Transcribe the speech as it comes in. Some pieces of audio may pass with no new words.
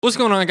What's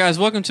going on, guys?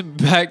 Welcome to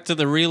back to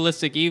the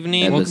realistic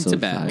evening. Welcome to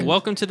back.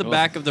 Welcome to the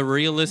back of the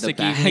realistic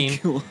evening.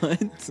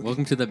 What?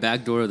 Welcome to the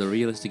back door of the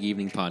Realistic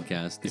Evening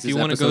podcast. This If you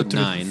want to go through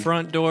the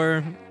front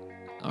door,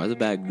 Or the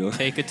back door.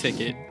 take a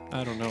ticket.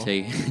 I don't know.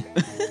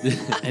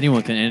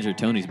 Anyone can enter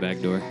Tony's back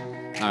door.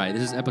 All right,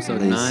 this is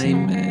episode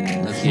Listen, 9.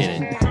 man. Let's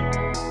get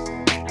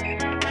it.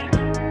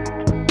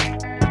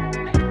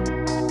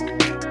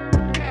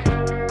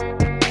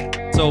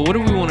 So, what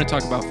do we want to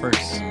talk about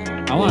first?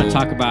 I want to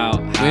talk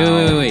about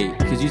how... Wait.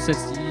 Because you said...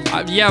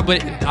 Yeah,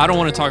 but I don't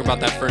want to talk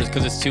about that first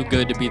because it's too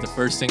good to be the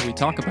first thing we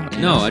talk about.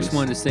 No, I just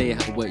wanted to say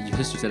what your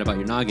sister said about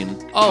your noggin.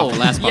 Oh, off the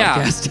last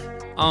yeah.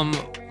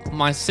 podcast.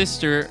 My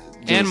sister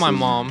and my Joseph's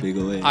mom, big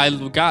ol' ass.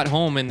 I got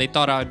home and they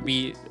thought I'd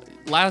be...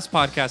 Last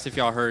podcast, if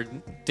y'all heard,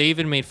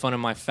 David made fun of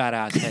my fat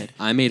ass head.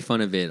 I made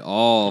fun of it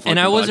all. And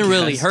I wasn't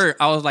really podcast. hurt.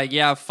 I was like,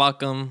 yeah, fuck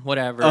them,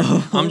 whatever.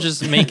 I'm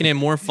just making it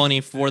more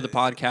funny for the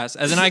podcast.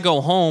 And then I go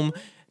home.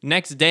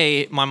 Next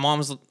day, my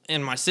mom's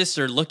and my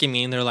sister look at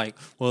me and they're like,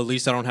 well, at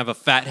least I don't have a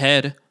fat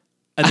head.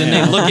 And then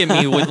they look at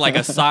me with like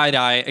a side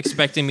eye,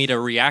 expecting me to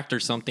react or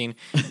something.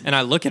 And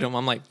I look at them.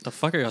 I'm like, the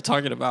fuck are y'all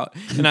talking about?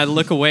 And I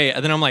look away.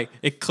 And then I'm like,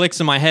 it clicks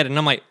in my head. And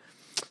I'm like,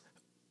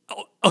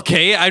 oh,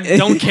 okay, I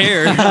don't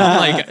care. I'm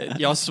like,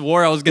 y'all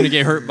swore I was going to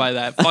get hurt by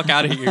that. Fuck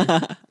out of here.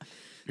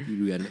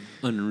 You got an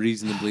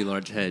unreasonably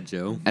large head,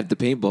 Joe. At the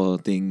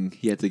paintball thing,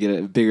 he had to get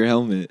a bigger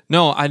helmet.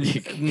 No, I mean,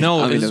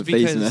 it's a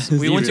face because mask.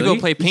 we went to go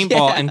play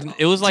paintball and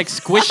it was like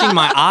squishing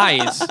my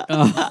eyes.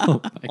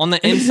 Oh, On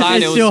the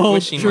inside, it was so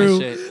squishing true.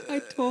 my shit. I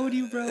told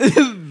you, bro.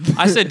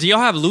 I said, do y'all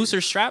have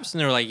looser straps?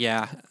 And they were like,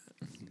 yeah.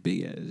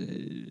 Big ass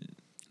head.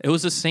 It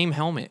was the same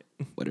helmet.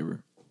 Whatever.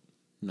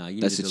 Nah,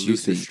 you That's needed what a you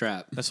looser think.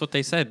 strap. That's what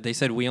they said. They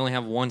said, we only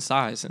have one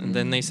size. And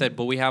then they said,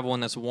 but we have one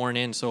that's worn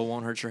in so it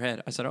won't hurt your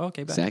head. I said, oh,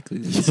 okay, bet. Exactly.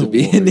 It needs to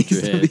be. It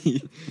needs to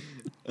be.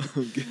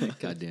 Oh, God.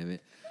 God damn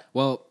it.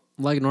 Well,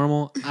 like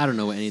normal, I don't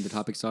know what any of the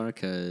topics are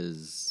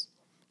because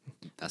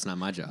that's not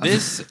my job.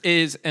 This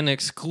is an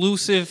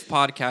exclusive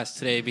podcast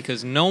today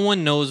because no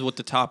one knows what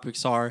the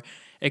topics are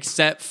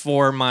except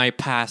for my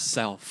past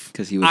self.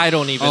 'Cause he was I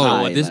don't even Oh, know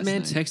high what this last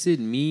man night. texted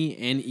me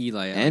and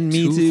Eli. At And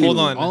me two- too. Hold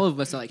on. All of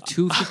us at like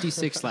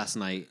 2:56 last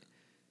night.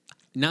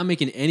 Not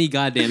making any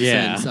goddamn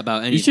yeah. sense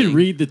about anything. You should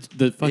read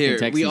the fucking Here,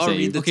 text we he all sent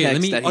read you. the Okay, text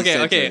let me- that he okay,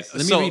 sent okay. us. Let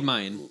me So- read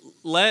mine.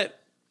 Let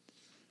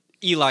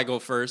Eli go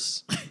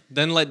first,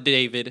 then let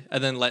David,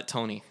 and then let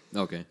Tony.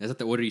 Okay, is that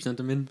the order you sent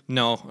them in?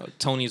 No,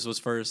 Tony's was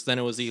first, then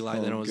it was Eli,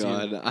 then it Oh, was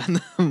God. you. Well,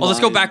 Well, let's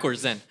go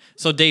backwards then.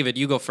 So, David,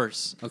 you go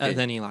first, Okay.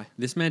 then Eli.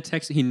 This man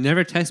texted. He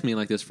never texted me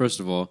like this. First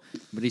of all,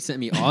 but he sent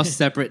me all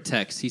separate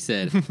texts. He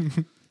said,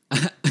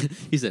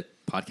 "He said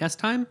podcast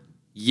time.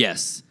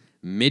 Yes,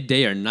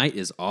 midday or night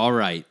is all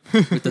right."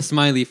 With the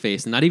smiley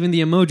face, not even the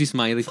emoji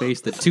smiley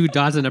face. The 2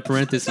 dots in a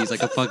parentheses,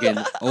 like a fucking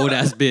old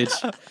ass bitch.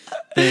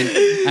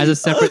 Then as a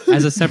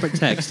separate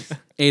text,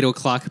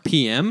 8:00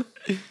 p.m.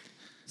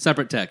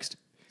 Separate text,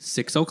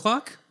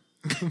 6:00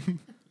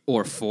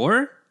 or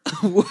 4.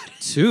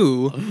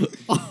 2.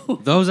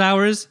 Those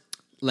hours.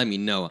 Let me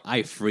know.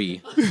 I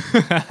free.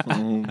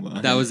 Oh,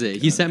 my. That was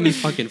it. He sent me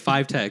fucking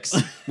 5 texts.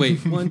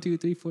 Wait, 1, 2,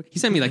 3, 4. He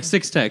sent me like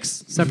 6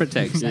 texts, separate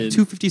texts, at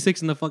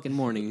 2:56 in the fucking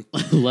morning.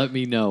 Let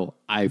me know.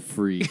 I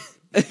free.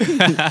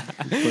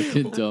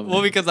 Fucking dumb.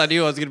 Well, because I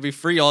knew I was going to be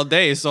free all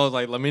day, so I was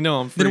like, let me know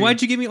I'm free. Then why'd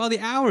you give me all the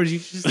hours? You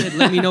just said,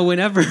 let me know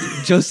whenever.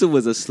 Joseph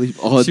was asleep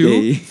all 2,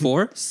 day.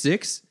 4,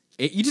 6,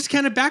 8. You just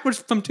counted backwards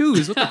from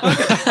 2s. What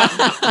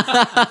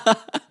the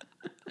fuck?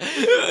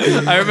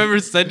 I remember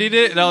sending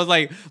it, and I was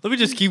like, let me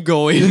just keep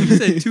going. You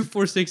said 2,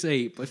 4, 6,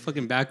 8, but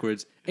fucking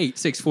backwards. 8,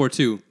 6, 4,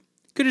 2.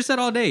 Could have said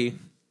all day.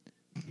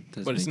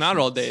 But it's not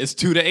all day. It's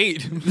 2 to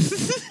 8.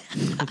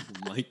 Oh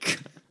my God.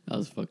 That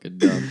was fucking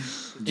dumb.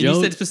 And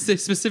you said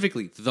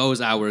specifically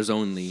those hours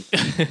only.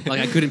 Like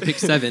I couldn't pick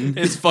 7.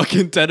 It's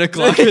fucking 10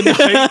 o'clock at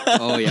night.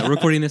 Oh yeah, we're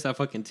recording this at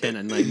fucking 10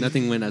 at night.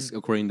 Nothing went as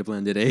according to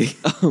plan today.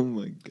 Oh,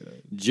 my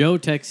God. Joe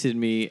texted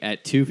me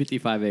at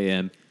 2:55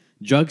 a.m.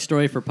 Drug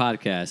story for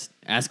podcast.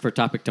 Ask for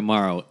topic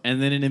tomorrow.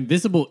 And then an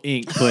invisible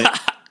ink put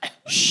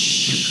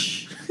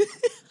shh.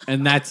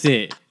 And that's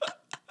it.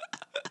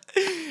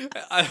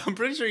 I'm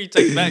pretty sure you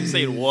text back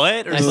saying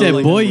what? Or I something said,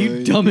 like boy, my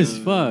you dumb as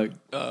fuck.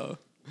 Oh.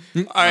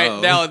 All right,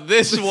 Oh. now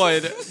this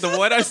one, the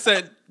one I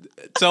sent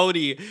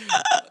Tony,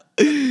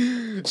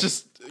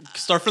 just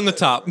start from the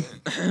top.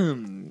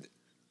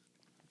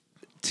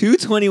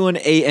 2:21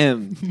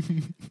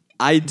 a.m.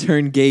 I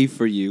turned gay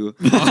for you.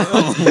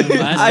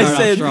 I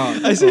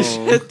I said,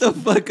 shut the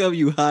fuck up,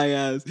 you high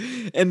ass.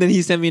 And then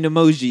he sent me an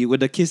emoji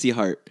with a kissy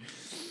heart.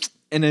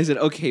 And I said,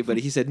 okay, but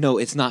he said, no,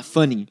 it's not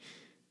funny.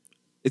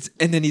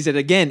 And then he said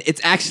again,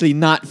 it's actually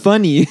not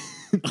funny.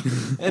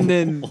 And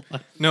then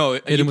No,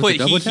 it you was put a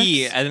double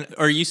he text? and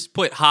or you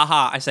put ha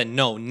ha. I said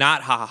no,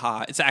 not ha ha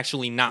ha. It's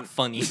actually not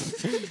funny.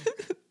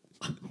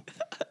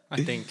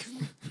 I think.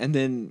 and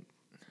then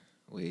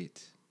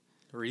wait.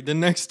 Read the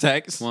next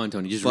text. Come on,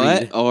 Tony, just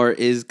But read. or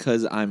is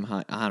cause I'm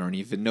high. I don't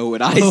even know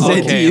what I said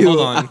to Okay, you. hold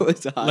on. I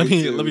was high Let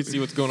too. me see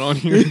what's going on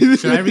here.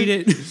 Should I read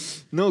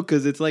it? No,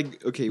 because it's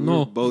like okay, No.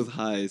 we're both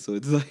high, so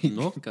it's like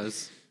No,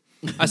 because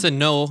I said,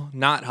 no,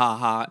 not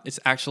haha. It's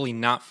actually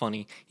not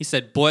funny. He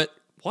said, but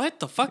what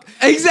the fuck?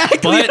 Exactly.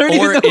 I But don't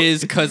even or know.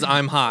 is because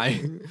I'm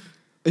high.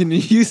 And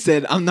you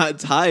said, I'm not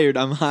tired.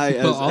 I'm high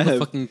as But all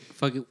the F."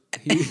 fucking.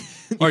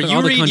 Or put you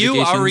all the read you,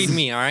 I'll conjugations. read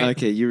me, all right?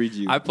 Okay, you read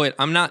you. I put,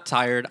 I'm not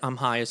tired. I'm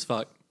high as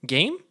fuck.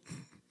 Game?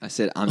 I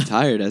said, I'm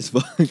tired as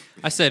fuck.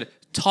 I said,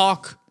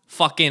 talk,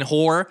 fucking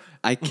whore.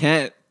 I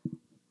can't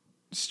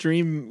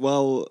stream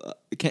while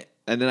I can't.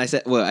 And then I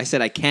said, I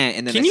said I can't.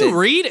 And then Can I you said,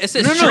 read? It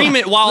says No, no. stream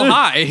it while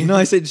high. No,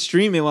 I said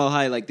stream it while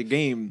high, like the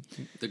game.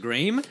 The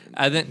Graham?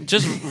 And then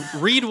just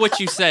read what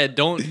you said.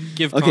 Don't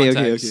give Okay,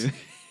 context. okay.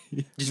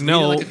 Just read it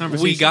No, like a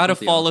conversation we gotta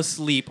with you. fall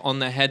asleep on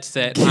the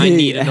headset. I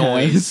need a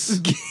noise.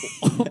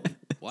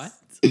 What?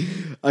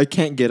 I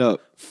can't get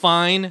up.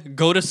 Fine,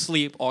 go to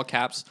sleep, all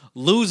caps.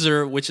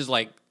 Loser, which is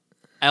like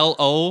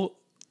LO.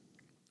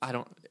 I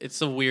don't,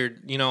 it's a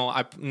weird,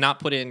 I not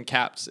put it in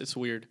caps. It's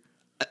weird.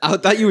 I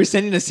thought you were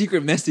sending a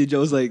secret message. I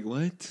was like,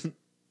 what?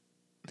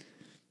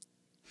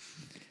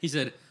 He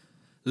said,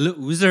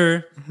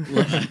 loser.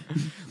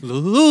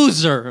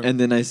 Loser. And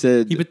then I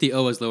said, He put the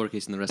O as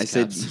lowercase in the rest I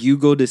said, caps. you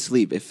go to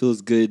sleep. It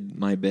feels good,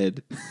 my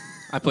bed.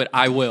 I put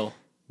I will.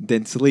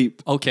 Then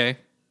sleep. Okay.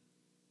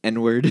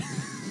 N-word.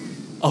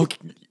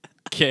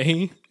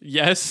 Okay.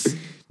 Yes.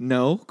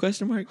 No?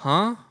 Question mark.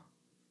 Huh?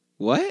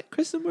 What?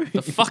 Question mark.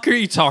 The fuck are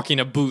you talking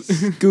about?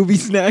 Scooby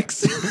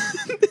snacks.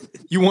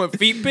 You want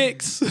feet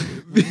pics?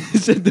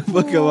 Shut the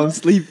fuck up. I'm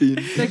sleeping.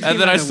 And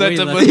then I sent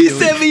him He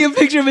sent me a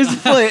picture of his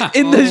foot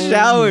in the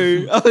shower.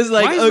 I was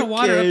like, Why is okay. the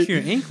water up to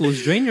your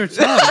ankles? Drain your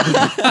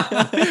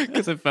tub.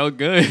 Because it felt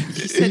good.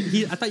 He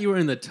said, I thought you were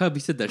in the tub. He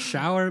said the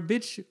shower,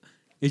 bitch.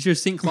 Is your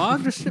sink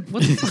clogged or shit?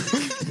 What the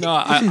fuck?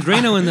 No, Put some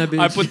Drano in that bitch.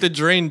 I put the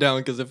drain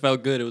down because it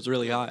felt good. It was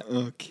really hot.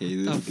 Okay,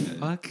 the this guy.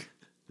 fuck?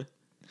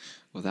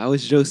 Well, that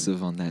was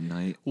Joseph on that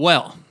night.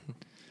 Well,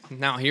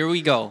 now here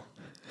we go.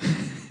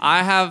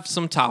 I have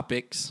some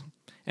topics,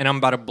 and I'm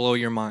about to blow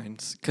your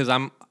minds because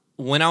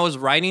when I was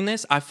writing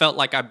this, I felt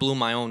like I blew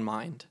my own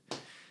mind.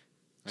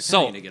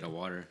 I need to get a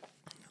water.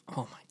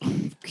 Oh my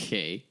god,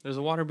 Okay. there's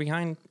a water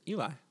behind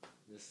Eli.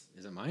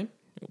 Is it mine?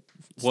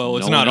 Well,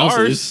 it's No not one ours.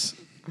 else's.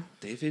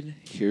 David,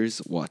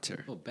 here's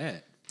water. Oh,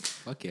 bet.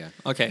 Fuck yeah.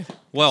 Okay,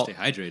 well, Stay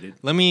hydrated.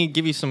 let me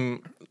give you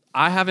some.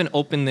 I haven't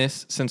opened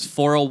this since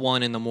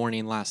 4:01 in the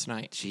morning last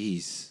night.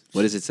 Jeez.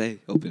 What does it say?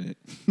 Open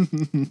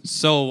it.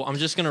 So I'm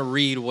just gonna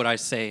read what I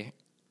say,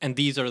 and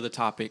these are the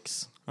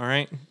topics. All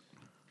right.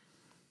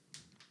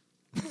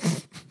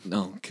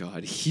 Oh,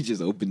 God. He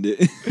just opened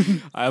it.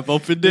 I've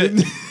opened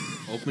it.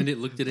 Opened it,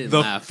 looked at it, and The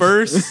laughed.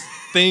 first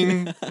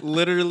thing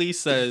literally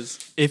says,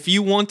 if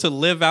you want to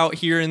live out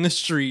here in the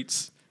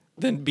streets,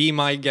 then be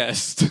my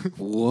guest.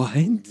 What?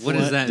 What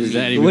does that does mean?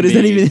 that even What does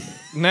that mean? even...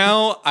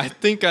 Now, I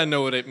think I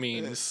know what it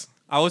means.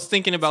 I was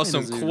thinking about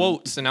some doesn't even-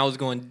 quotes and I was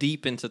going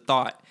deep into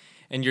thought.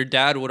 And your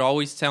dad would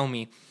always tell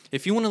me,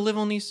 if you want to live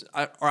on these,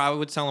 or I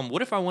would tell him,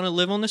 what if I want to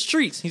live on the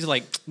streets? He's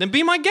like, then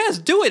be my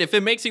guest. Do it if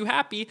it makes you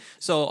happy.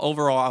 So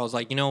overall, I was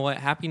like, you know what?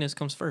 Happiness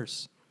comes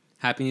first.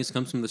 Happiness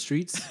comes from the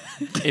streets.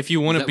 If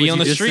you want Is to that be what on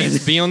you the just streets,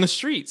 said? be on the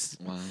streets.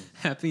 Wow.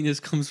 Happiness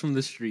comes from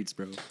the streets,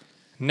 bro.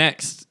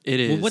 Next, it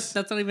is. Well, what?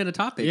 That's not even a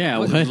topic. Yeah,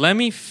 What? what? Let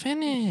me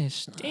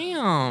finish.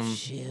 Damn.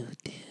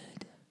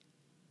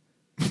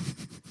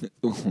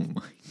 Oh,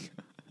 my.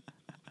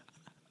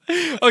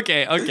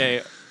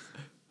 Okay.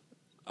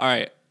 All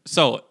right.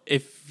 So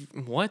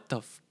what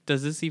the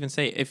does this even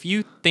say? If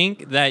you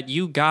think that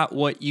you got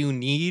what you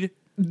need.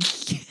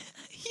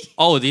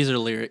 Oh, these are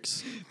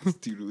lyrics. This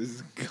dude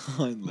was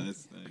gone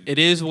last night. It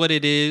is what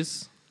it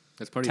is.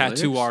 That's part of your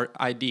Tattoo lyrics? art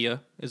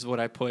idea is what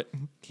I put.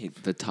 Okay,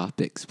 the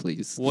topics,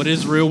 please. What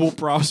is real will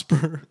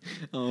prosper.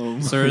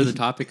 Sir, the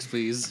topics,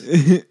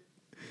 please.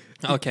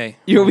 Okay.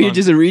 You're hold over here on.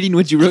 just reading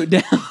what you wrote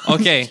down.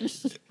 Okay.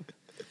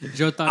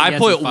 Joe thought he I had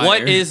put some what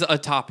fire. is a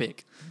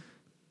topic.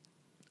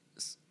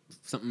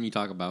 something you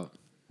talk about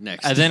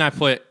next. And then I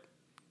put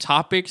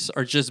topics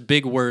are just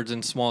big words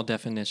and small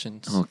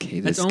definitions. Okay,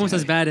 That's this almost guy.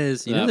 as bad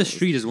as you That know. The was-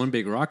 street is one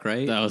big rock,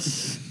 right? That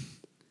was.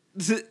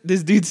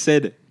 This dude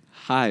said,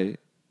 "Hi,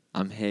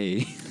 I'm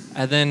Hay."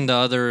 And then the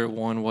other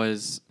one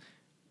was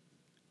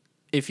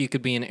if you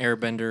could be an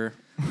airbender,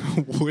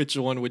 which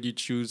one would you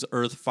choose?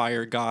 Earth,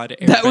 fire, God,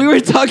 airbender. That we were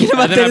talking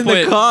about And then that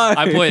in the car.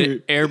 I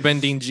put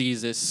airbending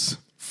Jesus.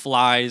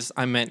 Flies,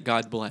 I meant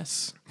God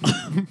bless.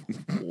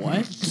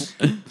 What?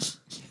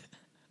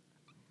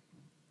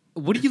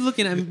 What are you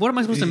looking at? What am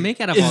I supposed to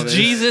make out of all Is this?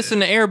 Jesus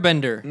an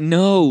airbender?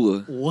 No,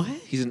 What?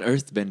 he's an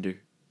earthbender.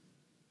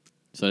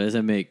 So does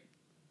that make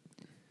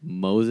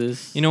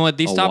Moses? You know what?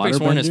 These a topics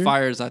weren't as waterbender?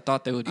 fire as I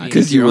thought they would be.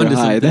 Because you You're were onto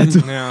high.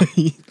 something. That's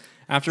Yeah.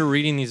 After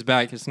reading these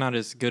back, it's not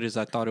as good as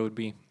I thought it would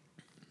be.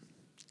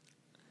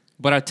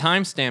 But I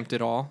time-stamped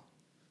it all.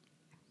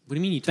 What do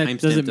you mean you That timestamped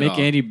doesn't it make all?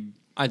 any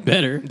I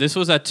better. This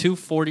was at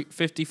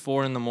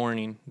 2:54 in the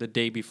morning, the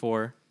day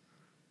before.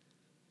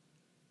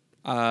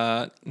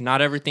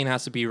 Not everything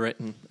has to be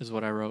written, is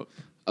what I wrote.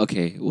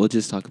 okay. We'll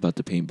just talk about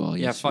the paintball.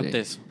 Yeah, fuck yesterday.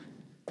 this.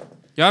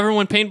 Y'all ever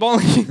went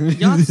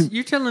paintballing?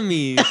 You're telling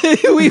me.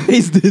 We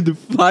wasted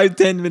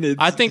 5-10 minutes.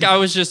 I think I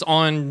was just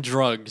on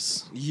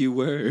drugs. You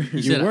were. You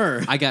You said,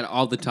 were. I got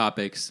all the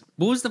topics.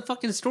 What was the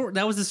fucking story?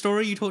 That was the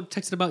story you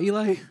texted about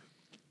Eli?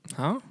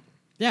 Huh?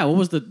 Yeah, what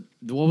was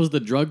the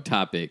drug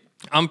topic?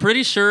 I'm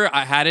pretty sure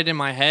I had it in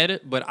my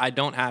head, but I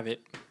don't have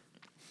it.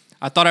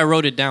 I thought I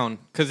wrote it down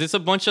because it's a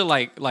bunch of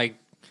like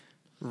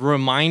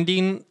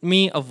reminding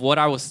me of what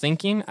I was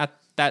thinking at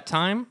that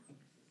time,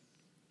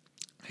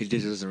 He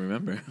just doesn't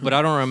remember. but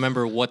I don't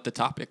remember what the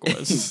topic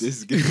was.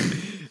 This guy,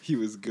 he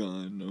was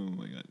gone. Oh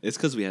my god! It's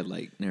because we had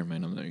like. Never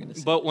mind. I'm not gonna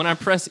say. But when I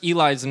press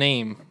Eli's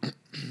name,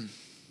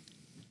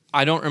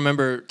 I don't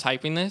remember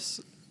typing this,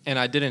 and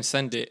I didn't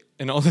send it.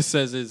 And all it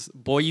says is,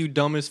 "Boy, you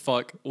dumb as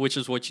fuck," which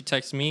is what you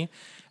text me.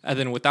 And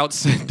then without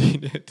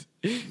sending it,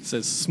 it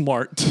says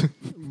smart.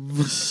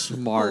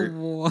 Smart.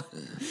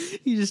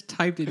 You just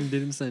typed it and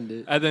didn't send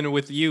it. And then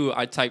with you,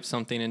 I typed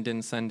something and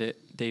didn't send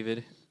it,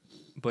 David.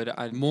 But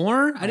I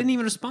didn't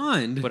even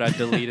respond. but I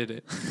deleted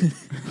it.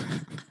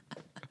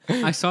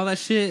 I saw that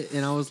shit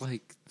and I was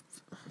like,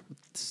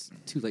 it's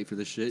too late for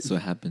this shit. That's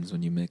what happens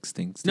when you mix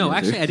things. No, together.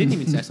 actually, I didn't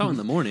even see. I saw it in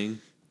the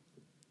morning.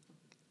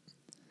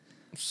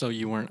 So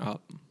you weren't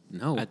up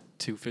No. at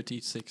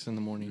 2:56 in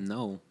the morning.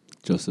 No.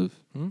 Joseph.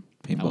 Hmm?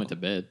 Paintball. I went to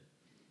bed.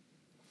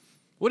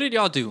 What did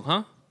y'all do,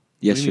 huh?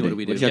 Yesterday. What did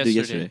we do? What did y'all do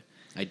Yesterday. yesterday?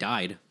 I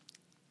died.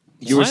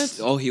 You were. What?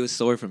 Oh, he was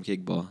sore from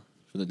kickball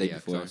from the day Yeah,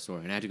 'cause I before. was sore,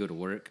 and I had to go to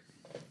work.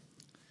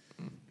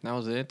 That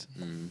was it.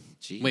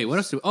 Jeez. Wait, what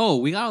else?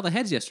 We got all the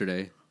heads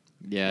yesterday.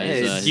 Yeah,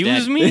 Hey, his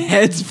Excuse dad- me?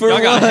 Heads for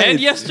Y'all got what? head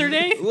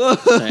yesterday? Whoa.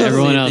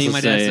 Everyone Same else thing is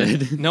my dad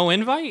saying. said. No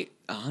invite?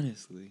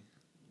 Honestly,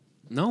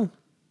 No,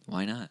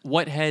 why not?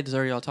 What heads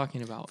are y'all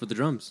talking about? for the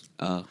drums.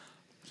 Oh,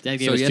 Dad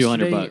gave So us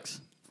yesterday-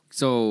 $200.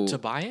 So To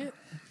buy it?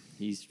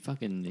 He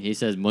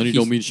says money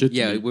don't mean shit to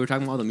Yeah, me. we were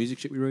talking about all the music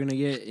shit we were gonna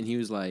get, and he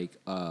was like,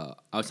 I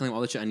was telling him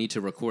all the shit I need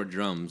to record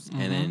drums,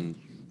 and then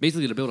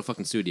basically to build a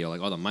fucking studio, like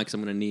all the mics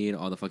I'm gonna need,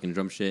 all the fucking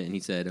drum shit. And he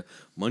said,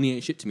 money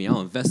ain't shit to me. I'll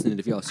invest in it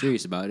if y'all are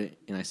serious about it.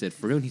 And I said,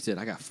 for real? And he said,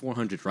 I got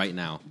 400 right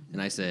now.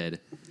 And I said,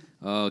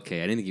 okay,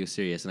 I didn't think he was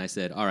serious. And I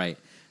said, all right,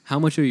 how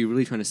much are you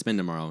really trying to spend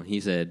tomorrow? And he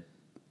said,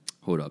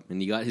 hold up. And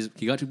went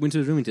to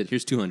his room and said,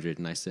 here's 200.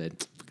 And I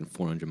said, fucking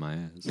 400 my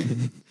ass.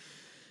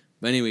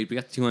 But anyway, we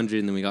got the 200,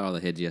 and then we got all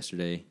the heads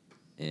yesterday.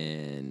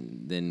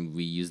 And then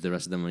we used the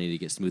rest of the money to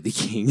get Smoothie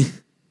King.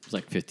 It's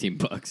like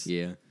 $15.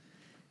 Yeah.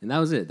 And that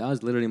was it. That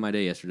was literally my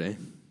day yesterday.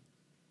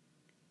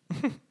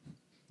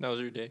 That was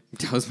your day.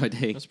 That was my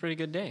day. That's a pretty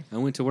good day. I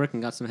went to work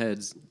and got some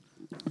heads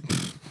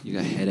you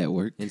got head at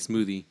work and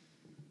smoothie.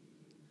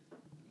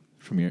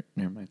 from your.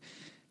 Never mind.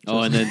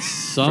 Oh, and then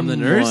From the someone,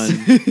 nurse?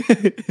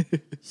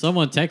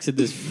 someone texted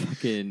this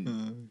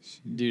fucking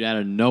dude out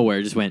of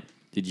nowhere. Just went,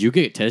 "Did you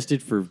get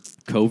tested for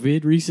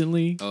COVID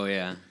recently?" Oh,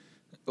 yeah.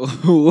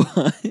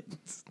 What?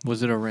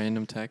 Was it a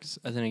random text?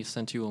 And then he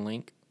sent you a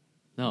link?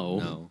 No.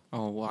 No.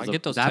 Oh, well, I Was it-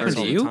 get those that texts happened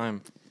all to the you?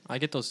 time. I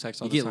get those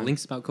texts all You the get time.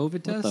 links about COVID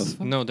What the tests?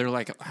 fuck? No, they're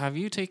like, have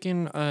you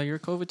taken your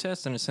COVID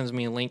test? And it sends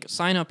me a link.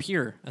 Sign up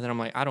here. And then I'm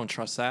like, I don't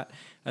trust that.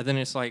 And then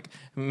it's like,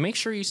 make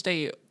sure you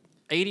stay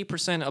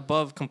 80%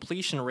 above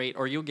completion rate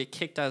or you'll get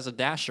kicked as a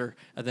dasher.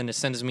 And then it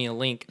sends me a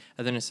link.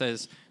 And then it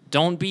says,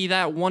 don't be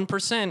that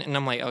 1%. And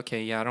I'm like,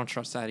 okay, yeah, I don't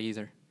trust that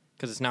either.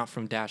 Because it's not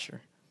from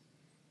Dasher.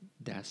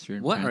 Dasher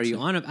and What are you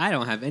Prancer. on? I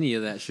don't have any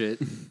of that shit.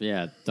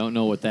 Yeah, don't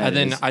know what that And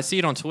then is. I see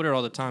it on Twitter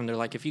all the time. They're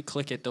like, if you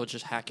click it, they'll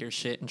just hack your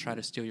shit and try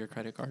to steal your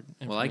credit card.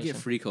 Well, I get information.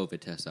 free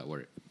COVID tests at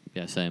work.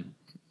 Yeah, same.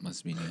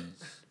 Must be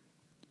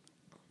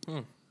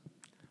nice.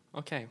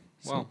 Okay,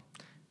 well.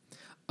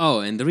 Oh,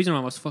 and the reason why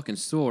I was fucking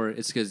sore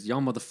is because y'all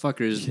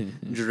motherfuckers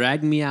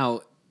dragged me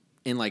out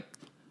in like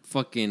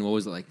fucking, what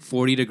was it, like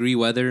 40-degree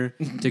weather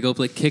to go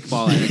play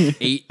kickball at like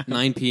 8,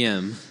 9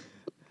 p.m.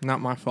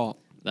 Not my fault.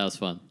 That was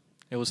fun.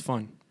 It was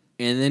fun.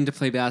 and then to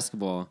play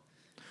basketball.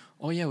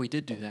 Oh, yeah, we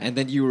did do that. And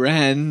then you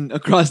ran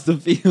across the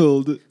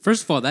field.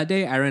 First of all, that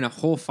day I ran a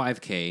whole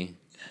 5K,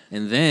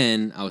 and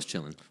then I was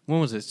chilling.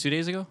 When was this? 2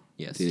 days ago?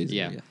 Yes. 2 days ago,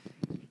 Yeah.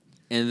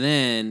 And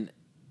then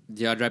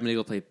y'all dragged me to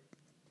go play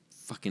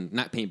fucking,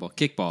 not paintball,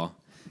 kickball.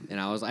 And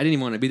I didn't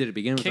even want to be there to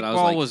begin with, but I was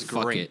Kickball like, was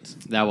fuck great. it.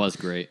 That was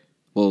great.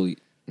 Well,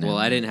 Well,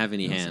 I didn't have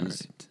any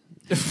hands.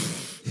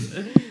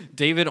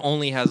 David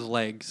only has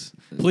legs.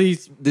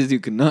 Please. This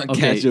dude could not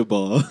Okay. catch a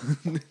ball.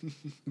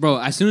 Bro,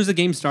 as soon as the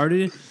game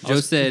started, Joe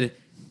said,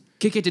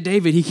 kick it to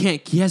David.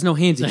 He has no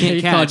hands. He can't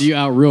He catch. called you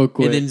out real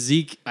quick. And then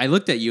Zeke, I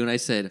looked at you and I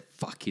said,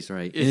 fuck, he's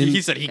right. And then-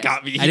 He said he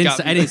got me. I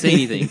didn't say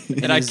anything.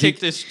 And I then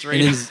kicked it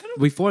straight And at then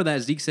before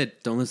that, Zeke said,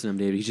 don't listen to him,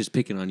 David. He's just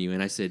picking on you.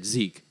 And I said,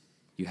 Zeke,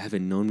 you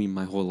haven't known me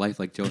my whole life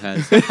like Joe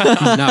has. He's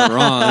not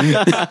wrong.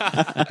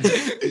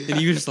 And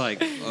he was just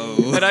like,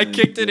 oh. And I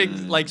kicked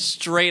it like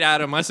straight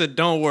at him. I said,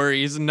 "Don't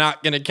worry, he's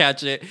not gonna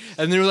catch it."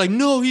 And they were like,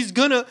 "No, he's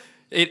gonna."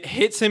 It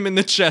hits him in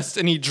the chest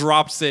and he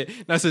drops it.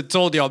 And I said,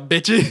 "Told y'all,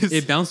 bitches."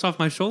 It bounced off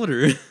my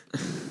shoulder.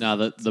 Now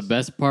the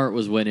best part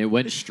was when it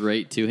went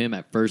straight to him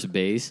at first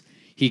base.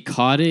 He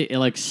caught it. It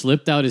like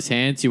slipped out his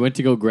hands. He went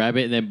to go grab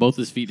it, and then both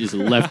his feet just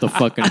left the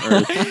fucking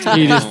earth.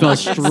 He just fell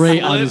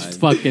straight on his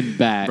fucking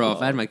back. Bro,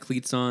 if I had my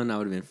cleats on, I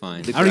would have been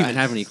fine. I don't even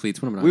have any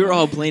cleats. What am I? We were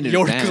all playing in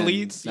Your bands.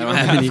 cleats? I don't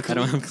have any. I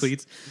don't have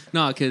cleats.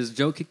 No, because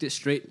Joe kicked it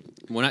straight.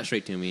 Well, not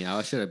straight to me.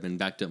 I should have been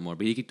backed up more,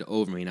 but he kicked it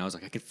over me, and I was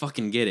like, I can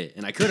fucking get it,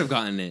 and I could have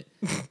gotten it.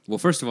 Well,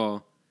 first of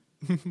all,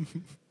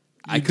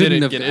 I didn't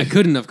couldn't get have. it. I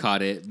couldn't have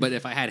caught it, but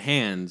if I had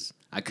hands,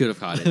 I could have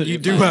caught it. You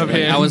do have Like,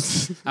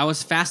 hands. I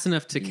was fast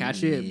enough to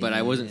catch it, but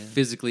I wasn't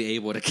physically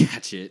able to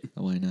catch it.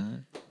 Why not?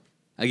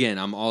 Again,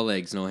 I'm all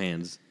legs, no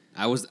hands.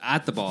 I was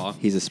at the ball,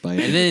 He's a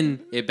spider. and then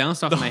it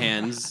bounced off my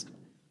hands,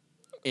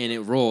 and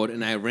it rolled,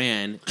 and I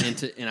ran,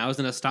 and I was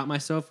gonna stop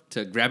myself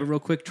to grab it real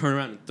quick, turn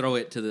around, and throw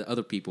it to the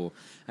other people.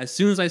 As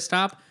soon as I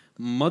stopped,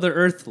 Mother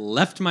Earth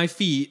left my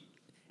feet,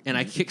 and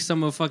I kicked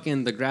some of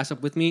fucking the grass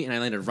up with me, and I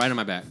landed right on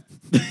my back.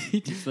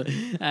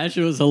 That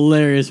shit was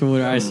hilarious from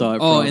where I saw it.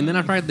 Oh, from. and then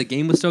after the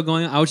game was still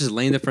going on, I was just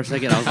laying there for a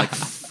second. I was like,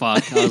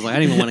 fuck. I was like, I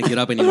didn't even want to get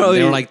up anymore. Bro, They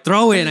were you- like,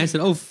 throw it. And I said,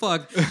 oh,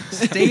 fuck.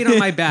 Stayed on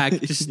my back,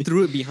 just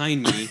threw it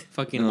behind me,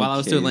 fucking while I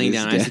was still Okay, laying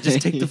this down. I said,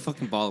 just guy. take the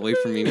fucking ball away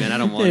from me, man. I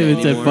don't want it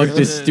David said, anymore. "Fuck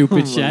this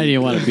stupid shit. I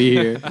didn't want to be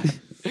here."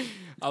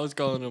 I was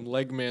calling him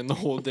leg man the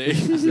whole day.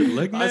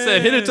 "Leg I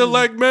said, hit it to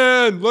leg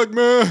man, leg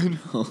man.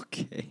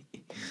 Okay.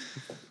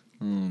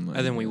 Oh my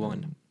And then we God.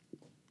 won.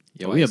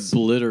 Yeah, we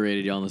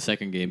obliterated y'all in the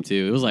second game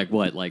too. It was like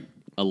what, like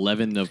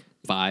 11-5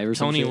 or something.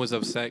 Tony was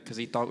upset because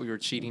he thought we were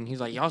cheating. He's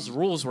like, y'all's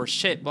rules were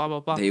shit, blah, blah,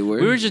 blah. They were.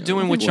 We were just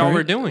doing what They y'all were.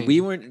 were doing.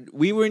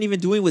 We weren't even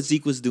doing what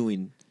Zeke was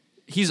doing.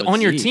 He's But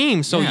on your Zeke-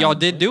 team, so yeah. y'all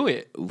did do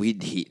it.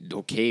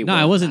 Okay. No,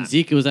 well, it wasn't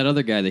Zeke. It was that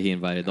other guy that he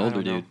invited, the I older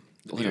don't know.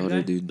 dude, What Beard other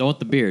guy? dude? the one with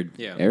the beard.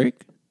 Yeah.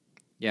 Eric?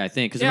 Yeah, I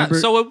think. Cause Yeah, remember,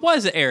 so it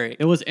was Eric.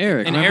 it was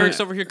Eric. And remember? Eric's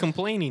over here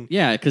complaining.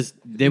 Yeah, because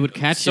they would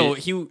catch So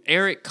it.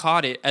 Eric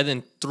caught it and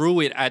then threw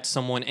it at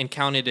someone and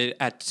counted it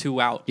at 2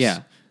 outs.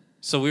 Yeah.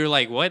 So we were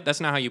like, what? That's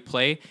not how you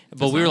play.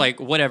 But we were like,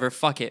 whatever,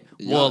 fuck it.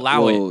 We'll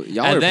allow well, it.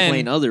 Y'all and are then,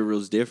 playing other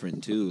rules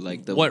different too.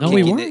 Like the What No,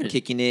 we kicking, weren't.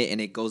 kicking it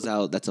and it goes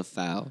out. That's a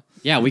foul.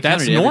 Yeah, we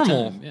That's counted it every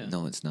normal. time, Yeah.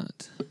 No, it's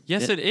not.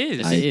 yes, Yeah. it is.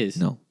 Yes, it is.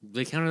 No,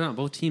 They counted on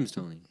both teams,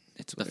 Tony.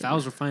 it's The whatever.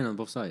 fouls were fine on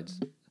both sides.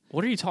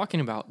 What are you talking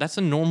about? That's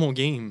a normal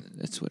game.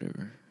 It's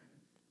whatever.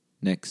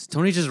 Next.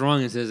 Tony's just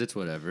wrong and says it's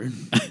whatever.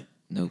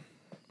 Nope.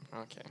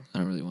 Okay. I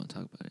don't really want to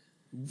talk about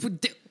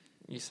it.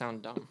 You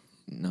sound dumb.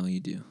 No,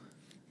 you do.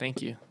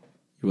 Thank you.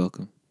 You're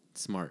welcome.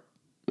 Smart.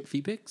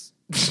 Feet pics?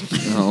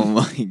 Oh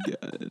my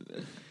god.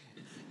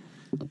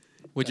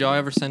 Would y'all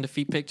ever send a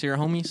feet pic to your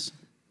homies?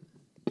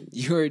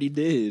 You already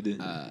did.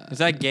 Is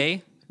that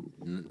gay?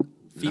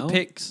 Feet No.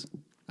 pics?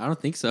 I don't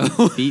think so.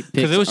 Feet pics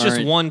Because it was just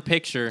aren't- one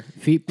picture.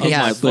 Feet pics.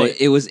 yeah, my but foot.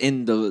 it was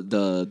in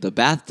the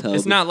bathtub.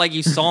 It's not like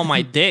you saw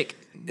my dick.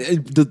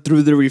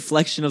 Through the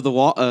reflection of the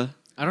wall.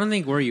 I don't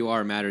think where you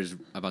are matters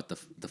about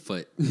the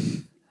foot.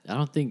 I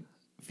don't think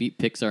feet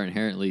pics are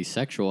inherently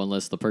sexual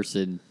unless the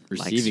person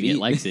receiving it feet.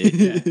 likes it.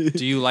 Yeah.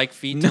 Do you like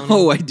feet, Tony?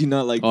 No, I do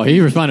not like. Oh, he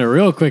responded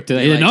real quick to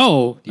that. You like-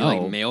 No, Do you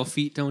no. like male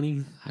feet,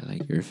 Tony? I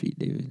like your feet,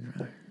 David.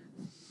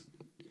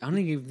 I don't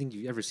even think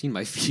you've ever seen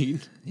my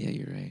feet. Yeah,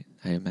 you're right.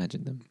 I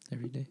imagine them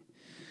every day.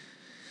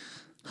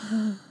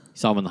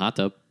 Saw him in the hot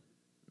tub.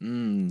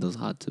 Those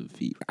hot tub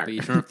feet. But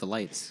you turn off the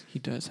lights. He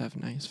does have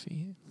nice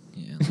feet.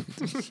 Yeah, look at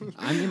this.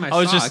 I'm in my I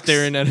was socks. just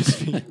staring at his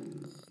feet.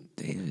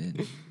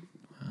 David.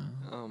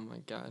 Oh my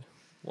god.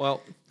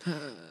 Well,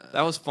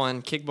 that was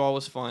fun. Kickball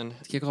was fun.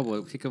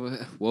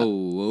 Whoa,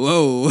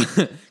 whoa.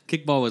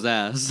 Kickball was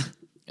ass.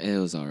 It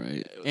was all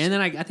right. And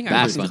then I think I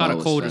Basketball caught a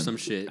was cold or fun. some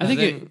shit. I think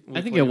then it. we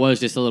I think played it was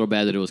just a little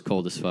bad that it was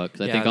cold as fuck.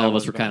 'Cause I Yeah, think all that of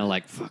us was were kind bad. of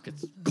like, "Fuck,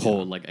 it's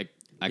cold." Like I kind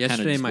of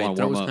Yesterday just my want to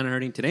throat warm was up. kind of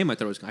hurting. Today my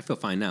throat was. I feel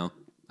fine now.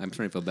 I'm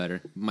starting to feel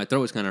better. My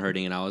throat was kind of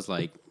hurting, and I was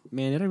like,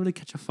 "Man, did I really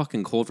catch a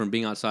fucking cold from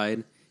being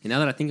outside?" And now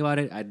that I think about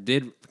it, I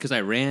did because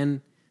I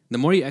ran. The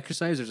more you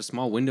exercise, there's a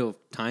small window of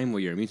time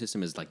where your immune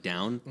system is like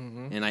down,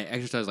 and I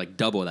exercised like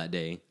double that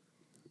day,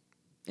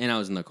 and I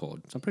was in the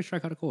cold. So I'm pretty sure I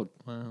caught a cold.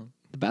 Wow.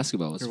 The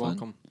basketball was You're fun.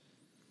 welcome.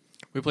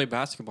 We played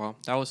basketball.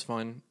 That was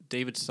fun.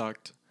 David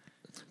sucked.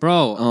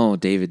 Bro, Oh,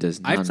 David does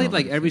not. I played know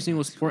like how to every play.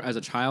 single sport as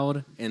a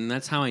child, and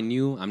that's how I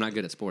knew I'm not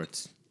good at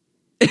sports.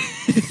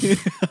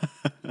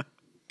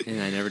 And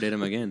I never did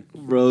them again.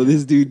 Bro,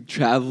 this dude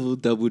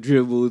traveled, double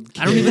dribbled.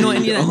 I don't even know what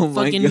any of that Oh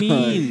my fucking God. He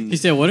means.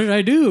 said, "What did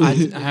I do?" I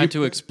had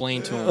to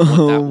explain to him what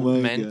Oh that my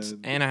meant, God.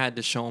 and I had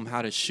to show him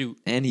how to shoot.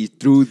 And he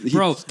threw.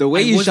 Bro, the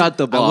way I you wasn't- shot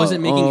the ball. I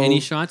wasn't making oh. any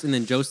shots, and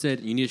then Joe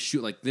said you need to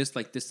shoot like this,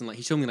 and like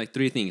he showed me like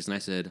 3 things, and I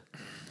said,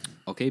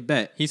 "Okay,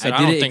 bet." He said, I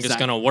did don't it think it's exact-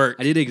 going to work.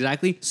 I did it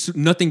exactly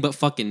nothing but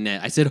fucking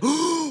net. I said,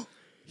 "Oh,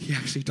 he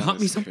actually taught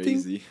me was something."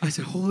 crazy. I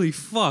said, "Holy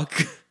fuck!"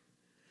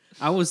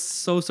 I was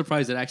so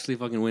surprised it actually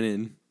fucking went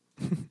in.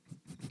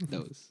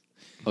 That was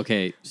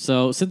Okay,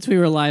 so since we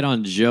relied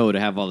on Joe to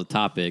have all the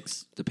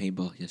topics, the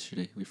paintball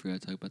yesterday. We forgot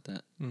to talk about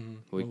that. Mhm.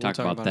 we We'll talked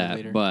talk about it that.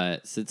 later.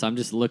 But since I'm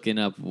just looking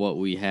up what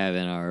we have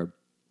in our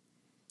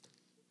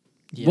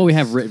what we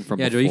have written from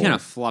Yeah, Joe, before. you kind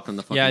of flopped on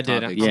the fucking Yeah, I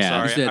did. topic. I'm Yeah.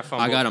 sorry. You said, I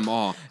fumbled. got them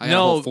all. I got a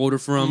No, whole folder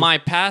for them. my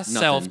past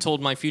self Nothing.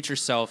 told my future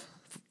self,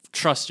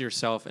 trust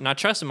yourself. And I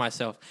trusted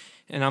myself.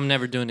 and I'm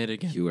never doing it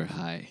again. You were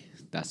high.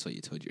 That's what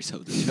you told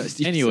yourself to trust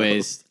yourself.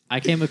 Anyways, I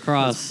came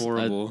across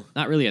horrible.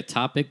 not really a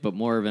topic, but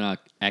more of an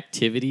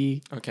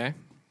activity Okay.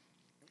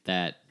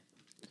 that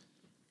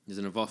Does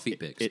it involve feet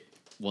pics?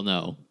 well,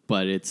 no,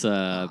 but it's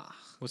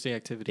What's the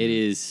activity?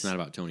 it It's is not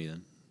about Tony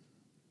then.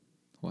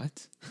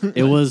 What?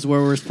 it was where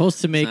we're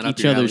supposed to make not up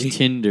each your other's alley.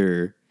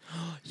 Tinder.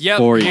 Yep.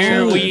 for each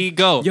Here other. we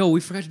go. Yo, we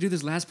forgot to do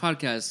this last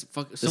podcast.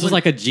 Fuck, This was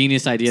like a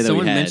genius idea that we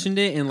someone had. mentioned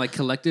it, and like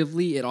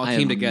collectively, it all I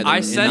came am together. I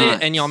And said then-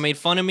 it, and y'all made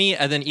fun of me,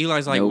 and then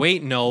Eli's like, Nope.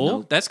 "Wait, no,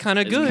 Nope. that's kind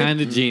of It's good." kind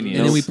of genius.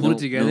 And then we Nope, pulled it nope,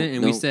 together, nope,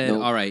 and we nope, said,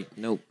 nope. "All right,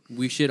 Nope.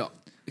 we should,"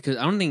 because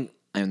I don't think.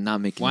 I am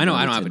not making. Well, I know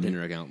I another don't have a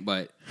Tinder account,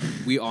 but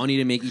we all need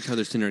to make each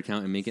other's Tinder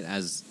account and make it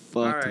as.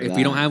 Fuck Alright. If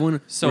we don't have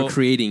one, So, we're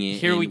creating it.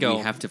 Here and we go.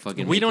 We have to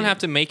fucking. We make don't it. have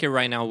to make it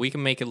right now. We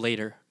can make it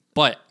later,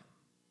 but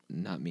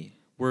Not me.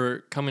 we're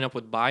coming up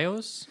with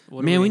bios.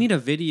 What do Man, we need a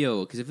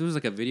video because if it was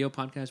like a video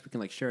podcast, we can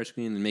like share a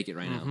screen and make it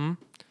right Mm-hmm. now.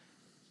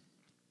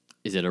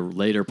 Is it a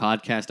later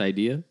podcast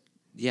idea?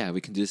 Yeah,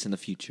 we can do this in the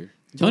future.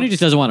 Tony just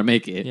doesn't want to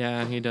make it.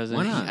 Yeah, he doesn't.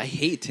 Why not? I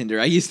hate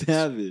Tinder. I used to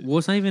have it. Well,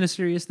 it's not even a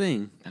serious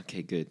thing.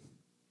 Okay, good.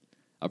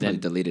 I'll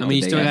Then- probably delete it. I the mean,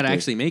 you day still got to after.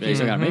 actually make Yeah, you it.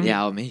 still gotta make it.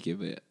 Yeah, I'll make it,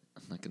 but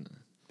I'm not gonna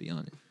be on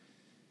it.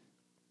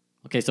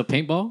 Okay, so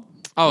paintball.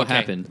 Oh, What okay.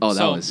 happened? Oh, that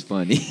So- was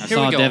funny. I Here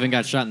saw we go. Devin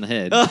got shot in the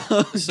head.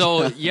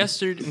 So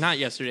not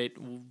yesterday. It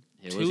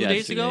was 2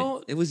 days yesterday.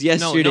 ago. It was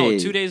yesterday. No,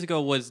 2 days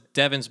ago was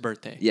Devin's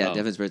birthday. Yeah, Oh.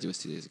 Devin's birthday was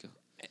 2 days ago.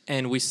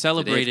 And we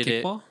celebrated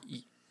it. kickball?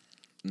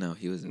 No,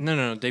 he wasn't.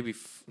 No, day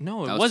before.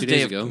 No, it That was was 2 day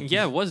days of, ago.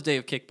 Yeah, it was day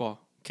of kickball.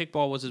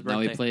 Kickball was his Now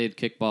birthday. we played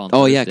kickball. On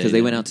Oh yeah, Thursday, because they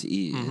then. went out to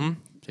eat. Mm-hmm.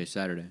 Say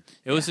Saturday.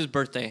 It was his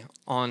birthday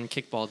on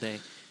kickball day.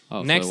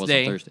 Oh, Next so it was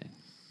day- on Thursday.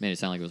 Made it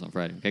sound like it was on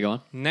Friday. Okay, go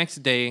on.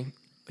 Next day,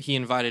 he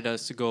invited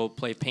us to go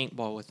play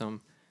paintball with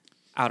him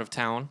out of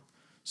town.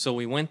 So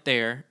we went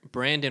there.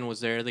 Brandon was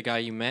there, the guy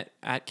you met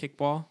at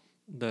kickball,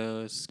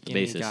 the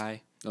skinny bassist.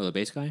 guy. Oh, the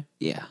bass guy.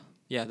 Yeah.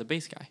 Yeah, the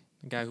bass guy,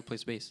 the guy who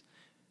plays bass.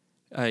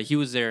 He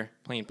was there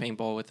playing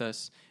paintball with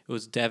us. It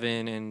was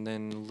Devin and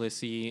then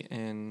Lissy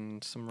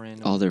and some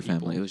random All their people.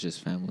 family. It was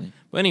just family.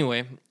 But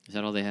anyway, Is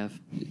that all they have?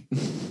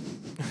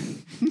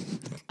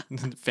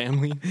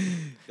 family.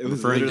 It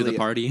was Referring to the literally-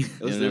 party.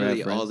 It was Yeah, they literally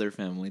have friends. all their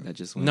family that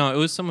just went. No, it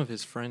was some of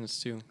his friends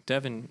too.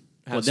 Devin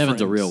has Well,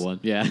 Devin's a friends. real one.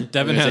 Yeah.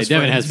 Devin I was has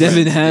gonna say, friends.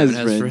 Devin friends. has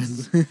Devin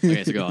has friends.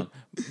 Okay, so go on.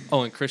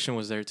 Oh, and Christian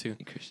was there too.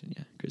 Christian,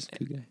 yeah, Chris,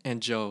 cool guy.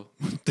 And Joe,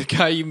 the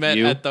guy you met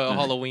You? at the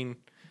Halloween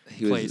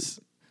He was place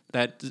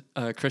that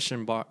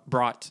Christian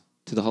brought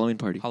to the Halloween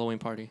party. Halloween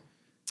party.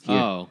 Here.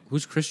 Oh,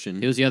 Who's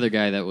Christian? he was the other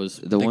guy that was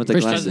The one with the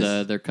Christian,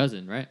 glasses. their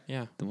cousin, right?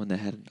 Yeah. The one that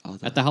had all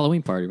the. At the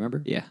Halloween party,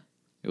 remember? yeah.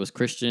 It was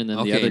Christian and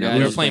Okay, the other now guy. we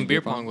We were were playing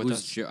beer pong with Who's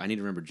us. Joe? I need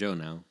to remember Joe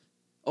now.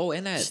 Oh,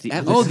 and that. Steve-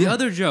 that Oh, was- the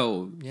other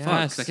Joe. Yes.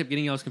 Fuck, 'cause I kept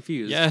getting y'all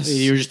confused. Yes.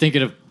 You were just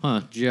thinking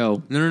of,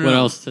 Joe. No, no, What no.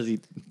 else does he?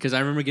 Because I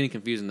remember getting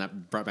confused, and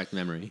that brought back the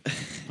memory.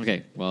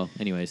 Okay, well,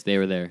 anyways, they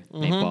were there.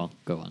 Paintball.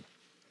 Go on.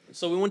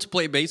 So we went to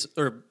play base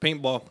or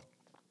paintball,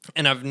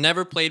 and I've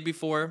never played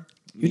before.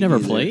 You never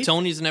neither. played?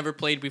 Tony's never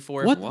played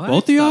before. What? What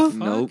Both of the y'all? fuck?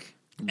 Nope.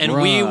 And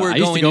we Bruh, were I used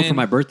to going go in- for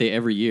my birthday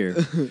every year. We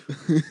were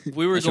That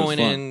shit was going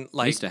fun. in I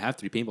like used to have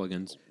 3 paintball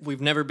guns. we've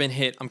never been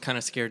hit. I'm kind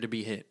of scared to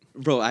be hit.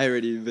 Bro, I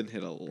already been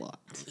hit a lot.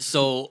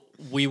 So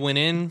we went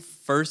in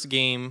first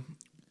game.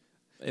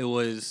 It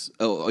was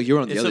Oh,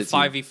 you're on the it's other a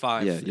team.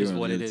 5v5 Yeah, you're is on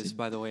what the it other is, team.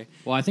 by the way.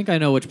 Well, I think I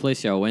know which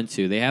place y'all went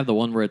to. They have the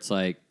one where it's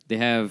like they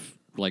have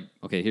like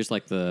okay, here's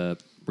like the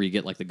where you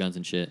get like the guns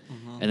and shit,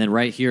 and then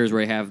right here is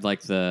where you have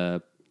like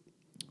the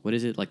what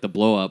is it like the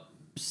blow up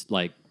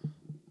like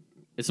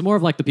it's more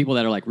of like the people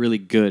that are like really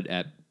good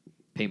at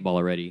paintball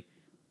already.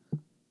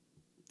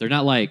 They're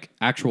not like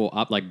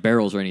actual like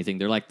barrels or anything.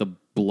 They're like the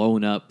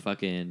blown up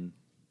fucking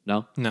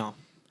no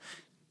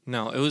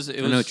No, it was I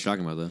know what you're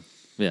talking about, though.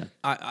 yeah.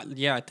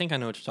 yeah. I think I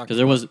know what you're talking Because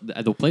there about.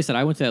 was the place that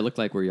I went to that looked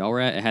like where y'all were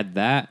at. It had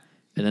that,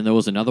 and then there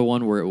was another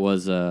one where it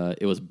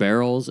was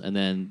barrels, and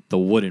then the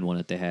wooden one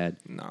that they had.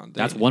 No,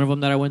 That's one of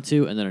them that I went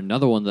to, and then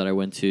another one that I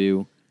went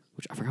to,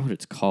 which I forgot what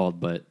it's called,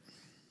 but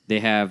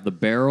they have the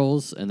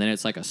barrels, and then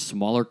it's like a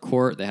smaller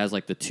court that has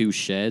like the 2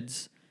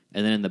 sheds,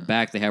 and then in the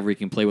back they have where you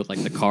can play with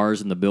like the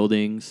cars and the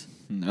buildings.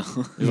 No.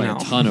 There's like No. a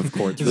ton of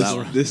courts for that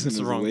one. This It's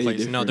the one is wrong way place.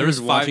 No, different. there was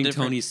Just 5 watching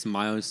different. Tony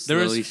smile There was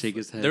slowly shake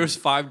his head. There was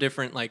 5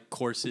 different like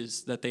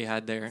courses that they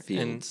had there,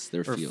 Fields.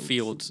 and They're or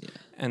fields. Yeah.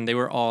 and they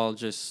were all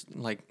just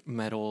like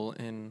metal,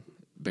 and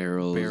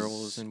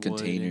barrels and wood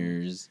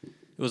containers.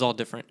 it was all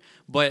different.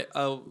 But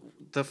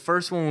the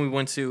first one we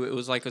went to, it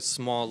was like a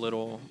small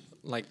little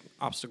like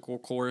obstacle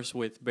course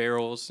with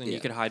barrels, and you Yeah.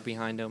 could hide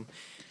behind them.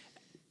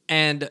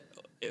 And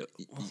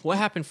what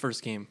happened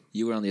first game?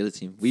 You were on the other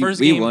team. First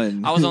we game,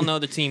 won. I was on the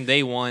other team.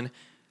 They won.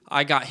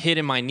 I got hit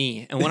in my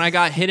knee, and when I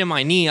got hit in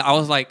my knee, I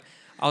was like,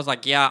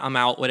 yeah, I'm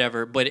out,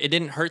 whatever. But it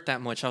didn't hurt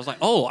that much. I was like,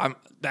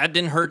 that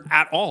didn't hurt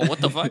at all. What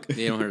the fuck?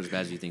 They don't hurt as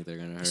bad as you think they're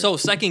gonna hurt. So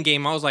second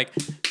game, I was like,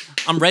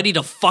 I'm ready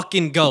to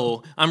fucking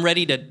go. I'm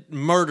ready to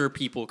murder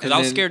people because And I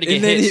was then- scared to get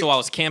and then hit, he- so I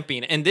was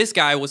camping. And this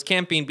guy was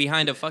camping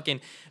behind a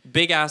fucking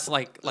big ass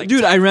like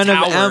Dude, I ran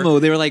out of tower. ammo.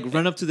 They were like,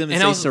 run up to them and,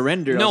 And say I was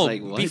surrender. No, I was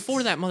like, what?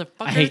 before that motherfucker.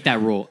 I hate that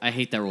rule. I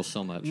hate that rule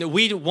so much. No,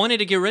 we wanted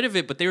to get rid of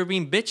it, but they were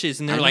being bitches,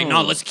 and they I were like,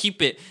 know. "No, let's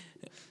keep it."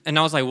 And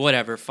I was like,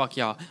 "Whatever, fuck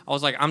y'all." I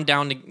was like, "I'm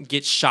down to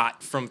get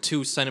shot from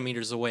 2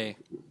 centimeters away."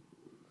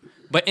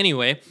 But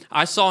anyway,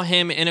 I saw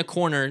him in a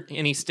corner,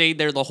 and he stayed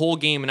there the whole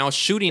game, and I was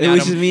shooting It at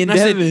was him. just me and I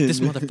said, Devin. "This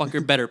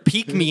motherfucker better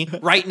peek me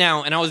right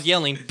now!" And I was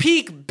yelling,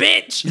 "Peek,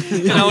 bitch!"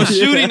 And I was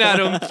shooting at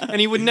him, and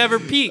he would never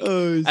peek.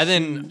 Oh, And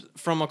then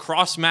from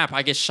across map,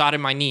 I get shot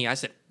in my knee. I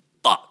said,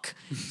 fuck.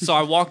 So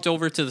I walked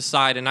over to the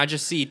side and I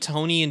just see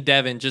Tony and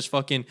Devin just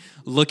fucking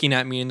looking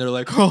at me and they're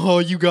like, oh,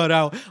 you got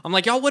out. I'm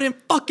like, y'all wouldn't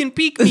fucking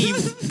peek me, you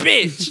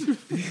bitch.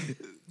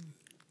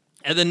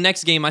 And the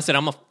next game I said,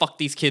 I'm gonna fuck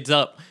these kids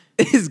up.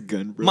 His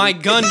gun broke. My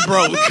gun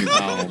broke.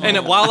 Oh,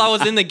 And while I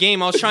was in the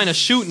game, I was trying to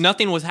shoot.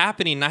 Nothing was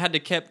happening. And I had to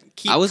keep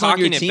I was on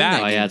your cocking it team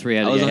back. that Oh yeah, that's where you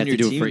I had, was you on had to your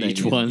do it team for that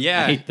each game. one.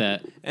 Yeah. I hate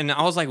that. And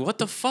I was like, what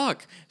the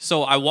fuck?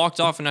 So I walked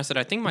off and I said,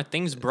 I think my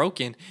thing's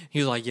broken. He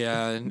was like,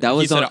 yeah. And That he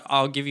was said, on-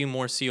 I'll give you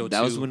more CO2.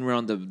 That was when we were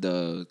on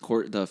the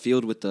court, the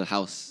field with the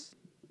house.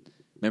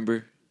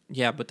 Remember?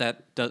 Yeah, but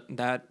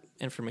that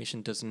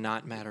information does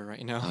not matter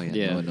right now. Oh yeah.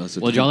 Yeah. No one knows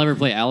what Well, did to- y'all ever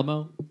play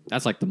Alamo?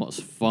 That's like the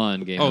most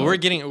fun game. Oh, ever. we're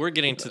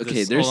getting to this.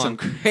 Okay, there's Hold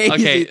some on. crazy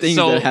Okay, things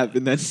so that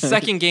happened that time.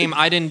 Second game,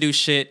 I didn't do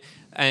shit,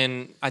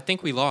 and I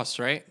think we lost,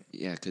 right?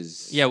 Yeah,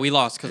 because Yeah, we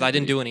lost because I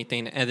didn't do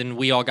anything, and then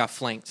we all got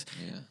flanked.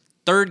 Yeah.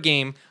 Third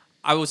game,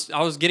 I was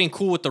getting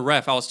cool with the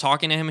ref. I was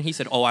talking to him, and he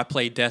said, "Oh, I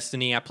play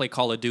Destiny, I play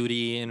Call of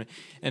Duty,"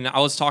 and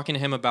I was talking to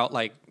him about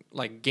like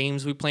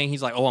games we play.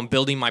 He's like, "Oh, I'm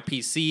building my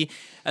PC."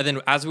 And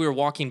then as we were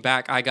walking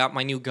back, I got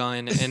my new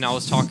gun, and I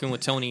was talking with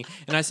Tony,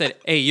 and I said,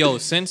 "Hey, yo,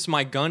 since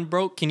my gun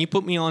broke, can you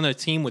put me on a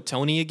team with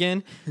Tony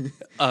again?"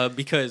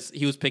 Because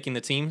he was picking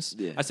the teams.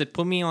 Yeah. I said,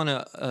 "Put me on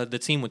the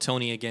team with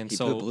Tony again, He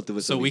so put both of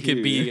us so over we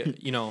could here.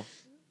 be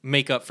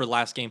make up for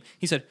last game."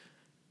 He said,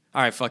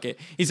 all right, fuck it.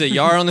 He said,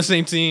 y'all are on the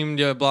same team,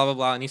 yeah, blah, blah,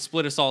 blah. And he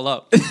split us all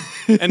up.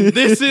 And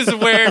this is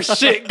where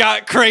shit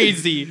got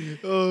crazy.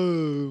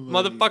 Oh,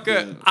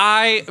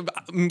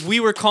 Motherfucker, we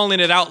were calling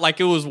it out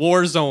like it was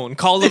Warzone,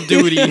 Call of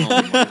Duty.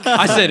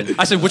 I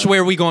said, which way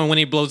are we going when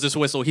he blows this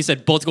whistle? He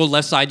said, both go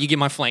left side, you get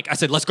my flank. I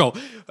said, let's go.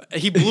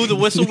 He blew the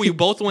whistle, we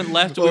both went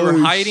left, we were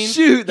Oh, hiding.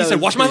 shoot, He that said,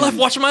 was watch my crazy. left,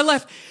 watch my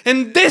left.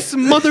 And this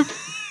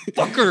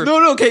motherfucker.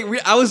 No, okay.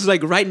 I was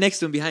like right next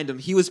to him, behind him.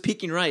 He was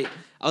peeking right.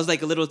 I was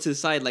like a little to the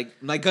side,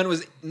 like my gun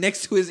was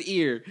next to his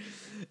ear,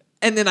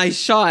 and then I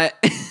shot.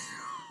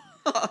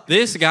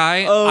 This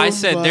guy, Oh I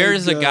said, my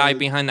there's a guy God.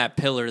 behind that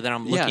pillar that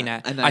I'm Yeah, looking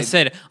at. and I I-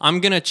 said, I'm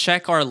going to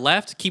check our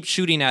left, keep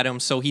shooting at him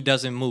so he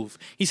doesn't move.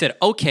 He said,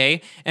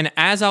 okay. And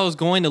as I was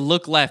going to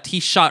look left, he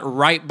shot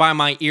right by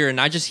my ear, and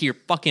I just hear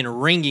fucking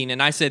ringing.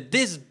 And I said,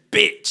 this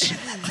bitch.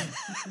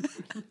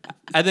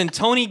 And then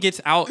Tony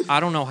gets out. I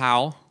don't know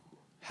how.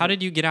 How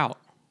did you get out?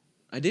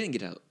 I didn't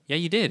get out. Yeah,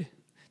 you did.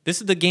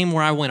 This is the game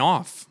where I went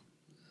off.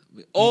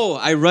 Oh,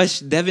 I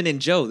rushed Devin and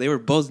Joe. They were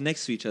both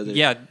next to each other.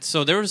 Yeah,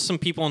 so there was some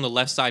people on the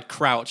left side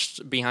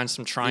crouched behind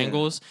some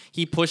triangles.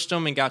 He pushed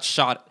them and got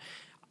shot.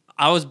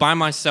 I was by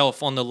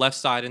myself on the left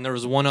side, and there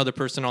was one other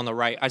person on the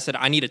right. I said,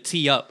 I need to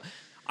tee up.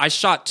 I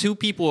shot 2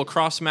 people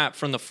across map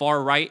from the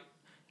far right,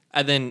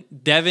 and then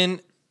Devin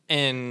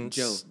and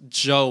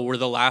Joe were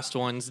the last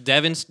ones.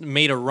 Devin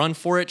made a run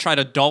for it, tried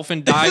a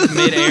dolphin dive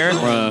midair.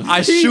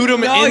 I shoot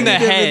him in the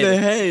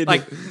head.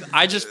 Like,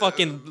 I just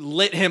fucking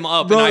lit him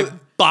up, Bro, and I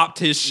bopped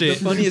his The shit.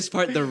 funniest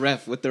part,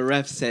 what the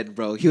ref said,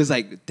 bro. He was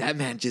like, "That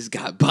man just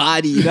got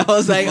bodied." I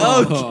was like,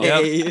 Yep.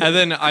 "Okay." And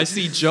then I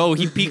see Joe.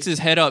 He peeks his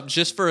head up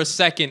just for a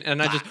second, and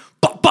I just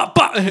bop, bop,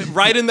 bop,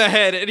 right in the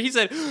head. And he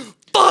said,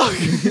 "Fuck!"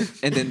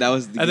 And then that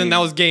was. The And then game. that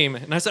was game.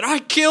 And I said, "I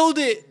killed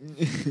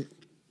it."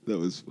 that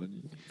was funny.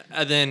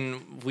 And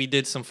then we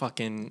did some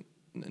fucking.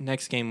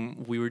 Next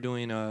game, we were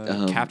doing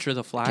capture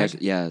the flag.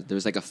 Yeah, there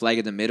was like a flag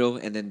in the middle,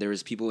 and then there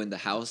was people in the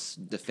house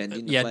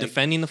defending. The flag.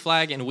 Defending the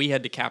flag, and we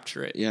had to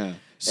capture it. Yeah.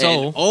 So,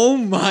 And- oh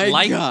my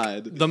like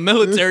god. the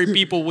military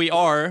people we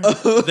are,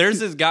 there's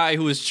this guy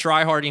who is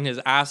try-harding his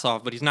ass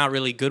off, but he's not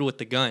really good with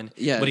the gun.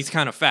 Yeah. But he's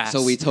kind of fast.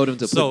 So we told him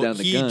to put down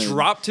the he gun.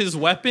 dropped his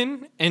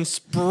weapon and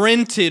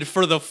sprinted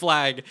for the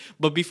flag.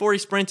 But before he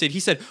sprinted, he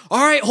said, all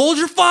right, hold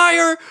your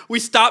fire. We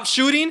stopped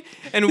shooting,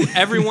 and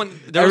everyone,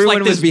 there was Everyone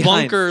like was this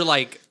behind. bunker,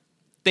 like,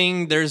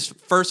 thing. There's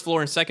first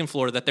floor and second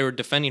floor that they were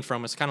defending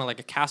from. It's kind of like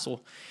a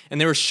castle. And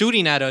they were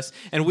shooting at us,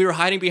 and we were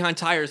hiding behind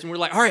tires, and we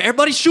were like, all right,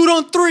 everybody shoot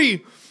on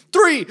 3.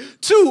 3,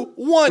 2,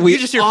 1. We You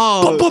just hear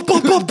all- bop,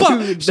 bop, bop, bop, bop.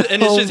 And it's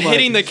oh just my-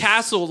 hitting the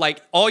castle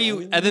like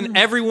and then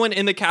everyone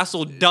in the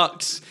castle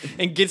ducks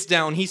and gets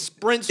down. He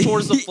sprints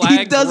towards the flag.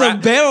 He does a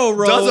barrel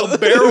roll. Does a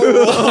barrel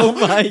roll. Oh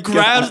my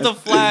grabs God. the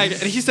flag,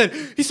 and he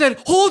said,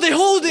 hold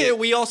it.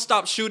 We all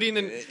stopped shooting,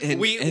 and And-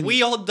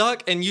 we all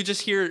duck, and you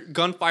just hear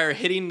gunfire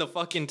hitting the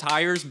fucking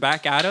tires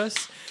back at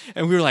us.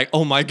 And we were like,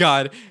 oh my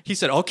God. He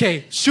said,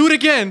 okay, shoot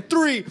again.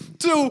 3,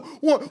 2,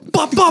 1.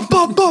 Bop, bop,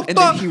 bop, bop, And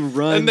bop. then he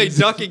runs. And they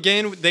duck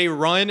again. They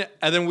run.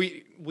 And then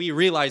we we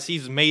realize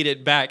he's made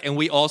it back, and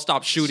we all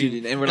stop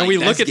shooting, And we're and like, we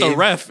look "That's at the game.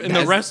 ref, and the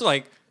That's- ref's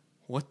like,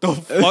 "What the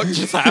fuck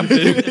just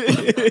happened?"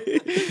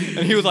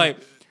 And he was like,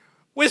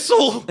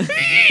 "Whistle!"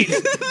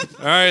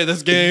 All right,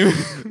 this game.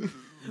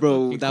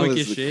 Bro, that quick was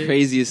as the shit.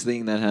 craziest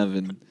thing that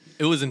happened.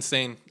 It was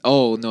insane.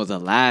 Oh no, the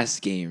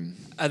last game,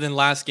 And then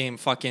last game,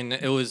 fucking,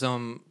 it was a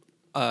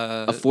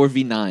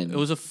 4v9. it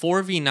was a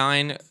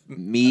 4v9.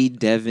 Me,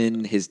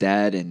 Devin, his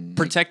dad, and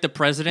Protect the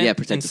president. Yeah,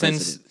 protect and the since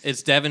president.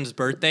 it's Devin's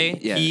birthday,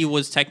 Yeah. he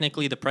was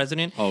technically the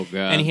president. Oh,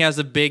 God. And he has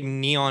a big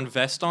neon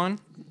vest on.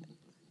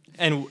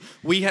 And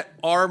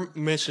our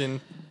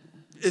mission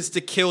is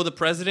to kill the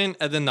president,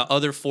 and then the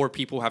other 4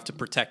 people have to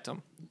protect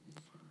him.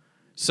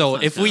 So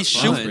Sounds if we kinda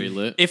shoot, fun. Pretty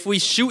lit. if we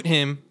shoot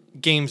him,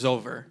 game's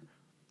over.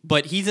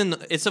 But he's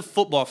it's a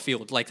football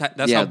field. Like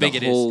that's Yeah, how big the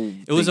it whole is.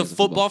 It was thing a is a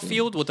football football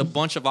field with a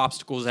bunch of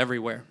obstacles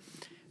everywhere.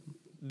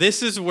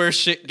 This is where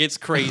shit gets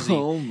crazy.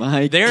 oh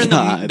my They're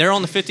god, they're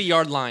on the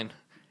 50-yard line,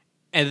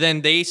 and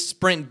then they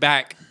sprint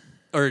back,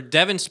 or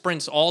Devin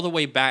sprints all the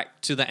way back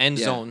to the end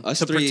Yeah, zone us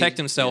to three, protect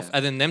himself, yeah.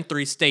 and then them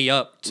 3 stay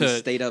up We to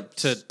stayed up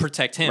to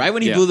protect him. right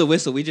when he Yeah. blew the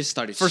whistle. We just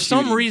started. For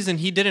some shooting. reason,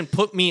 he didn't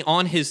put me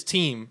on his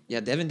team,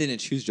 yeah, Devin didn't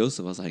choose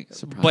Joseph. I was like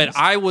surprised. but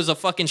I was a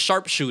fucking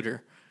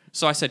sharpshooter.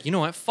 So I said, you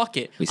know what? Fuck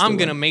it. We still I'm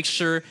gonna won. make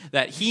sure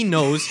that he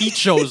knows he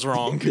chose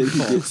wrong.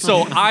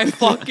 So I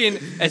fucking,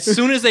 as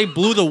soon as they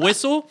blew the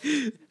whistle,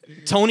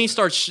 Tony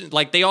starts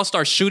they all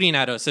start shooting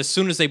at us as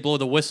soon as they blow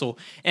the whistle,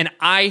 and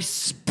I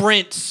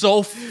sprint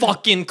so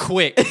fucking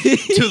quick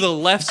to the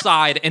left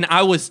side, and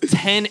I was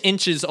 10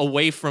 inches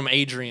away from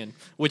Adrian,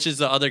 which is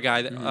the other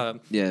guy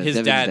that Yeah, his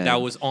Devin's dad dad.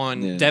 that was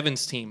on Yeah.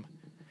 Devin's team.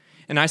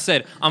 And I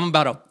said, I'm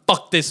about to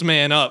fuck this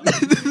man up.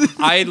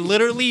 I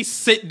literally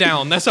sit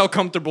down. That's how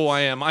comfortable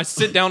I am. I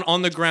sit down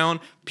on the ground,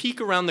 peek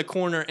around the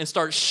corner, and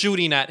start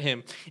shooting at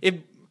him.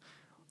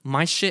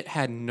 My shit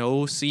had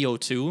no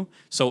CO2,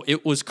 so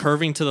it was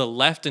curving to the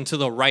left and to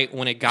the right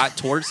when it got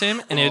towards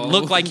him, and it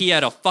looked like he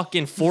had a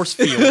fucking force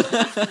field.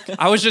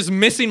 I was just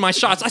missing my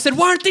shots. I said,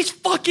 why aren't these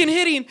fucking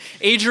hitting?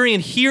 Adrian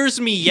hears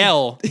me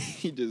yell.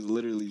 he just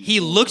literally.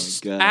 He oh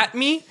looks my God. at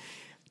me,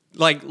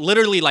 like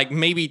literally like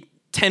maybe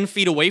 10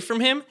 feet away from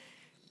him,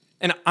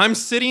 and I'm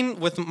sitting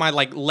with my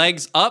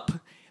legs up.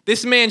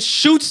 This man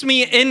shoots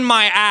me in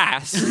my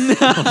ass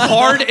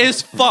hard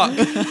as fuck.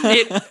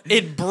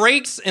 It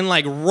breaks and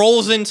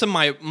rolls into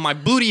my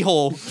booty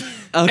hole.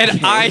 Okay.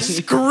 And I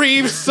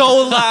scream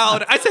so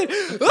loud. I said,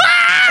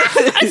 "Ah!"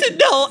 I said,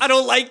 no, I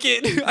don't like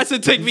it. I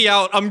said, take me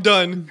out. I'm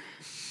done.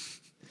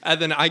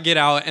 And then I get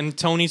out, and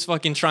Tony's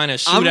fucking trying to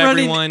shoot I'm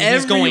running everyone.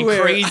 He's going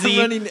everywhere. crazy. I'm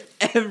running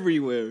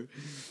everywhere.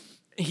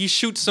 He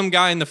shoots some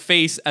guy in the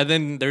face, and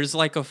then there's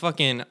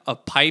a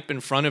pipe in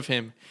front of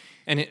him.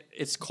 And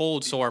it's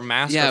cold, so our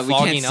masks Yeah, are we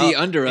can't fogging see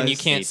up, under and us. you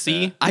can't Hate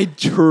see. that. I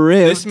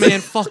tripped. This man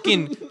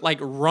fucking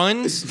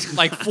runs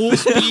full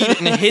speed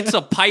and hits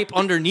a pipe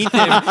underneath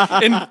him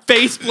and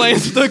face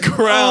plants the Oh,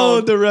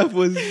 ground. the ref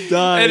was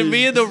dying. And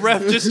me and the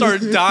ref just start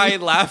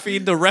dying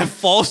laughing. The ref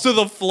falls to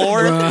the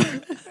floor,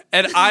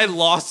 and I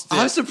lost it.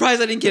 I'm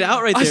surprised I didn't get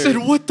out right there. I said,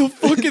 what the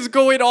fuck is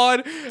going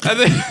on? And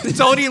then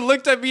Tony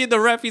looked at me and the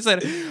ref. He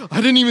said, I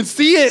didn't even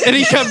see it. And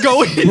he kept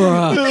going.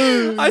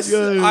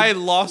 I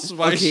lost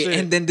my okay, shit.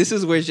 and then this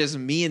is where it's just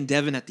me and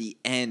Devin at the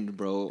end,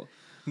 bro.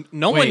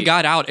 No one Wait.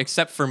 got out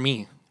except for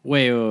me.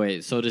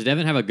 Wait. So does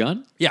Devin have a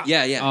gun? Yeah.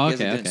 Yeah, yeah. Oh, he has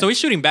a okay, gun. okay. So he's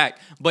shooting back,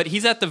 but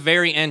he's at the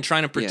very end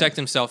trying to protect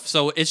Yeah. himself.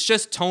 So it's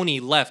just Tony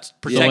left So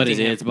protecting what is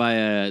it? him.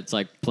 It's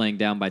like playing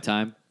down by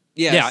time.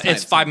 Yeah, time,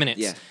 it's 5 time. minutes.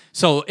 Yeah.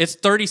 So it's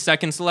 30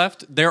 seconds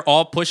left. They're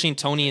all pushing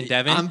Tony and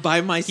Devin. I'm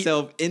by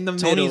myself in the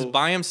middle. Tony's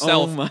by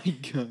himself. Oh my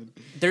god.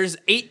 There's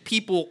 8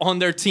 people on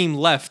their team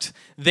left.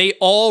 They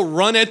all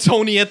run at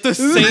Tony at the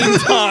same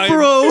time.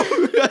 Bro.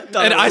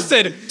 And I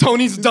said,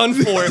 Tony's done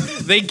for.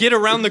 They get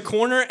around the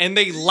corner and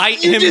they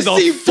light You him just the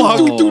see fuck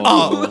Oh.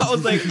 up. I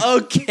was like,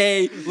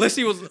 okay.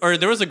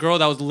 There was a girl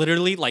that was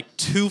literally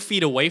 2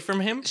 feet away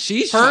from him.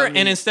 She her, shot me.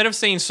 and instead of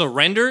saying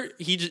surrender,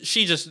 she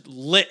just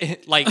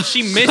lit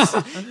she missed.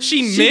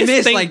 She She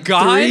missed, thank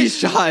God. 3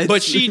 shots.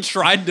 But she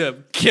tried to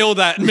kill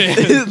that man.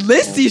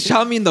 Listy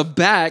shot me in the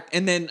back,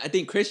 and then I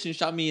think Christian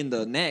shot me in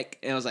the neck,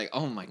 and I was like,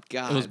 oh my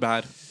god. It was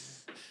bad.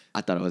 I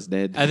thought I was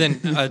dead. And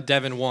then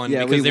Devin won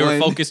Yeah, because we they were won.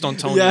 focused on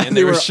Tony Yeah, and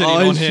they were all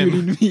shitting on him.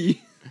 shooting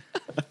me.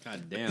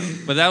 God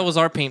damn. But that was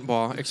our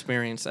paintball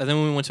experience. And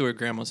then we went to her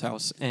grandma's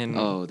house and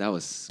Oh, that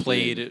was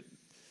played. weird.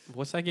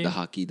 What's that game? The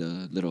hockey,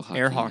 the little hockey.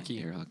 Air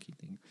hockey. Air hockey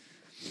thing.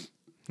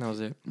 That was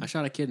it. I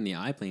shot a kid in the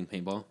eye playing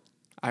paintball.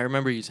 I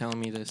remember you telling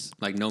me this.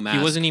 Like no mask.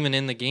 He wasn't even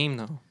in the game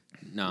though.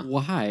 No.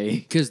 Why?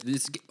 Because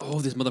this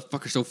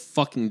motherfucker's so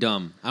fucking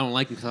dumb. I don't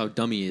like him because how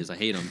dumb he is. I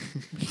hate him.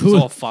 It's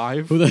all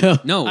 5. Who the hell?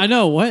 No. I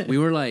know what. We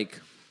were like,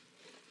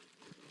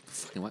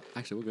 fucking what?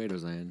 Actually, what grade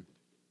was I in?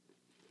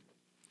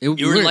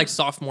 You were like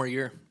sophomore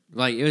year.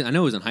 I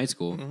know it was in high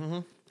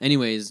school.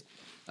 Anyways,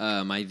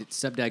 my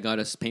stepdad got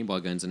us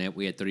paintball guns, and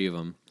we had 3 of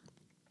them.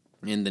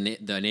 And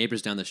the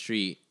neighbors down the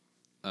street,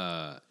 2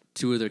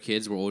 of their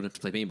kids were old enough to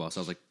play paintball. So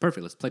I was like,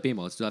 perfect, let's play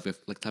paintball.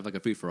 Let's have a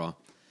free for all.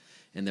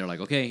 And they're like,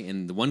 okay.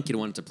 And the one kid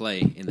wanted to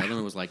play, and the other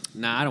one was like,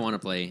 nah, I don't want to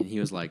play. And he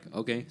was like,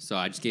 okay. So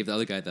I just gave the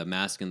other guy the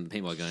mask and the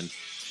paintball gun.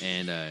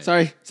 And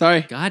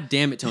Sorry. God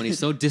damn it, Tony,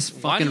 so Why do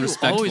fucking you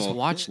respectful. always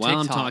watch while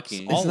I'm TikToks?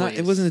 talking. All- It's not. It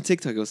Always. wasn't a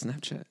TikTok. It was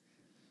Snapchat.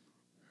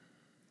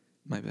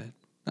 My bad.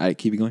 All right,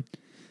 keep it going.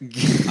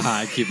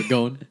 I keep it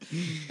going.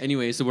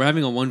 Anyway, so we're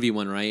having a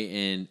 1v1, right?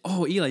 And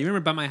Eli, you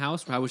remember by my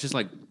house where I was just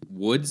like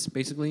woods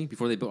basically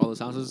before they built all those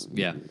houses?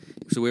 Yeah.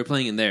 So we were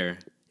playing in there,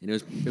 and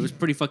it was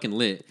pretty fucking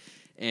lit.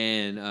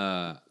 And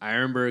I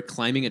remember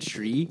climbing a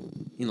tree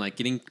and like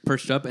getting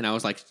perched up, and I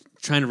was like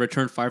trying to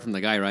return fire from the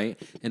guy, right?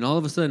 And all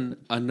of a sudden,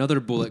 another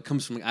bullet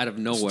comes from out of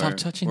nowhere, Stop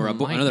touching or the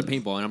mic. another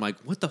paintball, and I'm like,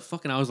 what the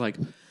fuck? And I was like,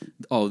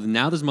 oh,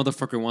 now this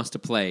motherfucker wants to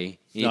play. And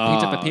he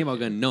picked up a paintball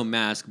gun, no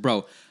mask,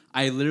 bro.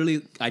 I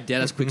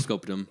dead ass quick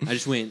scoped him. I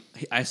just went.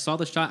 I saw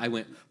the shot. I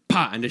went,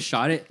 pa, and just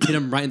shot it. Hit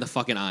him right in the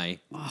fucking eye.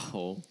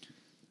 Oh.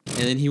 And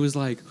then he was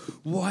like,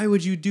 why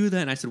would you do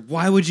that? And I said,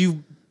 why would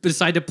you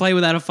decide to play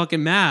without a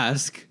fucking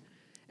mask?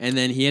 And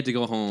then he had to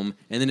go home.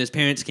 And then his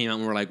parents came out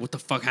and were like, what the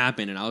fuck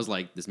happened? And I was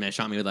like, this man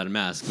shot me without a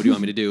mask. What do you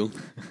want me to do?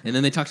 And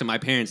then they talked to my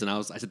parents, and I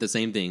said the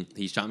same thing.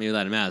 He shot me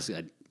without a mask.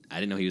 I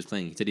didn't know he was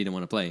playing. He said he didn't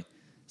want to play.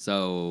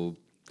 So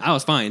I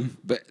was fine.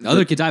 But The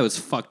other kid's eye was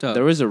fucked up.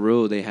 there was a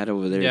rule they had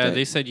over there. Yeah, that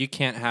they said you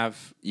can't have,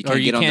 You or can't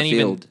you get on the can't even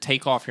field.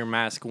 take off your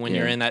mask when Yeah.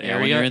 you're in that Yeah,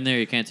 when area. you're in there,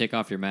 you can't take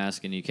off your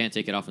mask, and you can't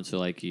take it off until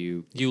like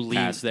you leave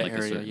pass, the like, a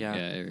area. certain- Yeah.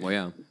 area. Well,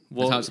 yeah.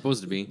 Well, That's how it's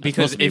supposed to be.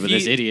 because Supposed to be, if but you,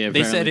 this idiot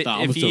they said apparently it, thought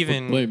I if was you still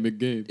even playing big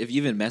game. if you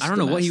even messed I don't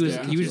know the what he mask,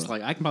 was. yeah, He was as just well.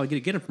 like, I can probably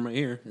get him from right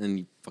here, and then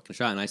he fucking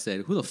shot. And I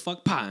said, "Who the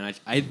fuck?" Pa, and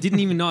I didn't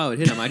even know I would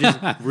hit him. I just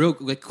real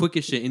like quick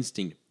as shit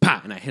instinct.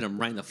 Pa, and I hit him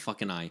right in the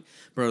fucking eye,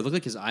 bro. It looked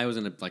like his eye was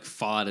gonna like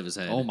fall out of his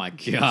head. Oh my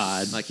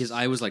god! Like his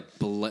eye was like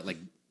blood, like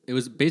it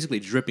was basically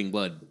dripping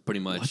blood,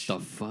 pretty what much.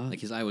 the fuck? Like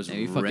his eye was Yeah,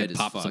 you red fucking as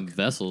popped fuck. some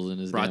vessels in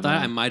his. Bro, I damn thought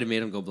eye. I might have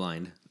made him go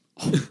blind.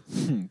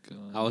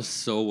 I was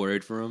so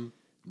worried for him,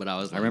 but I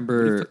was. Like,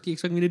 remember- What the fuck do you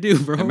expect me to do,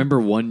 bro? I remember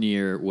one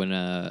year when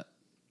I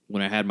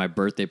had my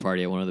birthday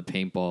party at one of the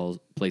paintball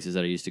places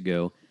that I used to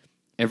go.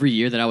 Every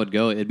year that I would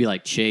go, it'd be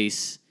like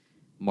Chase,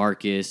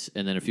 Marcus,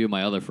 and then a few of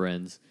my other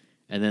friends.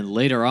 And then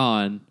later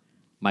on,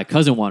 my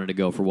cousin wanted to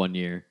go for 1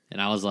 year,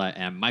 and I was like,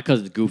 and my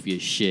cousin's goofy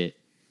as shit.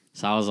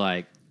 So I was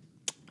like,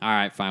 all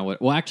right, fine.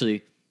 Well,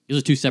 actually, these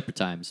are two separate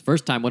times.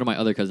 First time, one of my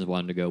other cousins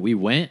wanted to go. We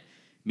went.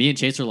 Me and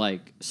Chase are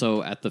like,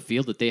 so at the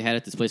field that they had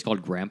at this place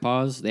called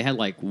Grandpa's, they had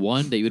like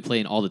one that you would play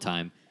in all the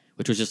time,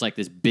 which was just like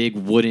this big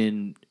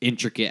wooden,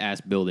 intricate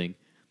ass building.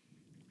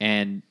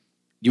 And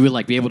you would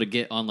like be able to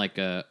get on like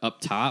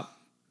up top,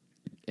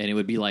 and it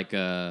would be like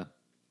how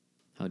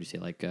would you say,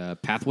 like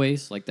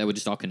pathways, like that would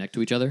just all connect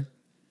to each other.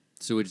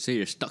 So would you say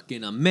you're stuck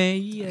in a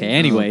maze? Okay,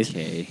 anyways.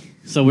 Okay.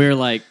 So we were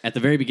like, at the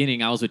very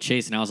beginning, I was with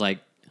Chase, and I was like,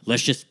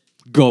 let's just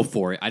go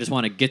for it. I just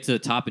want to get to the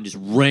top and just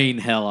rain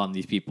hell on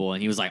these people.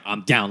 And he was like,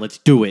 I'm down. Let's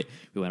do it.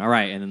 We went, all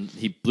right. And then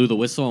he blew the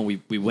whistle,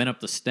 and we went up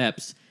the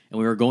steps, and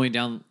we were going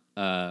down.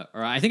 Or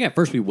I think at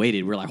first we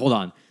waited. We were like, hold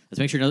on. Let's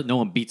make sure no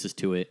one beats us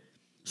to it.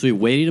 So we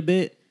waited a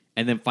bit,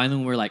 and then finally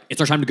we were like, it's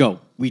our time to go.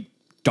 We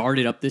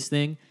darted up this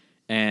thing,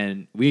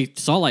 and we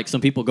saw like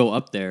some people go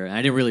up there, and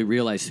I didn't really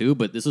realize who,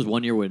 but this was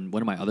one year when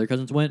one of my other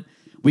cousins went.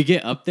 We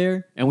get up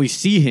there, and we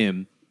see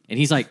him, and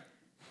he's like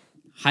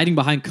hiding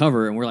behind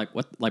cover, and we're like,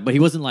 what? Like, but he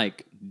wasn't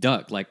like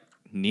duck, like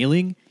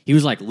kneeling. He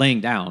was like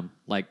laying down,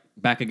 like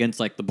back against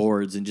like the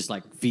boards, and just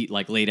like feet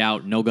like laid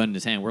out, no gun in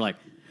his hand. We're like,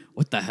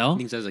 what the hell?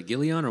 Thinks as a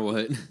Gillian or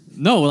what?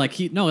 No,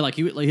 he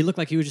looked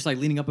like he was just like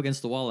leaning up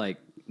against the wall, like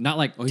not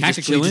like Oh, he's just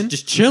tactically, chilling?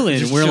 just chilling.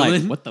 Just And we're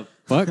chilling? like, what the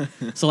fuck?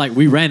 So like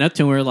we ran up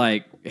to him, we were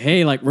like,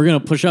 hey, like we're gonna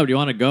push up. Do you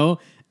want to go?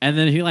 And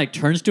then he like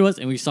turns to us,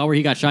 and we saw where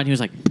he got shot, and he was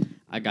like,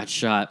 I got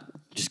shot.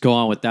 Just go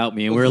on without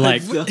me. And we're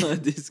like,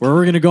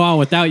 we're gonna go on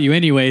without you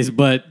anyways,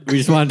 but we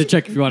just wanted to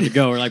check if you wanted to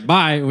go. We're like,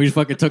 bye. And we just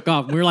fucking took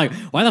off. And we were like,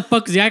 why the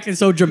fuck is he acting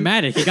so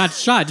dramatic? He got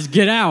shot. Just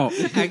get out.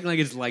 Acting like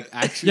it's like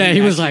actually. Yeah,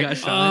 he was actually like,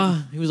 got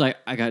shot. he was like,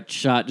 I got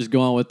shot. Just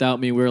go on without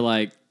me. We were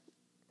like,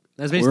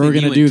 That's we basically were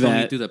gonna you do and Tony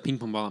that. threw the ping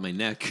pong ball at my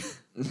neck.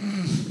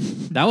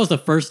 that was the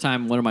first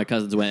time one of my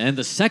cousins went. And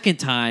the second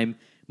time,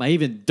 my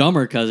even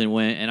dumber cousin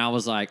went. And I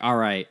was like, all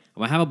right, I'm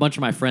gonna have a bunch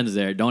of my friends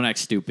there. Don't act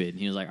stupid. And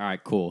he was like, all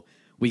right, cool.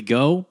 We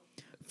go.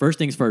 First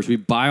things first, we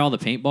buy all the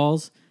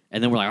paintballs.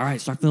 And then we're like, all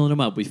right, start filling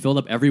them up. We filled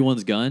up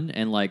everyone's gun.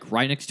 And like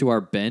right next to our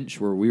bench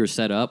where we were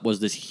set up was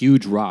this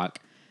huge rock.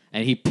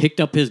 And he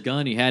picked up his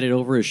gun. He had it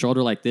over his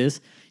shoulder like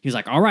this. He was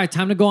like, all right,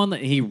 time to go on.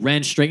 He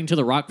ran straight into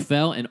the rock,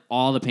 fell, and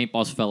all the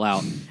paintballs fell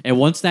out. And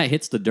once that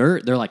hits the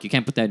dirt, they're like, you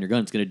can't put that in your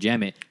gun. It's going to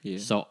jam it. Yeah.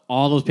 So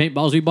all those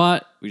paintballs we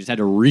bought, we just had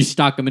to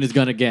restock them in his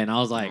gun again. I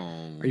was like,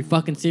 are you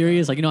fucking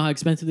serious? Like, you know how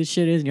expensive this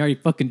shit is? And you already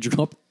fucking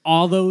dropped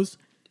all those?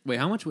 Wait,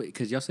 how much?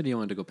 Because y'all said you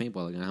wanted to go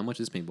paintball again. How much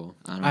is paintball?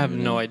 don't I have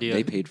even no know. idea.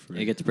 They paid for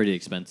It it. gets pretty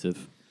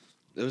expensive.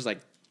 It was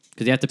like,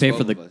 Because you have to pay 12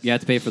 for of the us. you have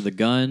to pay for the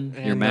gun,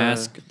 your And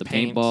mask, the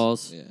paint.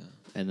 paintballs, yeah.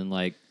 and then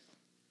like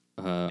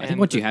I think And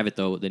once you the- have it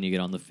though, then you get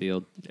on the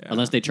field. Yeah.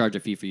 Unless they charge a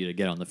fee for you to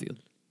get on the field.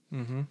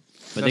 Mm-hmm.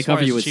 But they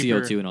cover you with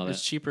CO2 and all It's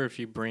that. cheaper if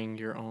you bring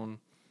your own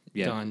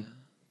Yeah. gun.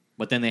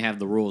 But then they have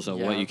the rules of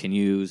what Yeah. you can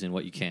use and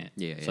what you can't.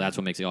 Yeah, So yeah. that's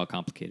what makes it all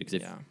complicated. Because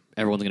if Yeah.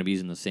 everyone's gonna be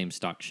using the same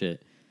stock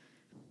shit.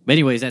 But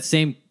anyways, that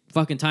same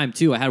fucking time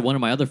too, I had one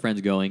of my other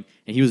friends going,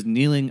 and he was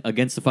kneeling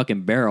against the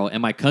fucking barrel,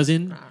 and my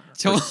cousin.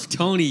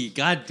 Tony,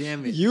 god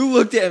damn it. You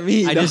looked at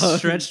me. I dog.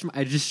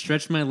 just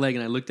stretched my leg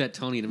and I looked at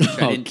Tony to make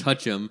sure I didn't Okay.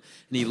 touch him.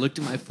 And he looked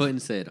at my foot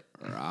and said,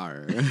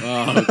 "Rawr."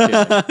 Oh,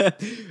 okay.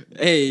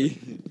 Hey,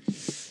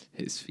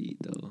 his feet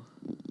though.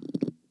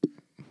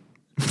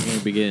 I'm gonna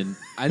begin.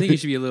 I think you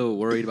should be a little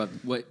worried about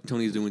what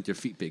Tony's doing with your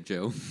feet, Big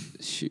Joe.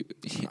 Shoot.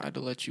 I'd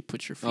let you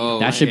put your feet. Oh, on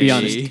That my should be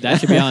on Hey. his. That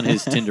should be on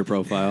his Tinder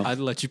profile. I'd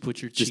let you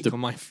put your Just cheek a- on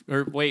my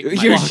or wait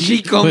Your my-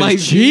 cheek on Put my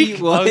his cheek? feet.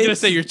 I What? was gonna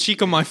say your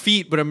cheek on my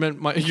feet, but I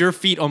meant your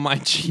feet on my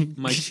cheek.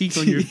 My cheeks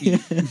on your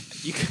feet.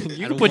 You can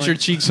don't put your want-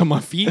 cheeks on my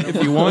feet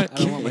if you want. I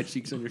don't want my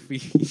cheeks on your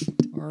feet.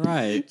 All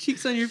right.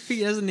 Cheeks on your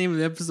feet. That's the name of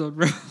the episode,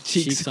 bro.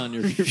 Cheeks on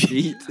your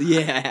feet.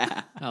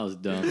 Yeah. That was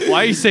dumb.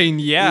 Why are you saying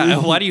yeah?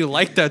 Why do you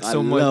like that so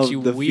I much, love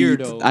you the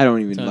weirdo? feet. I don't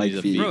even Tony's like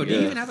a feet. Bro, do you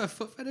yeah. even have a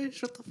foot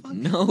fetish? What the fuck?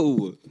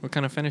 No. What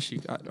kind of finish you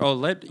got? Oh,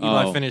 let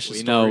Eli finish the we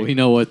story.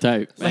 know what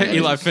type. Let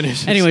Eli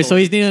finish. Anyway, so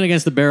he's kneeling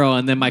against the barrel,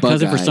 and then my Bug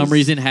cousin, for some eyes.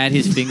 reason, had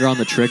his finger on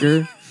the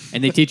trigger,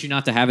 and they teach you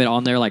not to have it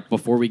on there like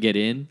before we get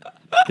in,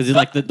 because it's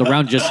like the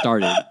round just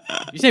started.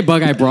 You say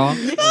bug eye bra?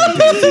 He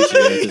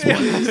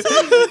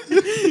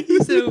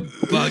said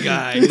bug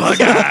eye.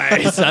 bug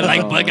eyes. I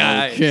like bug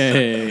eyes.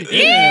 Okay.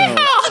 Yeah.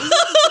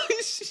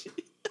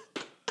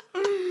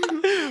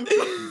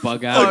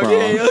 Bug eye bra.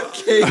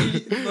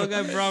 Okay. Bug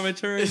eye bra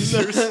return.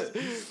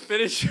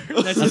 Finish.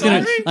 That's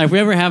gonna, like, if we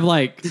ever have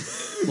like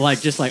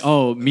just like,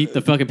 oh, meet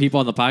the fucking people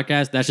on the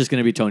podcast, that's just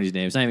gonna be Tony's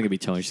name. It's not even gonna be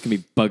Tony. It's just gonna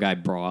be Bug Eye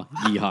Bra.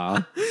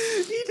 Yeehaw.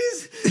 He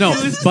just. No,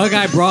 Bug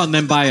Eye Bra and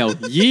then bio.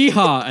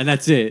 Yeehaw, and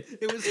that's it.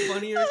 It was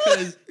funnier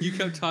because you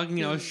kept talking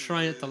and I was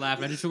trying not to laugh.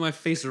 And I just put my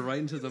face right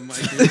into the mic.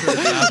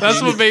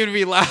 That's what made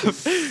me laugh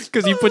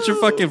because you put your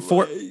fucking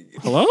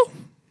Hello?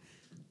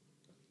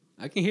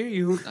 I can hear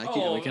you.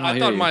 Oh, we can all I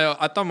hear thought you.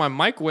 I thought my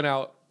mic went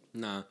out.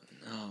 Nah.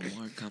 Oh,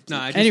 more complicated.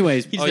 Nah. I just-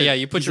 Anyways, he Oh said- yeah,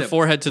 you put he your said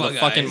forehead to the bug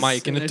fucking eyes.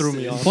 mic and it I threw said-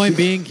 me off. point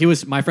being,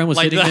 my friend was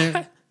Like sitting that.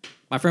 there.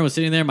 My friend was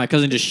sitting there. My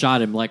cousin just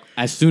shot him like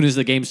as soon as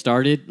the game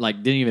started. Like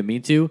didn't even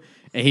mean to.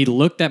 And he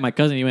looked at my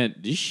cousin. He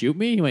went, "Did you shoot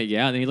me?" He went,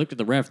 "Yeah." And then he looked at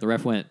the ref. The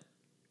ref went,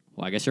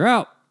 "Well, I guess you're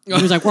out." He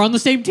was like, "We're on the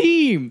same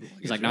team."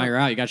 He's like, "No, you're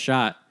out. You got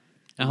shot."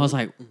 And I was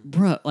like,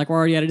 "Bruh, like we're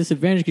already at a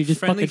disadvantage because you just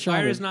Friendly fucking shot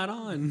fire him." is not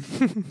on.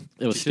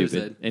 It was Should've stupid.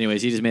 said.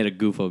 Anyways, he just made a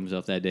goof of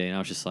himself that day, and I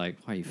was just like,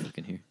 "Why are you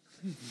fucking here?"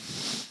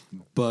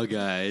 Bug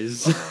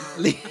eyes.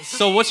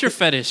 So what's your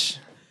fetish?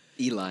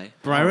 Eli.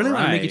 Bro, I really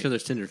want to make Alright. each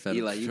other's Tinder fetish.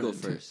 Eli, you go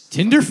first.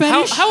 Tinder How,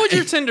 fetish? how would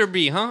your Tinder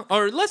be, huh?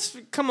 Or let's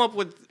come up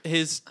with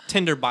his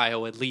Tinder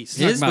bio at least.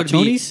 His- His about would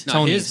Tony's? be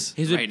Tony's.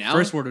 His Right now?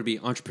 first word would be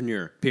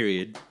entrepreneur.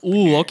 Period.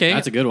 Ooh, okay.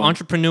 That's a good one.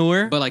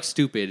 Entrepreneur. But like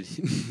stupid,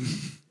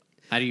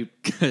 How do you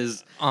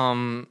because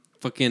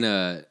fucking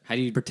how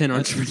do you pretend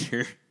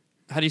entrepreneur.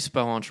 how do you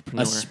spell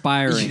entrepreneur?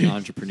 aspiring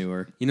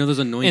entrepreneur? You know those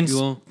annoying Ins-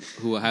 people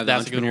who have the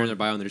That's a good entrepreneur one. in their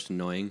bio and they're just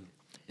annoying.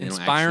 They don't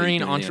actually Inspiring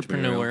do anything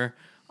entrepreneurial.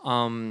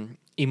 entrepreneur.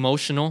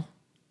 Emotional.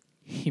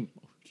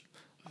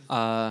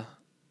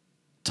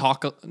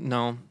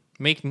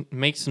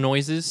 Makes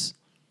noises.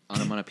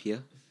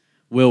 Onomatopoeia.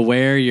 Will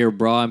wear your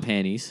bra and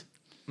panties.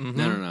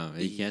 No.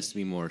 It has to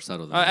be more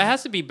subtle than It that.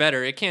 has to be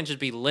better. It can't just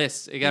be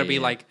lists. It got to Yeah, be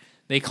yeah. like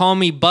they call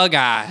me Bug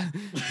Eye.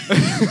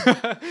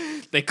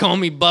 They call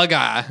me Bug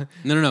Eye.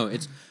 No.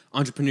 It's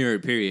entrepreneur.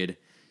 Period.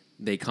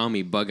 They call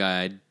me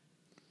bug-eyed.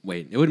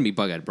 Wait, it wouldn't be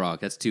bug-eyed Brock.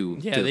 That's too.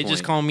 Yeah, to the they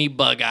just point. call me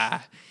Bug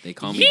Eye. They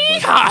call me.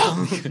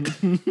 Yeehaw!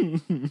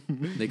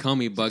 They call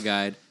me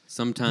bug-eyed.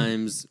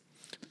 Sometimes.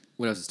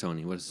 What else is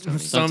Tony? What is Tony?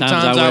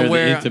 Sometimes I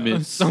wear the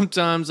intimates.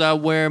 Sometimes I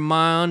wear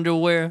my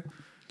underwear.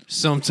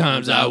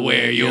 Sometimes I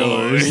wear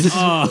yours.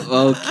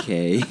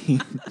 Okay.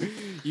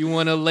 You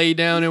want to lay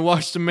down and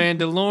watch The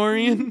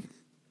Mandalorian?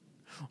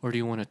 Or do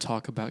you want to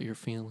talk about your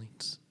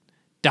feelings? ...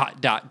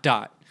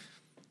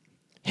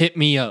 Hit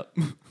me up.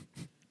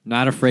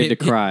 Not afraid to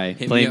cry.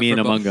 Hit Play up me for in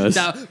Among Us.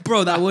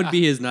 Bro, that would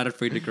be his not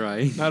afraid to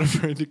cry. Not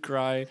afraid to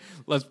cry.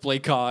 Let's play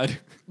COD.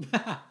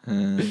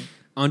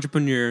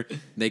 Entrepreneur.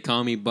 They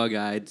call me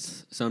bug-eyed.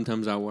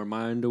 Sometimes I wear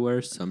my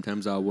underwear.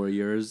 Sometimes I'll wear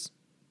yours.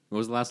 What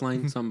was the last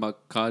line? Something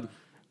about COD.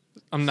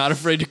 I'm not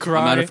afraid to cry.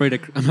 I'm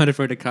not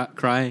afraid to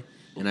cry,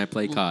 and I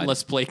play COD.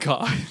 Let's play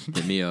COD.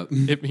 Hit me up.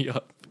 Hit me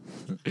up.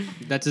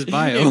 That's his That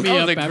bio. me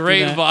was up a after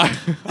great that.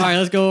 vibe. All right,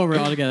 let's go over it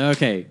all together.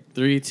 Okay,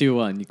 3, 2,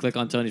 1. You click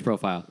on Tony's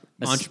profile.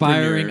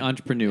 Aspiring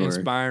entrepreneur.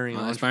 Inspiring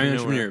Aspiring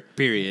entrepreneur.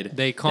 Period.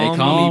 They call,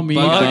 call me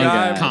Bug Bug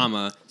Eye. Eye.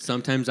 Comma.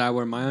 Sometimes I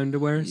wear my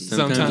underwear.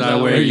 Sometimes I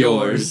wear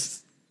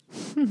yours.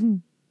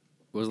 What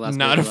was the last?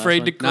 Not word, the last afraid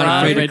one? to cry.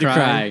 Not Afraid to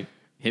cry.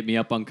 Hit me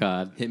up on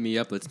COD. Hit me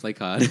up. Let's play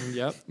COD.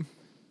 Yep.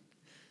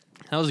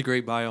 That was a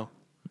great bio.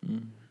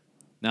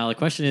 Now the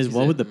question is,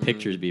 what would the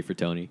pictures be for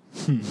Tony?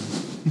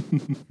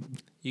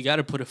 You got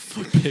to put a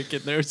foot pic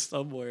in there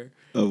somewhere.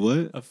 A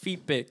what? A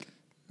feet pic.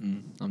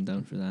 I'm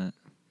down for that.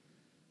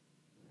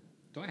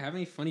 Do I have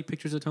any funny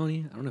pictures of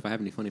Tony? I don't know if I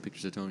have any funny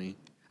pictures of Tony.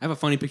 I have a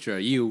funny picture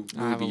of you. What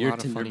I would have be a your lot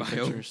of Tinder funny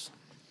bio? pictures.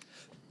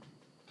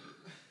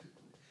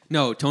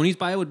 No, Tony's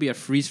bio would be a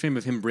freeze frame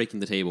of him breaking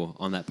the table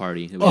on that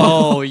party. It would-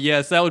 Oh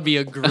yes, that would be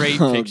a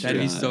great Oh, picture.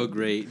 That'd be God. so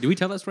great. Did we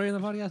tell that story on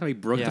the podcast? How he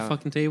broke the Yeah.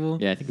 fucking table?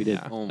 Yeah, I think we did.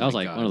 Yeah. Oh that was my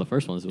like God. one of the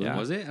first ones. Wasn't Yeah. it?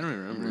 Was it? I don't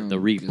remember. The Oh,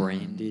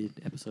 rebranded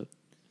episode.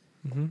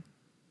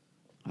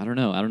 I don't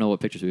know. I don't know what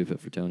pictures we put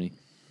for Tony.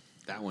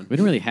 That one. We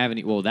don't really have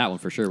any. Well, that one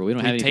for sure, but we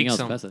don't We have anything take else.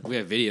 some. Past that. We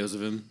have videos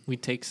of him.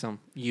 We'd take some.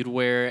 You'd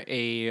wear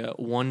a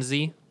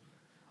onesie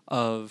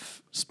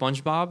of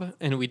SpongeBob,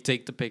 and we'd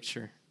take the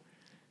picture.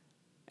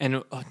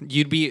 And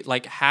you'd be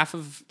like half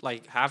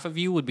of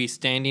you would be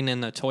standing in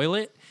the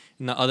toilet,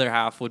 and the other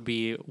half would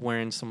be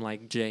wearing some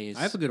like J's.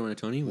 I have a good one of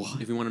Tony.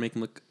 If you want to make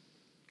him look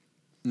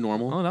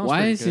normal. Oh, that was Why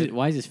pretty is good.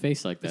 why is his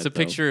face like that? It's a though?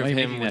 picture Why of are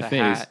you him making with that a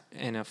face? hat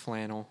and a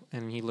flannel,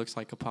 and he looks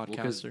like a Well,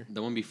 'cause podcaster.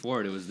 the one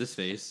before it was this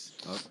face.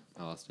 Oh,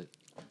 I lost it.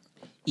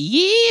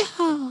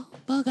 Yeehaw,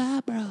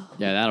 bugger, bro.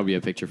 Yeah, that'll be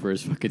a picture for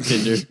his fucking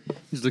Tinder. He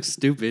just looks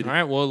stupid. All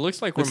right, well, it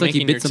looks like Looks we're like he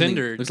making your bit something.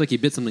 Tinder. Looks like he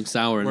bit something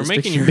sour. In We're this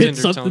making picture. your Bit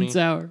Tinder, something Tony.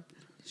 sour.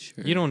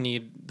 Sure. You don't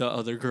need the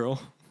other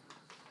girl.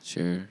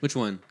 Sure. Which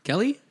one?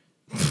 Kelly?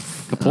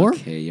 Kapoor?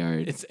 Okay,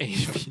 Yard. It's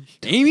Amy.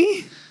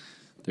 Amy?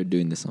 They're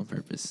doing this on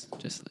purpose.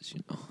 Just to let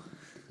you know.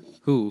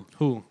 Who?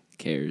 Who?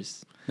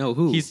 Cares. No,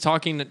 who? He's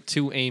talking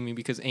to Amy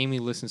because Amy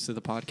listens to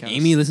the podcast.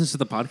 Amy listens to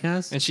the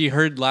podcast? And she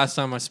heard last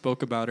time I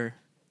spoke about her.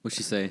 What'd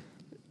she say?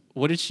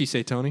 What did she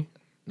say, Tony?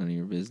 None of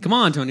your business. Come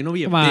on, Tony. Don't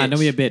be a Come bitch. on, don't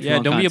be a bitch. Yeah,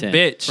 Wrong don't content. be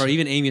a bitch. Bro,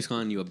 even Amy's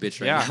calling you a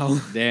bitch right Yeah.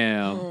 now.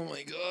 Damn. Oh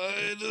my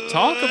god.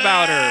 Talk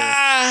about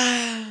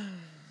her.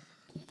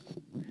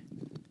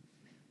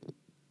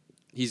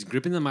 He's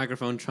gripping the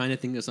microphone, trying to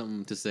think of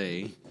something to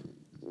say.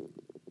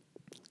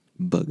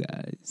 Bug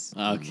eyes.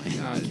 Okay.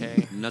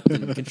 Okay.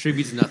 Nothing.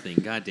 Contributes nothing.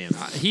 Goddamn.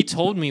 He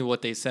told me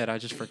what they said. I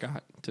just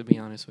forgot, to be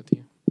honest with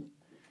you.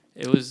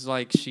 It was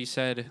like she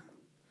said,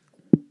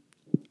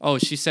 oh,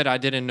 she said, I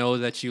didn't know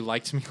that you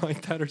liked me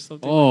like that or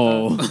something.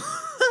 Oh.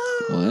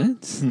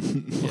 What?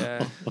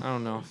 Yeah, I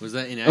don't know. Was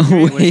that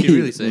inaccurate? What did she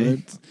really say?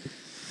 What?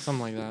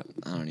 Something like that.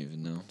 I don't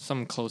even know.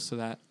 Something close to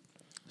that.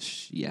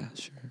 Yeah,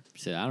 sure.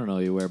 She said, I don't know.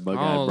 You wear bug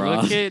Oh, eyed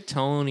bra. look at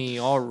Tony,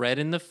 all red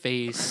in the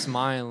face,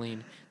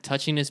 smiling,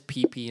 touching his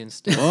pee-pee and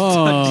stuff.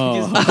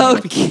 Oh.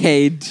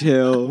 Okay,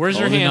 chill. Where's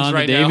your Holding hands on to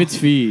right David's now?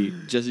 feet.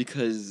 Just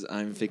because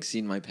I'm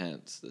fixing my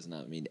pants does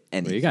not mean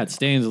anything. Well, you got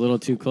stains a little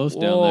too close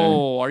down there.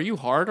 Whoa, are you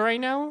hard right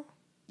now?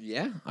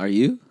 Yeah. Are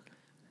you?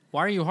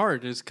 Why are you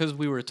hard? It's because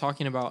we were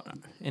talking about...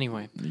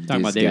 Anyway.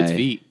 Talking about David's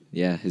feet.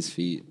 Yeah, his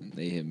feet.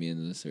 They hit me in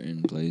a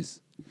certain place.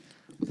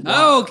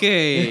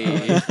 Okay.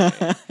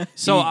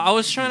 So I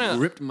was trying to...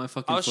 Ripped my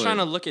fucking I was foot. trying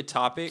to look at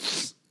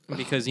topics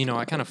because,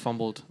 I kind of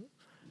fumbled.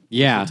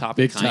 Yeah,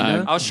 Topic, big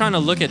time. I was trying to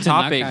look at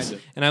Not topics,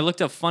 kinda. and I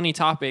looked up funny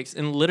topics,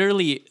 and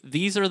literally,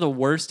 these are the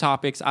worst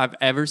topics I've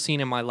ever seen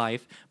in my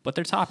life, but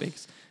they're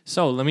topics.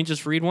 So let me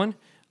just read one.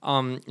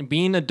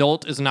 Being an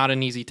adult is not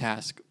an easy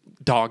task.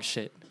 Dog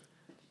shit.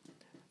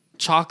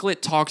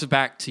 Chocolate talks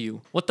back to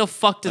you. What the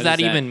fuck does What that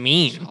is that? even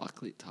mean?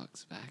 Chocolate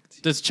talks back to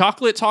you. Does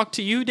chocolate talk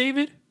to you,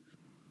 David?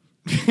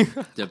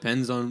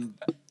 Depends on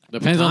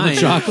Depends on the Fine.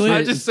 chocolate.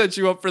 I just set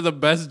you up for the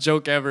best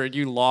joke ever, and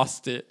you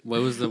lost it. what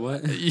was the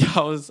what?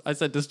 Yeah, I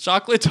said, does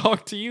chocolate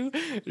talk to you?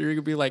 You're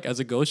gonna be like, as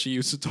a ghost, she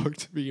used to talk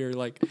to me. You're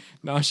like,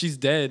 nah, she's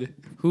dead.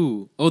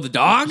 Who? Oh, the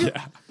dog?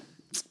 Yeah.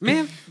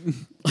 Man.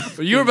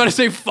 But you were about to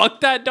say,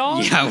 fuck that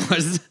dog? Yeah, I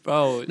was.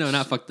 Bro. No,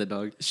 not fuck the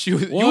dog. She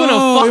was, you Whoa, wanna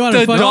you fuck wanna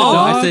the fuck the dog?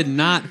 dog? I said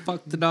not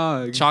fuck the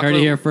dog. Chocolate, Heard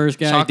it here first,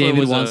 guy. Chocolate David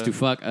was wants a- to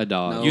fuck a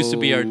dog. No. used to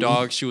be our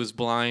dog. She was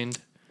blind.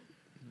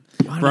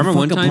 Remember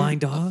one time?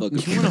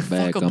 Fuck You wanna a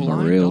back. fuck a I'm a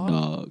blind real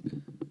dog?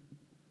 dog.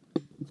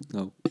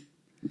 No.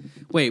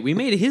 Wait, we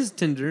made his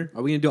Tinder.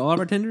 Are we gonna do all of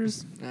our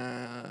Tinders?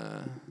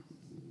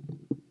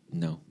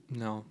 No.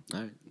 No. All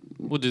right.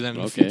 We'll do that in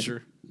the Okay.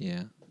 future.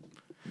 Yeah.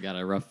 Got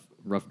a rough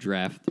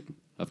draft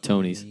of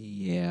Tony's.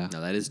 Yeah.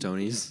 No, that is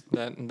Tony's.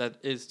 That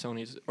is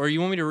Tony's. Or you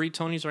want me to read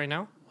Tony's right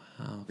now?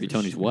 Wow, Read for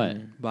Tony's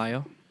what?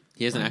 Bio.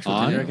 He has an actual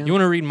On? Tinder account. You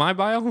want to read my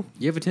bio?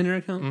 You have a Tinder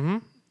account? Mm-hmm.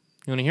 You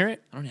want to hear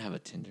it? I don't have a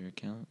Tinder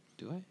account.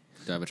 Do I?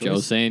 Do I have a Joe's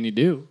choice? saying you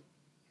do.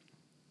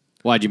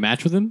 Why'd you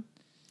match with him?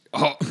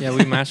 Oh, Yeah,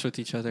 we matched with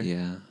each other.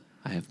 Yeah.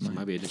 I have Might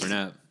mine. be a different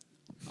app.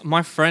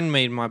 My friend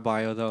made my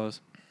bio though,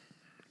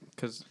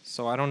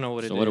 so I don't know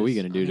what it is. So what are we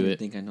gonna I do don't to even it?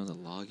 think I know the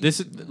login.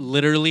 This is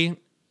literally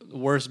the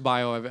worst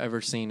bio I've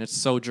ever seen. It's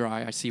so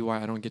dry. I see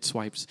why I don't get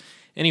swipes.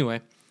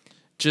 Anyway,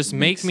 just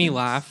Makes make me sense.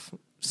 laugh.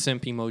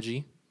 Simp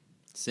emoji.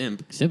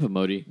 Simp. Simp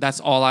emoji. That's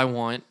all I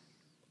want.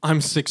 I'm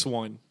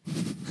 6'1".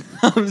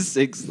 I'm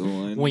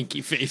 6'1".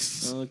 Winky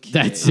face. Okay.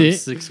 That's I'm it.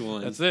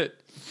 6'1". That's it.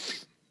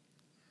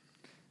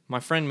 My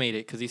friend made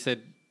it because he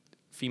said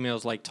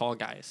females like tall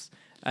guys.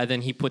 And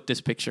then he put this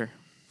picture.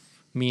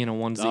 Me in a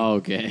onesie.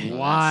 Okay.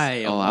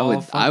 Why? Oh, Of I all would.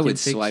 I fucking would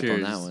swipe on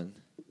pictures. that one.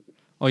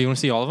 Oh, you want to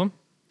see all of them?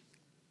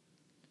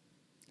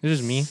 This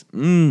is me.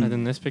 Mm. And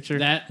then this picture.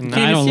 That and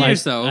Can't I that. don't see like.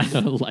 yourself. I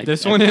don't like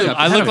This that. one is. Yeah,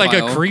 I look like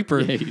a pedophile. creeper.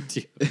 Yeah, you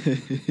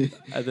do.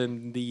 And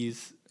then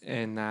these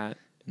and that.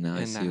 Now I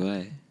And see that.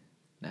 why.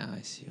 Now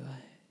I see why.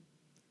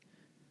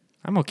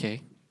 I'm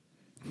okay.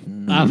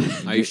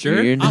 Are you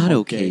sure? You're not I'm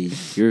okay. okay.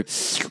 You're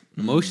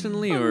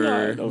Emotionally or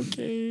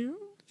okay.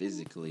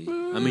 physically.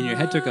 I mean, your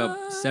head took up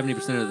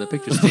 70% of the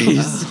picture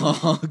space.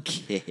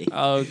 Okay.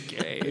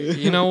 Okay.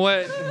 You know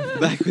what?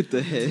 Back with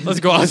the head. Let's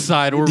go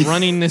outside. We're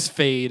running this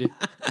fade.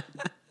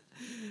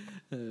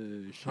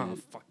 Oh,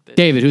 fuck this.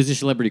 David, who's your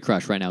celebrity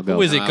crush right now? Go.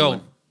 Who is it? I Go.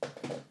 won.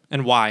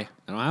 And why?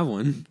 I don't have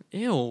one.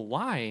 Ew,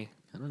 why?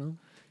 I don't know.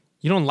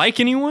 You don't like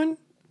anyone?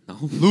 No.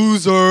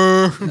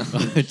 Loser.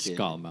 Just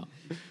call him out.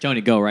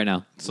 Tony, go right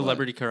now.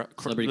 Celebrity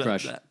Celebrity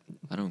crush.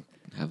 I don't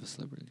have a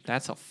celebrity.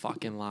 That's a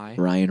fucking lie.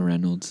 Ryan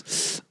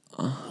Reynolds.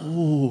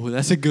 Ooh,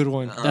 that's a good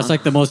one. That's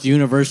like the most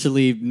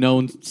universally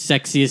known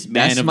sexiest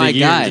man That's of my the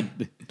year. guy.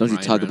 Don't you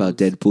Ryan talk about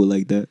Reynolds. Deadpool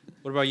like that.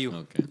 What about you,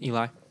 Okay.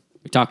 Eli?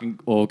 We're talking.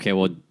 Oh, okay,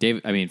 well,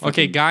 David. I mean, Okay,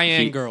 fucking- guy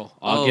and girl.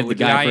 I'll Oh, give the we do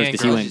guy guy first and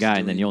because you girl. went guy,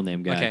 and then Just you'll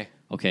name guy. Okay.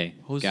 Okay.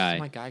 Who's guy.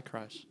 my guy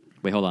crush?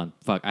 Wait, hold on.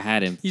 Fuck, I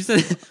had him. You said,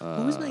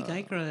 who's my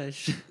guy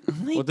crush?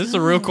 Well, this is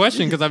a real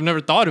question because I've never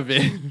thought of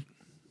it.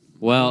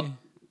 Well,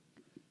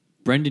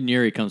 Brendan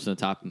Urie comes to the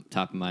top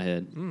of my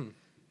head.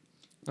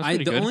 That's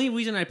pretty The good. only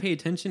reason I pay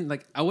attention,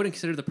 like, I wouldn't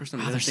consider the person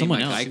I'm gonna there's say my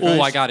someone guy else. crush.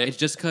 Oh, I got it. It's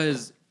just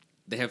because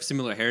they have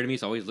similar hair to me,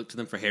 so I always look to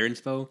them for hair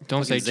inspo.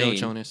 Don't say Fucking Joe Zayn.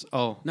 Jonas.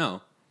 Oh,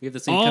 No, we have the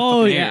same.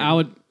 Oh fucking yeah, hair. I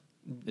would.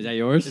 Is that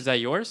yours? is that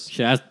yours? Shit,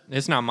 that's-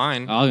 It's not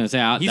mine. I was gonna say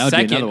He's that would be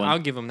second. another one. I'll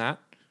give him that.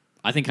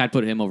 I think I'd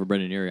put him over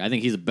Brendan Urie. I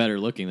think he's better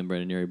looking than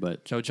Brendan Urie,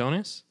 but Joe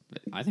Jonas.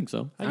 I think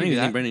so. I don't even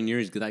think Brendan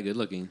Urie's that good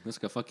looking. Let's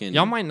go fucking.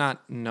 Y'all might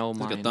not know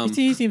like a mine. thumb.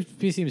 He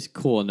seems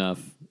cool enough.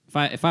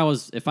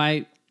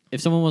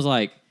 If someone was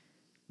like,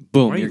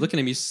 boom, Why are you you're- looking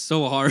at me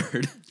so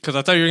hard? Because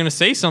I thought you were gonna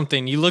say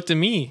something. You looked at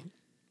me.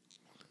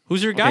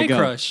 Who's your guy go.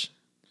 crush?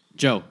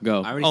 Joe,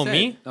 go. I already Oh, said.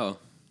 me? Oh,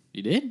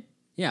 You did?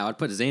 yeah. I'd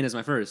put Zayn as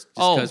my first. Just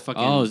Oh. 'cause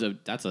fucking. Oh, so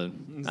that's a.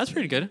 That's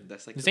pretty good.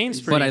 That's like the Zane's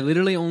basic- pretty. but I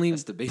literally only.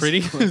 That's the basic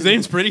pretty. one.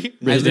 Zane's pretty.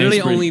 I Zayn's literally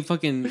pretty. only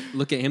fucking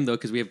look at him though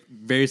because we have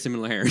very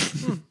similar hair.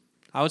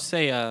 I would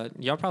say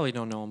y'all probably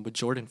don't know him, but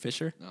Jordan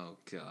Fisher. Oh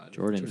god.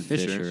 Jordan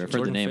Fisher. Fisher. I've heard the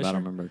Jordan name, but I Fisher?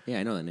 don't remember. yeah,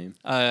 I know that name.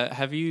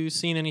 Have you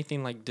seen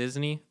anything like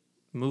Disney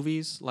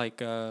movies?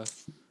 Like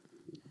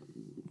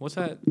what's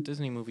that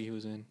Disney movie he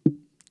was in?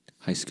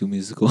 High School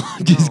Musical.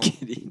 Just No.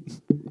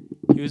 kidding.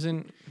 He was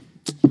in.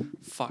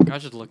 Fuck, I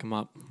should look him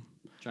up.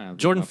 Trying to look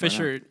Jordan him up right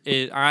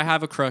Fisher. I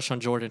have a crush on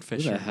Jordan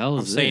Fisher. hell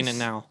I'm is saying this? it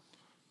now.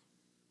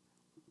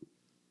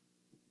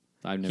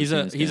 now. I've never He's seen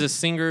a this he's guy. a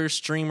singer,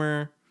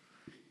 streamer.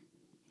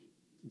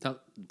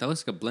 That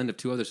looks like a blend of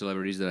two other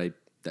celebrities that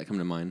come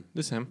to mind.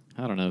 This him.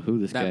 I don't know who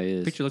this That guy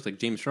is. picture looks like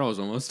James Charles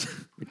almost.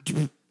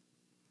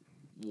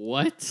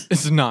 What?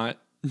 It's not.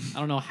 I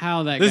don't know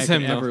how that This guy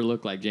him, could though. ever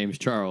look like James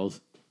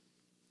Charles.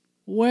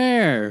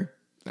 Where?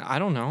 I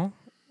don't know.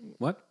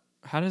 What?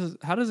 How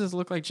does this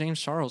look like James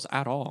Charles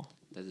at all?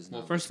 That is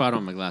Well, not. first of all, I don't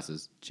have my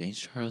glasses. James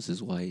Charles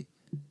is white.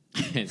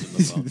 It's in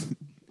the phone.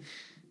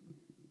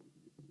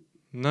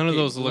 None of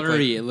those look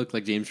blurry. like It looked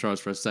like James Charles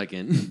for a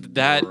second.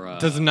 that. Bruh.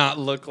 Does not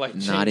look like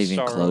James Not even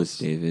Charles. close,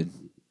 David.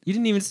 You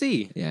didn't even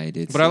see. Yeah, I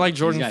did. But see I it. like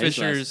Jordan got his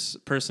Fisher's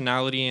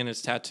personality and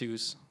his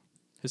tattoos.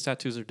 His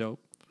tattoos are dope.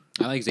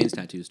 I like Zayn's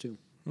tattoos too.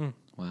 Wow.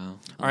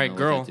 All right, know what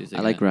girl. tattoos they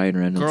I like got. Ryan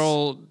Reynolds.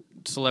 Girl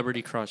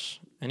celebrity crush.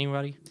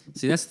 Anybody?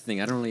 See, that's the thing.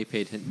 I don't really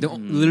pay attention.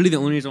 Literally, the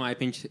only reason why I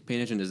pay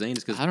attention to Zayn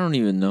is because I don't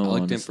even know. I looked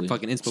in honestly. for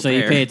fucking inspo So you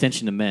hair. pay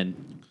attention to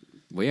men.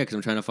 Well, yeah, because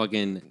I'm trying to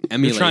fucking You're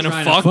emulate. trying to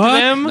Trying to fuck fuck?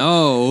 them?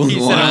 No. He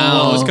said,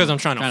 Wow. "Oh, it's because I'm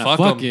trying to Trying to fuck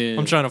fuck them. it.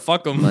 I'm trying to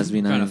fuck them." Must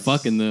be nice. Trying to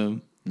fucking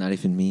them. Not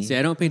even me. See,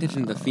 I don't pay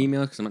attention to the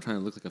females because I'm not trying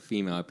to look like a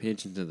female. I pay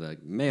attention to the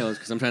males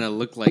because I'm trying to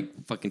look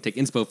like fucking take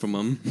inspo from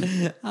them.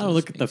 I don't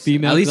look at the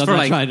female. At least I'm for not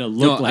like trying to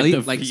look no, like at the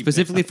least, like female.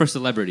 specifically for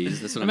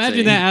celebrities. That's what I'm Imagine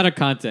saying. that out of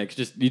context.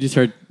 You just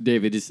heard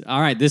David just all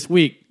right this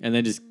week, and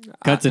then just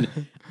cuts in.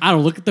 I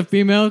don't look at the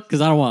female because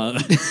I don't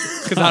want.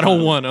 Because I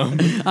don't want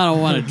them. I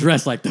don't want to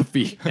dress like the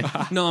female.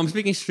 No, I'm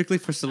speaking strictly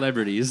for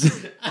celebrities.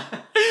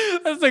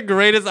 That's the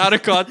greatest out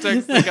of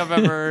context thing I've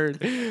ever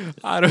heard.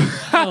 I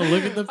don't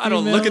look at the I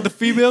don't look at the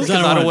females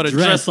because I don't want to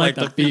dress like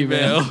the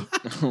female.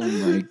 Oh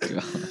my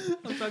god.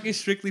 I'm talking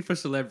strictly for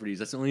celebrities.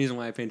 That's the only reason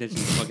why I pay attention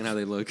to fucking how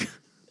they look.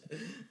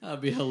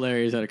 That'd be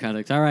hilarious out of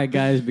context. All right,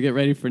 guys, get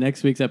ready for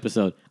next week's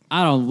episode.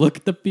 I don't look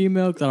at the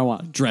female because I don't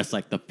want to dress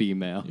like the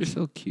female. You're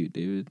so cute,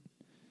 David.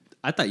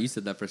 I thought you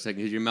said that for a second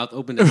because your mouth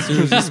opened as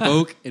soon as you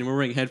spoke, and we're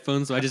wearing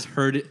headphones, so I just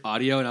heard it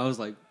audio, and I was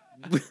like,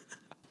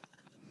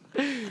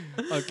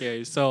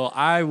 Okay, so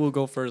I will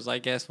go first, I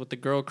guess, with the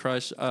girl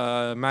crush,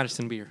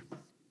 Madison Beer.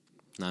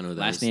 I know that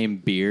Last is. name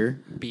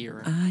Beer.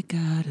 Beer. I got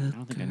I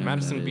don't think I know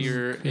Madison who that is.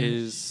 Beer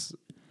is,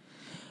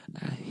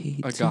 I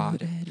hate A to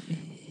god. admit-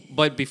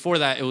 but before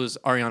that, it was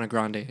Ariana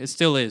Grande. It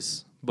still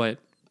is, but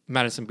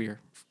Madison Beer,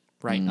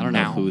 right I don't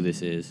now. know who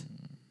this is.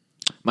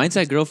 Mine's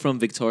that girl from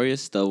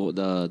Victorious. The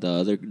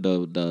other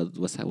the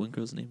what's that one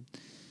girl's name?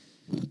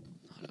 Hold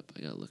up,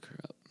 I gotta look her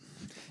up.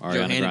 Joe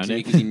Ariana handed it to me Grande.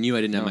 because he knew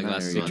I didn't have No, my not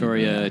glasses Ariana. on.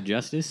 Victoria Yeah.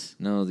 Justice.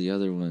 No, the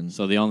other one.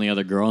 So the only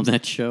other girl on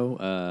that show.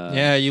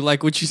 Yeah, you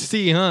like what you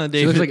see, huh, She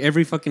David? looks like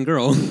every fucking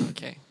girl.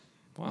 Okay.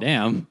 Well,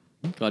 Damn.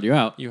 Glad you're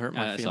out. you hurt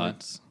my I saw it.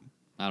 feelings.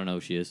 I don't know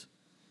who she is.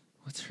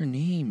 What's her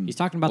name? He's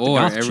talking about the Or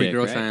goth every chick,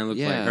 girl right? trying to look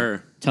Yeah. like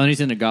her. Tony's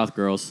into goth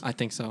girls. I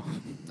think so.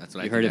 That's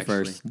what You I heard think, it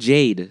first. actually.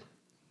 Jade.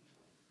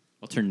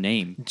 What's her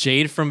name?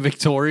 Jade from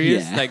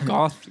Victorious, Yeah. that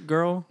goth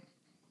girl.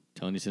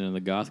 Tony's into the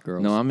goth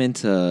girls. No, I'm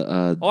into.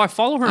 Oh, I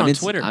follow her I'm on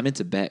into, Twitter. I'm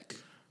into Beck.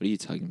 What are you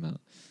talking about?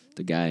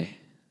 The guy.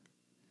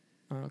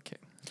 Oh, okay.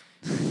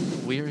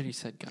 We already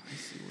said guys,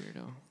 you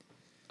weirdo.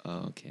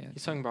 Oh, okay.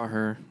 He's talking about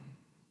her.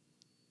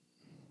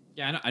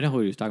 Yeah, I know who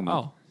he was talking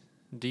about. Oh,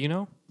 do you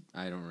know?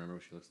 I don't remember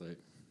what she looks like.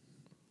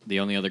 The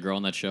only other girl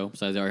on that show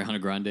besides Ariana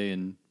Grande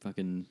and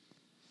fucking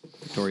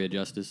Victoria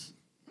Justice.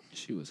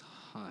 She was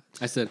hot.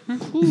 I said,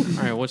 All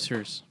right, what's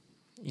yours,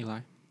 Eli?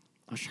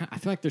 I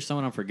feel like there's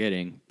someone I'm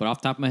forgetting, but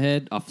off the top of my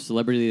head, off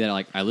celebrity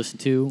that I listen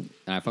to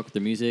and I fuck with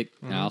their music.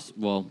 And I also,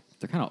 well,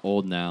 they're kind of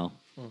old now,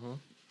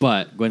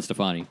 but Gwen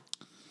Stefani.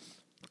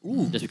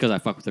 Just because I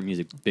fuck with their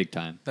music big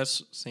time.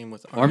 That's same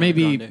with. Or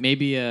Ariana Grande.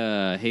 maybe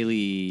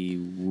Haley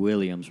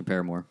Williams from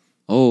Paramore.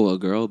 Oh, a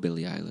girl,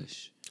 Billie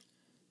Eilish.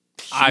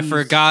 I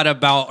forgot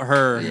about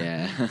her.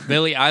 Yeah.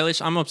 Billie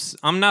Eilish.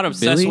 I'm not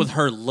obsessed Billie? with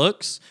her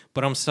looks,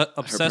 but I'm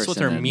obsessed with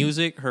her personality.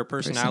 music, her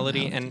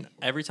personality, and Personality.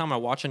 every time I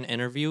watch an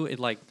interview, it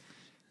like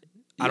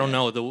I don't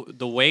know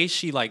the way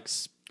she like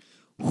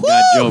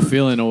Got Joe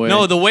feeling away.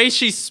 no the way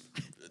she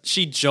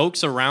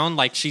jokes around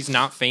like she's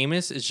not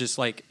famous is just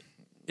like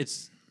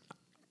it's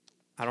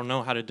I don't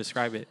know how to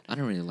describe it. I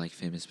don't really like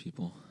famous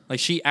people. Like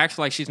she acts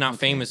like she's not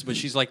famous, but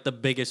she's like the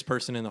biggest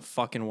person in the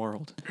fucking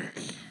world.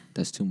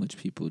 That's too much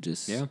people.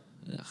 Just Yeah.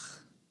 Ugh.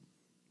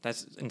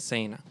 That's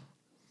insane.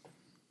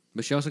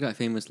 but she also got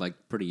famous like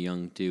pretty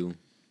young too,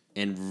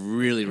 and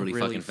really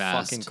fucking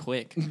fast. fucking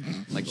quick.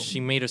 Like She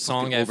made a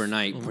song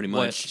overnight, pretty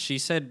much. She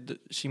said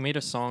she made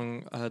a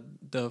song,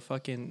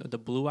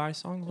 the Blue Eye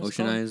song. what's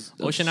it Ocean called? Eyes?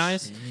 Ocean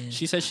Eyes.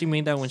 She said she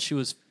made that when she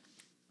was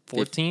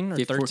 14 or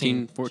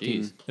 13.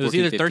 14. Jeez. It was 14,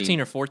 either 15.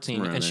 13 or 14,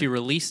 Somewhere around and she there.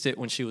 released it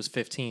when she was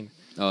 15.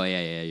 Oh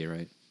yeah, you're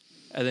right.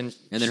 And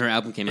then Her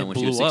album came it out when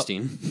she was blew up.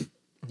 16.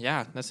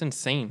 Yeah, that's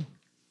insane.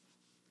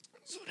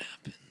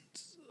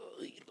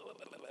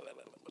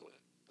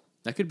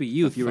 That could be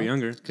you if you were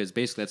younger, because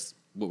basically that's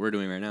what we're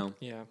doing right now,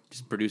 Yeah,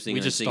 just producing. we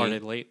and just singing.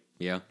 started late.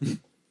 Yeah.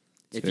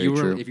 If very you were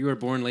true. if you were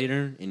born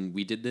later and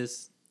we did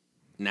this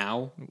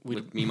now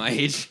with me my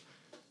age,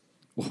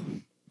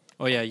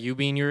 Oh yeah, you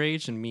being your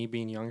age and me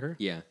being younger.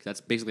 yeah, 'cause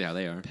that's basically how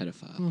they are.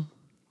 Pedophile.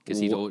 Because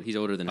he's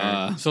older than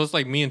her. So it's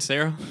like me and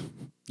Sarah,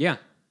 Yeah.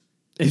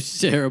 If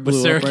Sarah but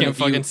blew Sarah up right can't if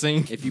you- fucking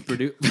sing. If you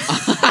produce, Sarah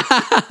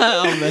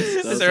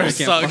I can't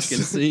sucks.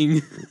 fucking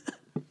sing.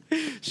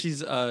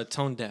 She's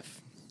tone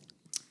deaf.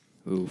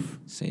 Oof.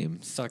 Same.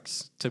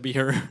 Sucks to be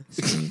her.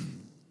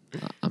 Same.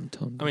 I'm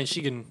tone. I mean,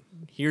 she can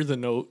hear the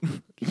note.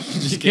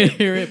 She can't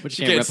hear it, but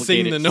she she can't can't replicate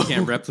sing it. the note.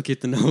 Can't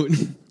replicate the note.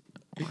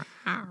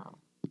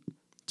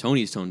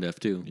 Tony's tone deaf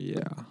too. yeah.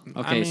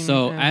 Okay, I mean,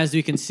 so yeah. as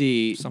you can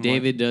see, Somewhat.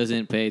 David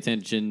doesn't pay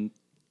attention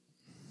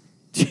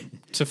To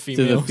to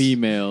females. the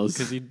females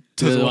Because he doesn't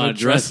doesn't want want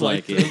to dress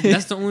like it.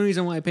 That's the only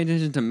reason why I pay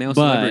attention to male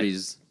But-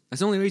 celebrities. That's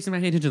the only reason I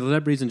pay attention to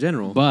celebrities in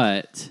general.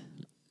 But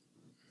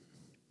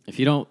if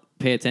you don't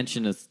pay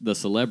attention to the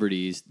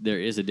celebrities, there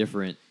is a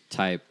different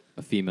type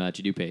of female that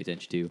you do pay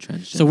attention to.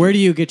 Transgender. So where do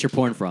you get your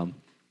porn from?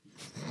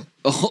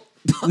 Oh.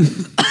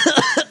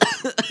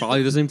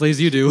 Probably the same place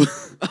you do.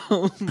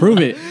 Prove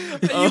it.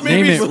 You made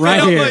Name me it spit right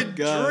out here.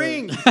 my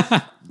drink.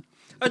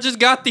 I just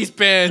got these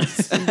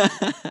pants.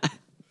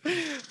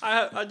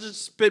 I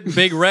just spit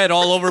Big Red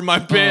all over my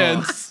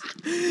pants.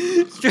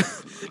 Joe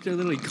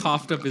literally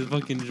coughed up his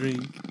fucking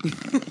drink.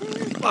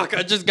 Fuck,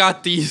 I just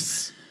got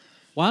these.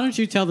 Why don't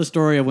you tell the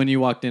story of when you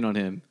walked in on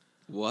him?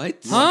 What?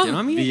 Huh? You know what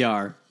I mean?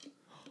 VR.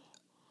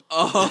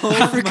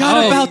 I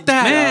forgot about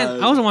that.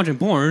 Man, I wasn't watching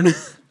porn.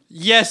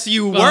 Yes,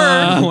 you were.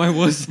 No, I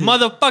wasn't.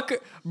 Motherfucker.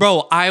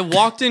 Bro, I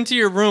walked into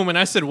your room and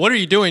I said, "What are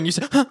you doing?" You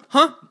said,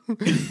 "Huh?"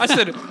 I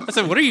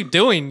said, "What are you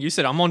doing?" You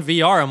said, "I'm on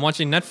VR. I'm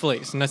watching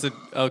Netflix." And I said,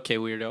 "Okay,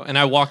 weirdo." And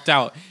I walked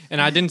out and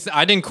I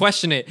didn't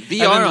question it. VR And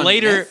then on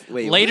later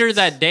Wait, later what?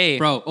 that day.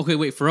 Bro, okay,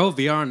 wait. For real,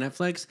 VR on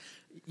Netflix,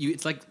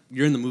 it's like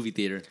you're in the movie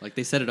theater. Like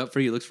they set it up for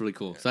you. It looks really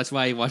cool. So that's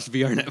why I watched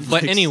VR Netflix.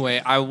 But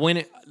anyway, I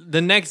went the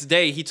next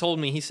day. He told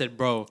me, he said,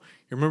 "Bro,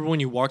 you remember when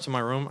you walked in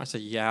my room?" I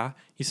said, "Yeah."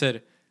 He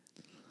said,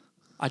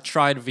 "I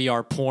tried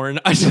VR porn."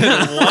 I said,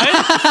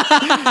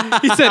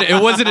 "What?" He said,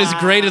 "It wasn't as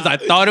great as I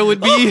thought it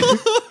would be."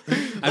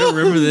 I don't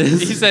remember this.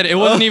 He said, "It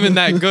wasn't even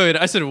that good."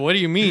 I said, "What do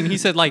you mean?" He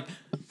said, like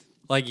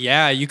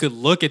yeah, you could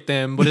look at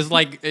them, but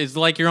it's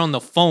like you're on the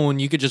phone.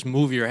 You could just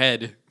move your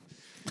head.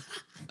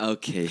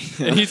 Okay.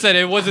 And he said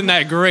it wasn't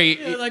that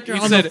great. Like you're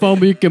He on said- the phone,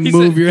 but you can he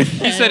move said- your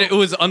He said it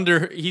was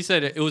He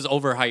said it was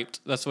overhyped.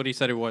 That's what he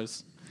said it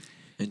was.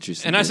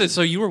 Interesting. And I said,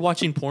 "So you were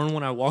watching porn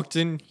when I walked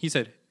in?" He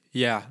said,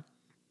 "Yeah."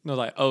 And I was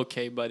like,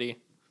 "Okay, buddy."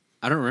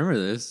 I don't remember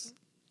this.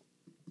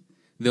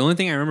 The only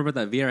thing I remember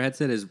about that VR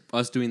headset is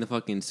us doing the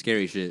fucking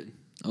scary shit.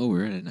 "Oh,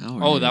 we're at an hour."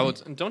 Oh, that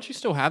already. was. Don't you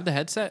still have the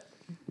headset?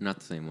 Not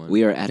the same one.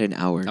 We are at an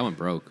hour. That one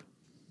broke.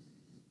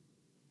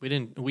 We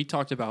didn't. We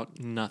talked about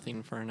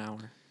nothing for an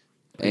hour.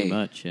 Pretty Hey,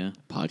 much, yeah.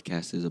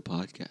 podcast is a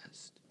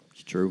podcast.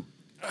 It's true.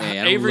 Hey,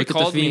 I don't Avery look at the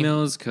called me.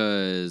 females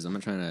because I'm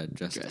not trying to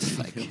dress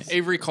like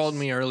Avery called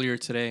me earlier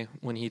today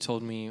when he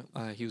told me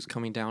he was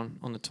coming down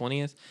on the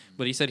 20th,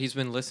 but he said he's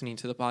been listening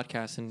to the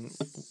podcast and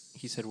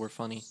he said we're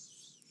funny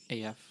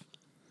AF.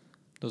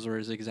 Those were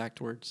his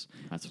exact words.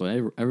 That's what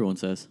everyone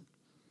says.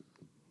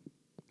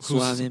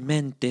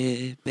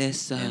 Suavemente,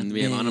 bésame. And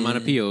we have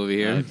onomatopoeia over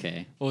here.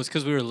 Okay. Well, it's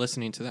because we were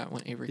listening to that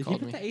when Avery Did you called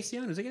put me. the AC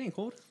on? Is it getting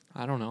cold?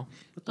 I don't know.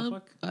 What the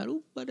fuck?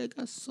 Aruba de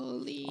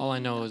gasolina. All I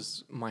know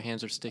is my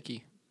hands are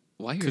sticky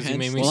Why your because he hands?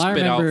 made me Well, I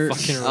spit out remember-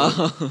 fucking.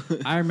 Oh.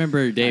 I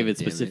remember David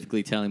damn it.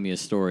 specifically telling me a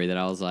story that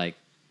I was like,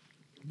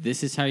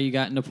 "This is how you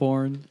got into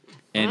porn,"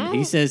 and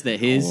he says that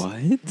his. What?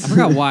 I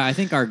forgot why. I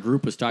think our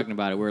group was talking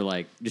about it. We are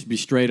like, just be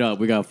straight up.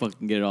 We gotta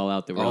fucking get it all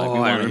out there. We're like, Oh, we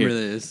I wanna remember hear-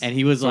 this. And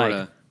he was Sorta.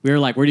 like, we were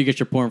like, where do you get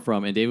your porn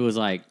from? And David was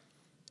like,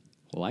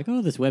 well, I go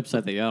to this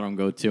website that y'all don't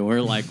go to. And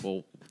we're like,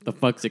 well, the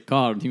fuck's it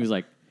called? And he was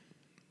like,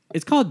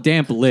 it's called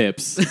Damp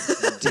Lips.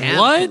 Damn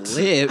What?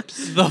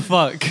 lips. The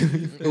fuck?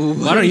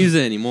 Well, I don't use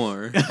it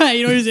anymore. You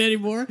don't use it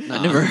anymore?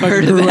 I never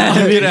heard of that.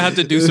 I'm gonna have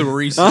to do some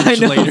research I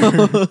know.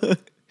 later.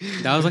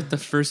 That was like the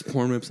first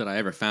porn website I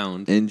ever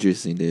found.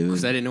 Interesting,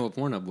 Because I David. didn't know what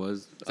Pornhub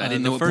was. I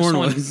didn't the know what first porn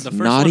one- was. the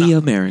first Naughty one I-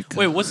 America.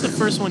 Wait, what's the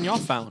first one y'all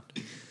found?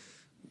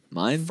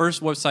 Mine?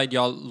 First website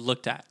y'all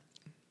looked at?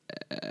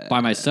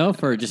 By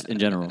myself or just in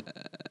general?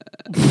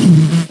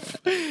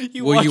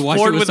 You Well, you watched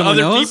it porn with with someone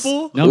other else?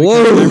 people? No,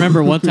 because Whoa. I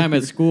remember one time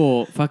at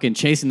school, fucking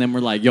chasing them. We're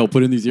like, "Yo,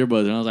 put in these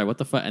earbuds," and I was like, "What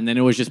the fuck?" And then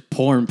it was just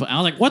porn.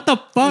 I was like, "What the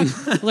fuck?"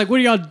 I was like, "What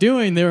are y'all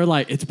doing?" They were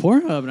like, "It's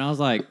Pornhub," and I was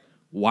like,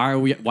 Why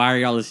are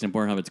y'all listening to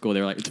Pornhub at school?" They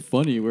were like, "It's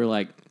funny." We're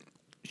like,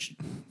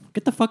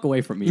 "Get the fuck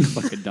away from me, you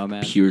fucking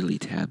dumbass." Purely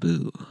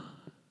taboo.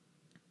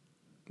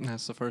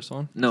 That's the first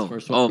one. No.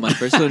 First one. Oh, my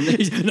first one?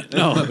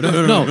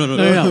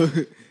 no.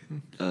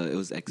 It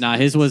was X. Nah,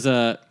 his was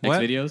X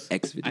What? videos.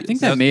 X videos. I think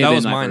that may That have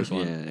was been my mine. first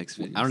one. Yeah, X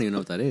videos. I don't even know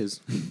what that is.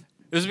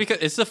 It was because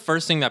it's the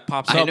first thing that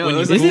pops I up know. when It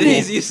was you like the Google.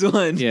 easiest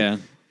one. Yeah,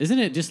 isn't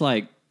it just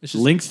like It's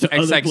just links to XX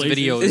other places?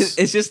 videos.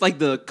 It's just like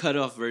the cut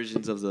off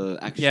versions of the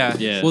actual. Yeah.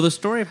 Yeah. Well, the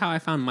story of how I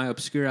found my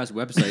obscure ass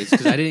websites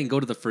because I didn't go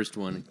to the first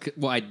one.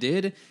 Well, I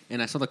did,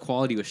 and I saw the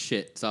quality was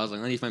shit. So I was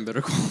like, I need to find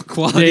better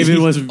quality. David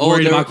was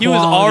worried there- about He was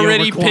quality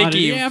already over quantity.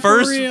 picky. Yeah, for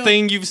First real.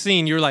 thing you've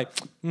seen, you're like,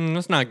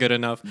 that's not good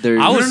enough. There-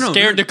 I was No,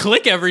 scared no. to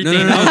click everything. No,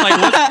 no, no.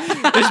 I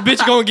was like, this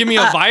bitch gonna give me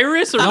a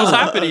virus or what's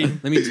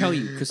happening? Let me tell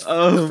you, because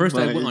Oh first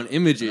I my. went on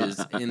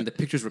images and the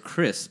pictures were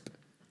crisp.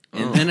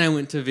 And then I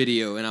went to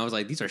video and I was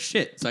like, these are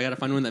shit. So I got to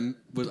find one that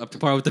was up to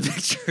par with the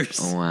pictures.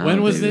 Oh, wow,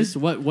 When was David. this?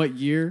 What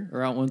year?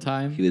 Around one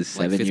time? He was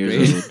Like 7 fifth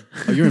years grade. old.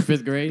 Oh, you were in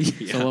 5th grade.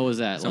 Yeah. So what was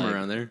that? Somewhere like,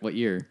 around there. What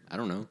year? I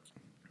don't know.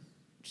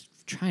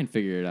 Try and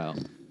figure it out.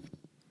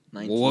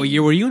 Well, what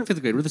year were you in 5th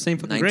grade? We're the same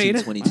fucking grade.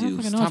 1922. I don't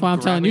fucking know. Stop That's why I'm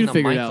telling you to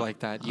grabbing the figure it mic out. like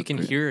that. You can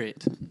Okay. hear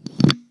it.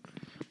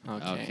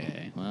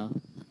 Okay. Well,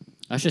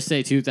 I should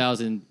say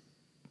 2000,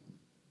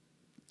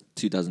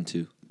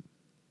 2002.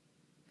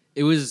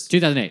 It was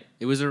 2008.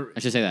 it was a I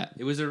should say that.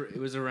 it was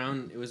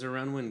around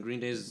when Green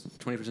Day's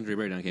 21st Century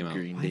Breakdown came out.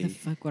 Green Why the Day.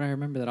 fuck would I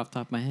remember that off the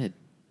top of my head?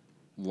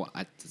 What?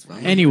 That's what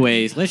I'm-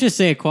 Anyways, let's just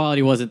say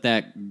quality wasn't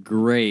that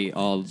great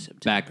all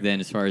back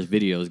then as far as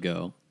videos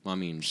go. Well, I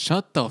mean,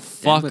 Shut the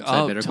fuck website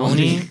up, better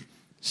Tony. quality.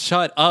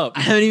 Shut up.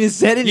 I haven't even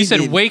said anything. You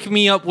said, wake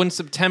me up when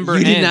September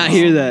You ends. did not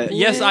hear that.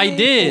 Yes, I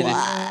did.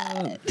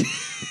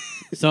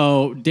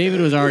 So David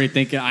was already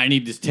thinking, I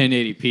need this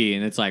 1080p,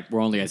 and it's like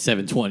we're only at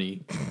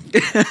 720.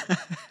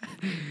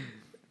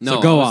 no.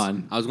 So go I was-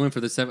 on. I was going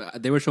for the 7.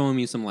 They were showing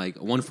me some like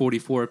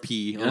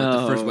 144p on like,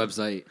 Oh. the first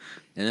website,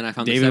 and then I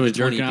found David the was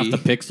jerking 720p.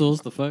 off the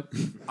pixels. The fuck?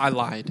 I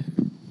lied.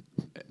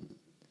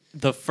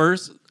 The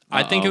first,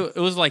 I think Uh-oh. it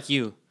was like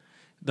you.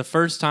 The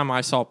first time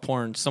I saw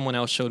porn, someone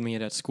else showed me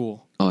it at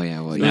school. Oh, yeah.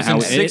 Well, It was yeah.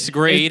 in sixth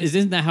grade.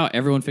 Isn't that how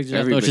everyone figures it out?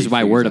 Though? It's Everybody just by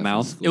figures word out of from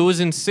mouth. school. It was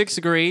in 6th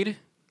grade.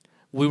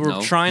 We were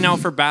No. trying out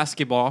for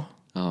basketball.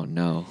 Oh,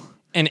 no.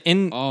 And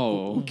in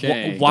Oh,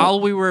 okay. while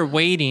we were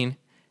waiting,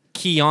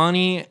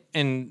 Kiani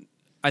and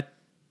I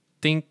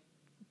think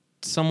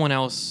someone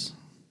else.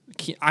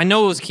 I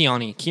know it was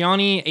Kiani.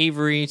 Kiani,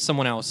 Avery,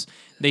 someone else.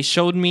 They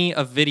showed me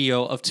a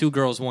video of 2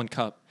 girls, 1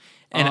 cup,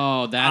 and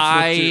Oh, that's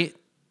what I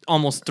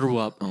almost threw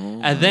up. Oh,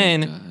 my and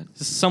then God.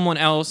 someone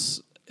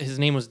else, his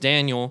name was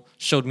Daniel,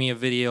 showed me a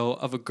video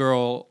of a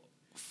girl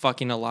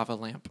fucking a lava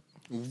lamp.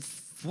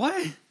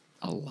 What?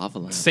 A lava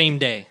lamp. Same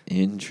day.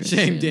 Interesting.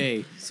 Same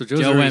day. So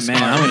Joe went,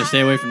 man, I'm going to stay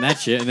away from that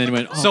shit. And then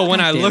went, oh, So when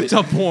God I damn looked it.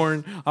 up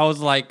porn, I was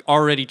like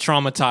already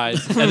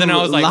traumatized. And then I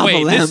was like, Lava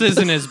wait, lamp. this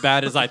isn't as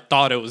bad as I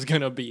thought it was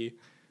going to be.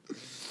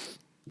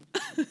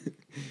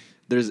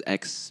 There's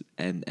X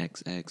and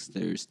XX.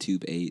 There's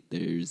Tube 8.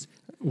 There's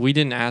We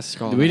didn't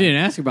ask all We that. didn't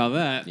ask about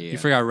that. Yeah. You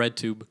forgot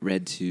RedTube.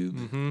 Red Tube.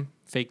 Mm-hmm.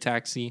 Fake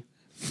Taxi.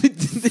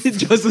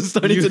 Joseph's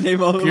starting to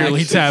name all of them.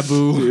 Purely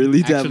Taboo. Purely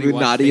Actually taboo.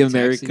 watch Naughty Fake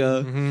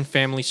America. Mm-hmm.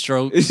 Family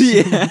Strokes.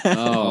 yeah.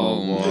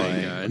 Oh, my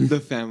boy. god. The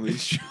family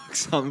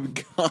strokes. Oh,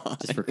 God.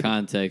 Just for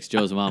context,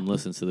 Joe's mom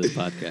listens to this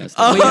podcast.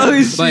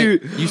 Oh,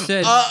 shoot.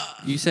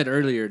 But you said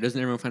earlier, doesn't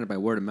everyone find it by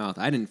word of mouth?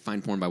 I didn't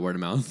find porn by word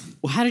of mouth.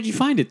 Well, how did you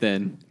find it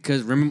then?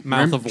 Because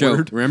Mouth of Joe,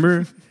 word.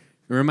 remember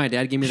my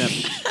dad gave me that.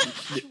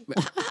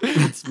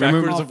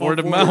 Backwards of word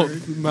of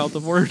mouth. Mouth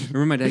of word.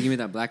 Remember my dad gave me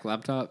that black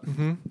laptop?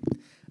 Mm-hmm.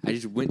 I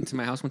just went into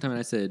my house one time and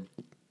I said,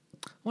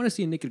 I want to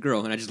see a naked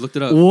girl. And I just looked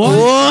it up.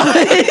 What?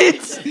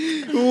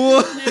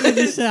 What?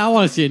 He said, I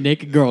want to see a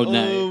naked girl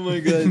tonight. Oh my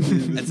god.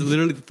 That's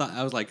literally the thought.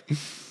 I was like,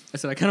 I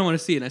said, I kind of want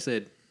to see it. And I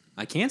said,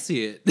 I can't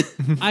see it.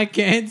 I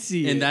can't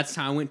see it. And that's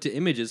how I went to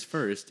images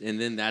first. And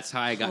then that's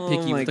how I got Oh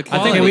picky my with the God.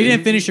 quality. I think we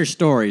didn't finish your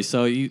story,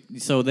 so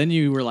then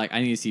you were like,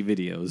 I need to see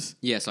videos.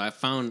 Yeah, so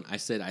I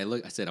said, I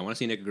want to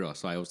see a naked girl.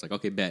 So I was like,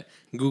 okay, bet.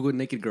 Google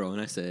naked girl.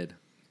 And I said,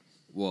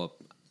 well,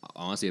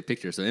 I want to see a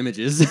picture. So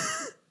images.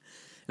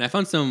 And I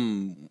found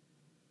some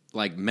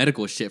like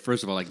medical shit,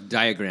 first of all, like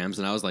diagrams.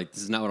 And I was like,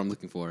 this is not what I'm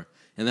looking for.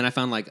 And then I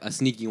found like a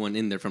sneaky one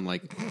in there from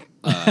like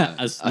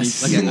A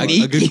sneak- like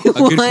a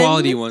good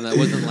quality one that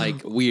wasn't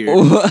like weird.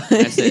 What?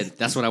 And I said,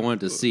 that's what I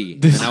wanted to see.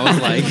 And I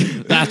was like,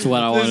 That's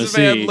what I want to This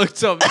man see.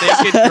 looked up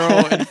naked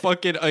girl and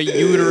fucking a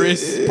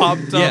uterus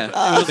popped up.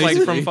 Yeah, It was like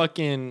from basically.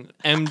 fucking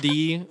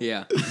MD.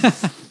 yeah.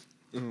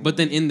 But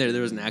then in there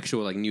was an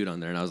actual like nude on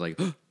there, and I was like,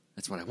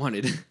 that's what I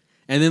wanted.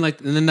 And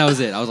then that was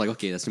it. I was like,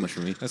 okay, that's too much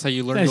for me. That's how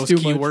you learn That's those too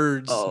much.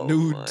 keywords. Oh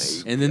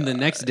Nudes. And then the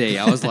next day,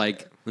 I was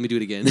like, let me do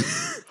it again.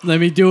 Let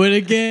me do it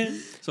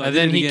again. So I And did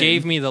then it he again.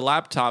 gave me the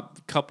laptop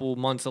a couple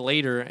months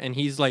later, and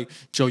he's like,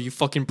 Joe, you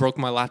fucking broke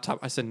my laptop.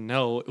 I said,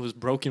 no, it was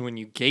broken when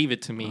you gave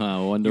it to me. I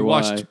wonder you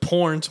why. watched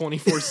porn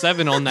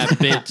 24/7 on that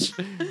bitch.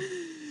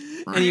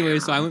 Anyway,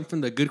 so I went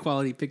from the good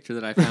quality picture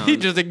that I found. He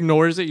just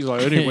ignores it. He's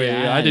like, anyway,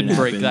 Yeah, I didn't that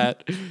break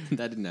happened. that.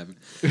 That didn't happen.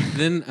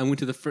 Then I went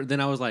to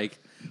then I was like,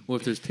 well,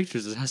 if there's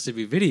pictures, there has to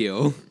be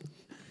video.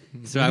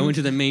 So I went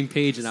to the main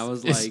page and I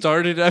was It like,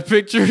 started at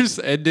pictures,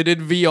 ended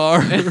in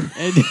VR.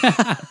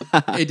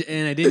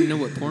 and I didn't know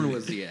what porn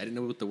was yet. I didn't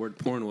know what the word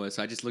porn was,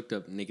 so I just looked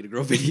up naked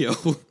girl video.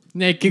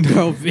 Naked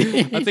girl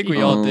video. I think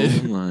we all Oh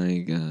did. my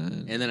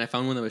god. And then I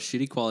found one that was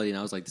shitty quality, and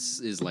I was like, this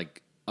is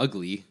like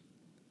ugly.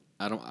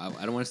 I don't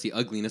want to see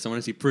ugliness. I want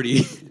to see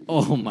pretty.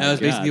 Oh my god. That was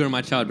basically where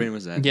my child brain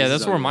was at. Yeah, This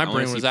that's is where ugly. my I wanna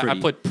brain see was at. I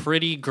pretty. put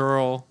pretty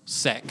girl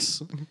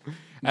sex.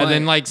 But- And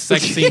then like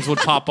sex scenes would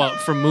pop up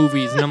from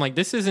movies, and I'm like,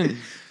 this isn't.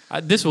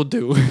 This will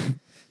do.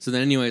 So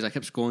then, anyways, I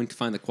kept scrolling to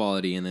find the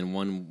quality, and then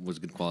one was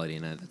good quality,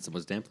 and that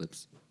was Damp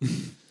Lips.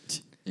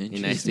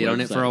 And I stayed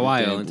on it for a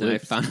while until I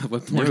found out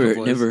what porn Never,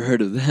 was. never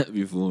heard of that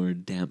before.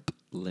 Damp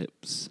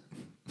lips.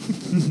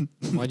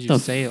 Why'd you The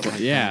say it like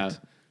yeah. that?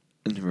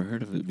 I never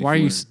heard of it before. Why are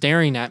you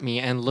staring at me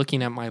and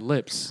looking at my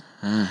lips?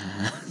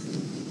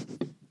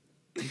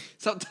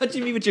 Stop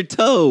touching me with your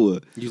toe.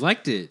 You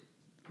liked it.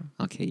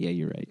 Okay, yeah,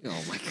 you're right.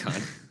 Oh my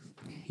god.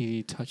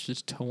 He touched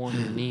his toe on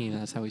your knee.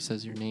 That's how he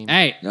says your name.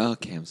 Hey.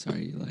 Okay, I'm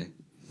sorry, Eli.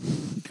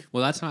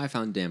 Well, that's how I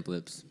found Damp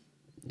Lips,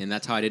 and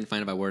that's how I didn't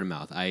find it by word of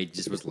mouth. I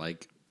just was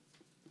like,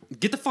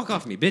 "Get the fuck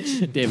off me,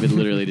 bitch!" David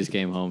literally just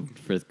came home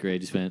from 5th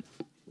grade. Just went,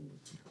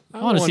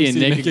 I wanna wanna see a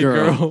naked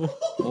girl. girl.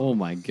 oh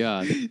my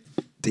god.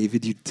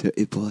 David, you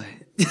dirty boy.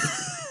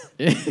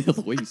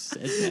 The way you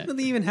said that.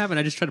 Nothing even happened.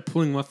 I just tried to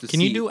pull him off the Can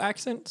seat. you do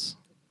accents?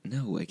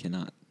 No, I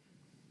cannot.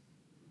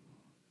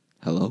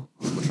 Hello?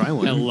 We'll try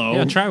one. Hello.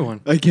 Yeah, try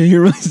one. I can't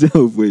hear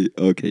myself. Wait,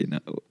 okay, no.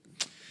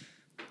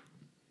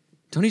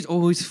 Tony's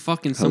always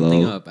fucking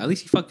something Hello? up. At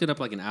least he fucked it up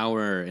like an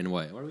hour and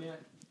what? What are we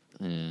at?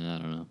 I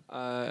don't know.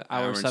 Hour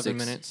Hour and 7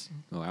 6. minutes.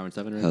 Oh, hour and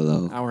 7. Right?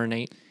 Hello? Hour and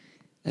 8.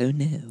 Oh,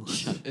 no.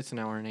 It's an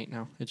hour and 8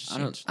 now. It just I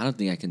changed. don't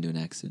think I can do an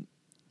accent.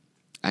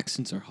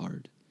 Accents are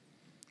hard.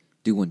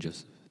 Do one,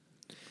 Joseph.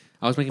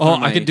 I was making. Oh, fun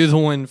of I my- could do the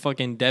one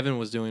fucking Devin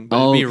was doing, but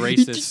it'd be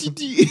racist.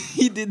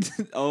 he did.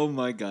 Oh,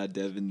 my God,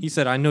 Devin. He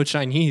said, I know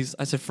Chinese.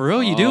 I said, for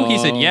real, you do? He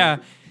said, Oh. yeah.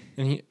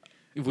 And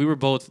we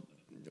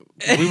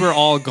were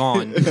all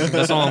gone.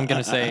 That's all I'm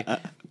going to say.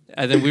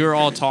 And then we were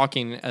all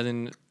talking, and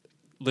then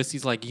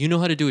Lissy's like, you know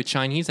how to do a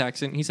Chinese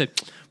accent? And he said,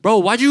 bro,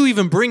 why'd you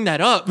even bring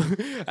that up?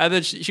 And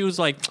then she was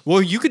like,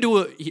 well, you could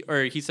do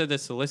he said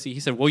this to Lissy. He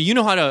said, well, you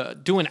know how to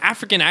do an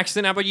African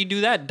accent. How about you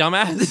do that,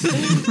 dumbass?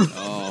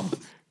 Oh,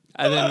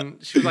 And then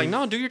she was like,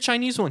 no, do your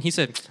Chinese one. He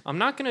said, I'm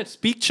not going to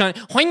speak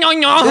Chinese.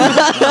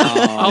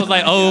 I was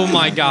like, oh,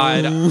 my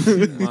God.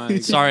 my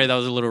Sorry, that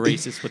was a little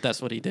racist, but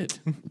that's what he did.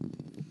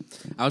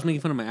 I was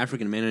making fun of my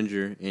African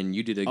manager, and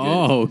you did a good.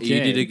 Oh, okay.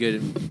 You did a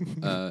good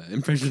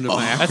impression of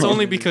my. That's Afro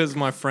only manager. because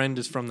my friend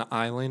is from the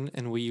island,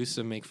 and we used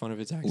to make fun of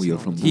his accent. We are all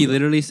the from time. He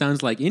literally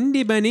sounds like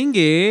Indi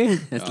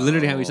Baningi. That's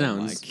literally how he Oh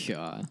my sounds.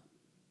 god.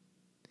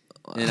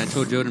 And I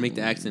told Joe to make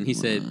the accent. He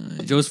said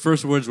Joe's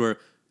first words were,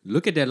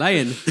 "Look at that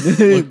lion."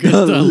 Look at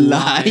the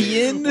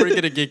lion. We're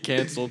gonna get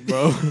canceled,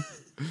 bro.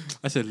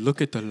 I said, look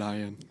at the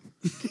lion.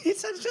 It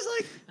sounds just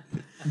like.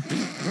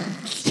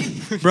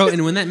 Bro,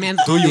 and when that man's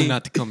Do you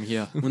not come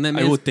here? When that I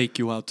man's- will take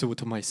you out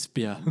to my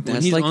spear. When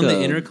That's he's like on the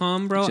a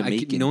intercom, bro,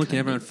 Jamaican no one can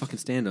kind ever of- fucking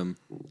stand him.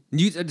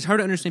 It's hard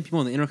to understand people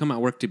on the intercom at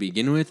work to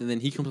begin with, and then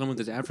he comes on with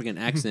his African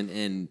accent,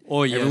 and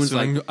Oh yes, everyone's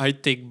like, when I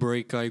take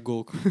break, I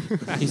go.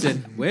 he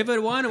said, wave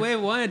it one,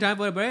 time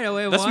for a break,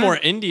 wave That's one." more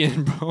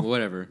Indian, bro.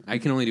 Whatever. I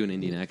can only do an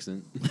Indian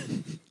accent.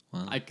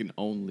 Wow. I can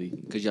only.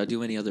 Could y'all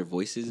do any other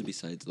voices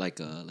besides like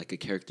a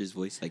character's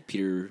voice, like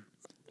Peter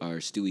or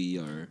Stewie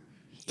or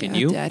Can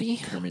you? Daddy?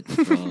 Kermit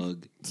the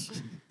Frog?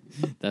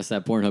 That's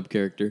that Pornhub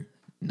character.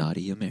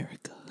 Naughty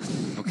America.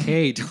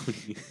 Okay,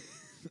 Tony.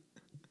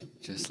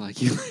 Just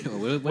like you.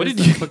 What is did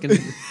that you- fucking?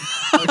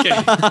 Okay.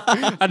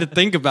 I had to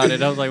think about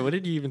it. I was like, what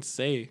did you even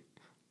say?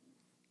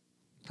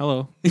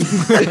 Hello.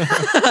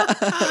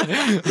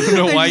 I don't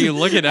know why you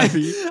looking at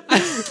me.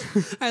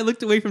 I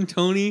looked away from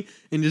Tony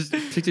and just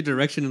took a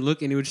direction and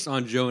looked, and it was just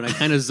on Joe, and I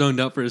kind of zoned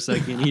out for a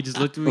second. He just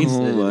looked at me and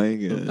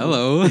said, God.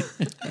 "Hello."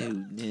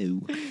 Oh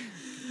no.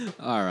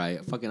 All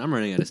right, fucking, I'm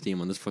running out of steam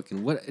on this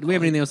fucking. What? Do we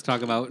have anything else to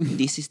talk about?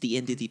 This is the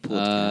end of the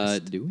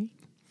podcast. Do we?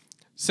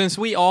 Since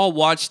we all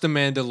watched The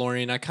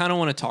Mandalorian, I kind of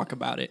want to talk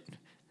about it.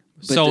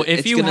 But So if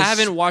it's you gonna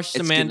haven't watched The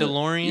it's gonna-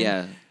 Mandalorian,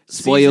 yeah. season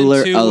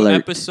Spoiler 2, alert.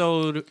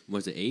 episode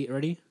Was it 8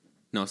 already?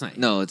 No, it's not. 8.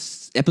 No,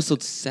 it's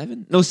episode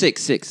 7. No,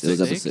 6. It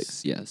was episode Six?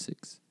 6. Yeah,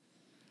 6.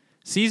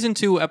 season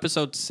 2,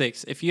 episode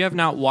 6. If you have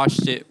not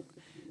watched it,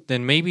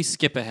 then maybe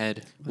skip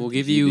ahead. We'll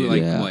give you you do?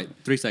 like Yeah. what?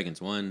 3 seconds.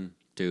 1,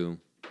 2,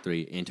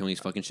 3. And Tony's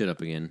fucking shit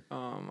up again.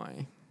 Oh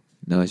my,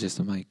 No, it's just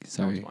a mic. that was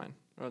Sorry. mine.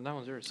 Oh, that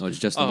one's yours. Oh, it's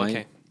just the mic?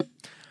 okay.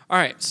 All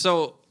right,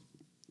 so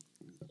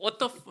what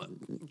the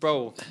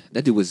bro?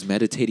 That dude was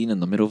meditating in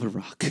the middle of a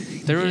rock.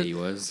 There Yeah, was he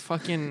was.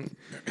 fucking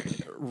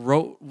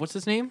what's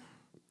his name?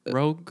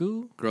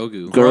 Rogu.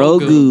 Grogu.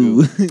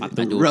 Grogu.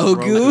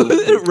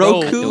 Grogu.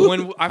 Roku.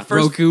 When I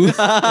first Roku.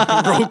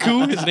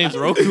 Roku, his name's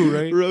Roku,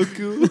 right?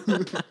 Roku.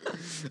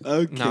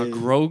 Okay. Nah,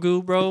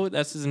 Grogu, bro.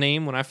 That's his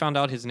name. When I found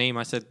out his name,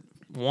 I said,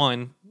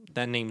 1,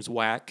 that name's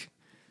whack.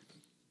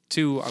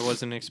 2, I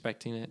wasn't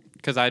expecting it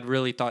because I'd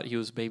really thought he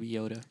was Baby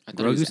Yoda. I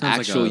thought he was Grogu sounds like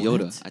actual a-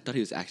 Yoda. What? I thought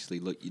he was actually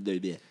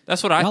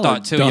That's what I Y'all thought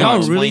are till dumb. y'all Y'all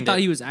explained really it. thought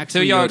he was Till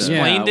actually y'all Yoda.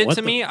 explained Yeah, it what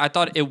to the- me, I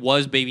thought it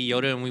was Baby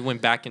Yoda, and we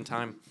went back in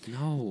time.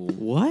 No.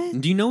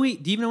 What? Do you know? Do you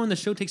even know when the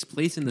show takes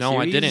place in the No,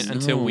 series? I didn't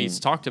until we No.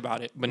 talked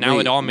about it. But now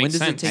Wait, it all when makes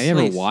does it sense. take Have you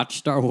ever place? watched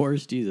Star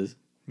Wars? Jesus.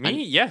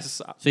 Me,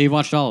 yes. So you've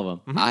watched all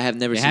of them. I have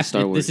never They seen have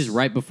Star to- Wars. This is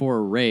right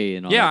before Ray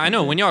and all. Yeah, that I kind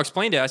know. of When shit. y'all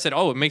explained it, I said,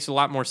 "Oh, it makes a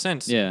lot more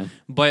sense." Yeah.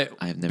 But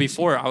I have never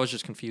before, I was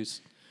just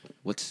confused.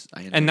 What's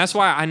And that's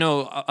why I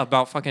know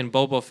about fucking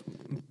Boba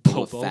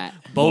Fett.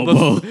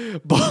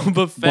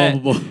 Boba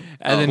Fett, Boba.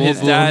 and then his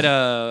Boba. dad,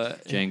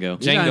 Django.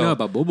 Yeah, I Django. know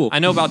about Bobo. I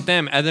know about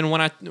them. And then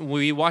when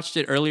we watched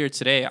it earlier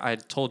today, I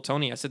told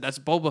Tony, I said, "That's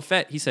Boba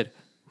Fett." He said,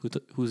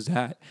 "Who's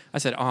that?" I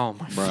said, "Oh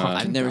my Bruh. fucking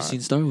I've never God."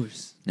 seen Star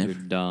Wars. You're Never.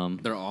 dumb.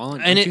 They're all.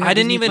 And it- I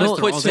didn't even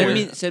put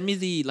Send me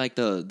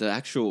the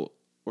actual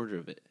order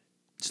of it.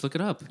 Just look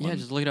it up. Yeah,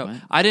 just look it up. What?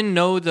 I didn't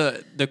know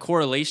the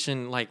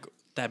correlation, like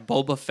that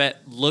Boba Fett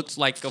looked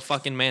like a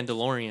fucking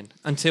Mandalorian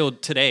until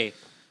today.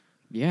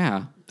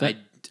 Yeah.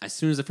 As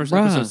soon as the first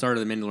Bruh. episode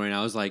started of The Mandalorian,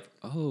 I was like,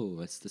 "Oh,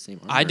 it's the same."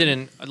 Armor. I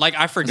didn't like.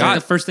 I That's like forgot.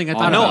 the first thing I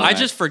thought. No, about. I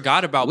just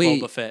forgot about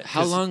Wait, Boba Fett.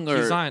 how 'cause long he's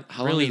are not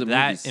how long really are the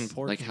that movies?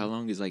 important? Like how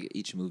long is like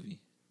each movie?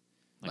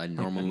 a a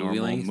normal movie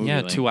length. Yeah,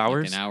 length, 2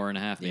 hours. Like an hour and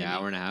a half. Maybe. Yeah,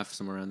 hour and a half,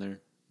 somewhere around there.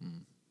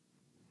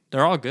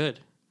 They're all good.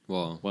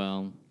 Well,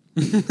 Well.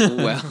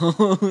 Well,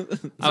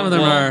 some of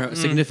them are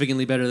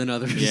significantly better than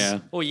others. Yeah.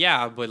 Well,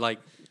 yeah, but like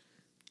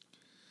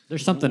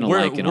There's something to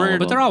we're, like in all we're of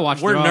but they're them. all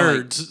watchable. we're They're all,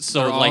 like- nerds, so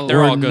they're like all- they're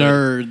We're all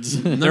good.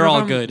 nerds. None They're of all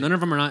them- good. None of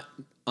them are not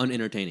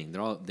unentertaining.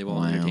 They will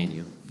Wow. entertain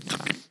you.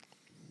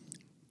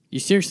 You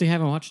seriously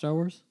haven't watched Star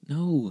Wars?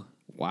 no.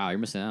 Wow, you're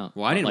missing out.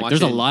 Well, I didn't like, watch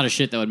there's it. a lot of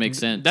shit that would make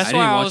sense. That's I why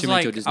didn't I watch was them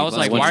until like, Disney I was Plus.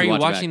 like, Once why are you you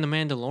watch it watching The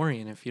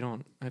Mandalorian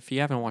if you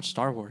haven't watched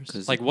Star Wars?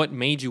 'Cause- Like, what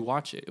made you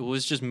watch it? It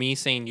was just me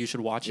saying you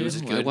should watch It was it.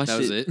 just No, I good. watched That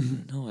was it.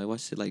 it. No, I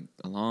watched it like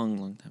a long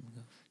time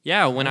ago.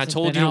 Yeah, when I Hasn't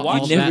told been you to out watch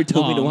all it, You never that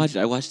told me to long. watch it.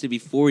 I watched it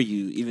before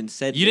you even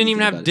said. you didn't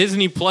even anything have about it.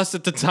 Disney Plus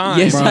at the time.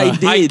 Yes, I Bruh.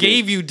 did. I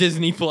gave you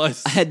Disney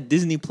Plus. I had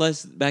Disney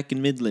Plus back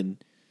in Midland.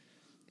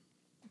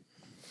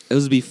 It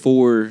was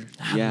before.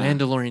 Yeah.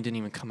 Mandalorian didn't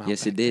even come out.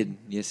 Yes, back it did.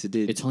 Yes, it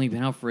did. It's only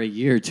been out for a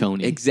year,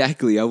 Tony.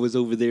 Exactly. I was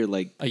over there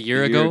like A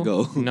year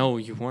ago? No,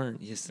 you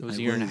weren't. Yes, it was I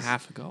a year and a was.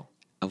 half ago.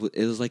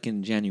 It was like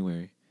in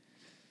January.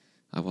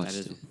 I That watched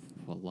is it.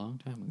 a long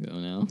time ago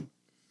now.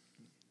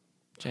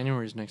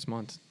 January's next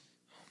month.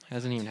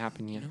 Hasn't even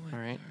happened yet. All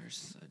right.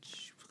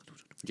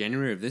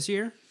 January of this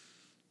year.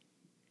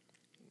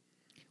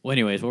 Well,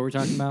 anyways, what were we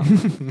talking about?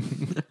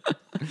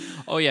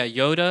 Oh yeah,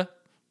 Yoda,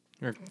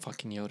 or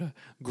fucking Yoda,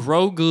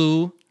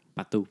 Grogu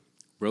Batu.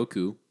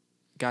 Roku.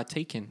 got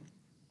taken.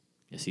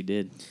 Yes, he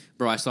did.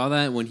 Bro, I saw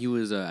that when he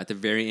was at the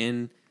very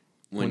end.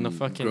 When the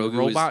fucking Grogu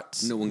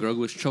robots- when Grogu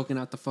was choking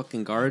out the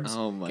fucking guards.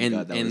 Oh my and,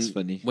 God, that and was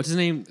funny. What's his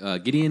name?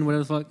 Gideon,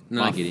 whatever the fuck?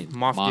 No, not Gideon.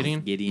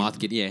 Moff Gideon. Moth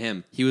Gideon, yeah,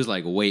 him. He was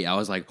like, wait. I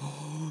was like,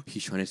 oh,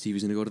 he's trying to see if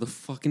he's going to go to the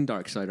fucking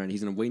dark side, right?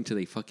 He's going to wait until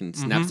they fucking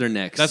snaps their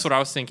necks. That's what I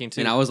was thinking too.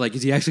 And I was like,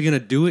 is he actually going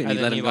to do it? And, And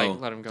he let then him he, go. like,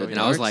 let him go, And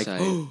yeah. I was Dark like, side.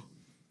 oh.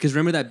 Because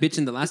remember that bitch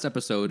in the last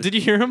episode? Did you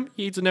hear him?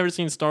 He's never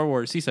seen Star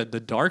Wars. He said the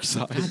dark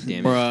side. Damn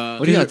it. Bruh.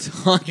 What are you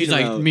talking He's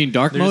about? like, you mean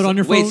dark There's- mode on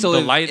your phone? Wait, so The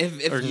if, light-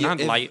 if, or you-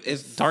 not if, light,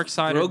 if dark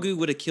side or- Grogu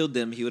would have killed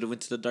them, he would have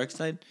went to the dark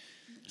side.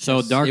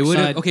 So dark It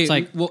would've- side. okay, it's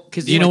like, well,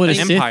 'cause do you know what a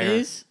Sith Empire.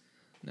 is?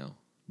 No.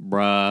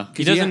 Bruh.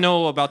 He doesn't Yeah.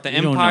 know about the You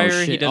don't know Empire.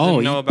 He shit. doesn't oh,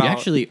 know you about.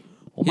 actually.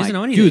 Oh He doesn't know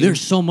my, anything. dude,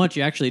 there's so much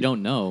you actually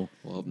don't know.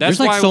 Well, That's There's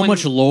like why so when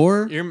much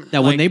lore you're, that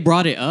when like- they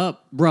brought it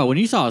up, bro, when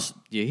you saw,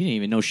 yeah, he didn't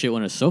even know shit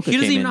when Ahsoka He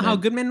came doesn't even in. know how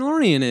then. good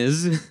Mandalorian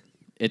is.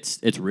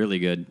 It's really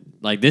good.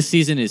 Like this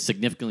season is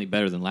significantly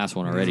better than last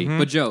one already. Mhm.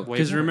 But Joe, Way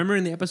because more. remember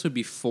in the episode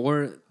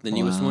before the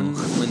newest Wow. one,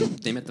 when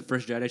they met the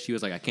first Jedi, she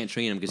was like, "I can't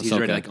train him because he's Ahsoka.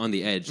 already like on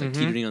the edge, like Mhm.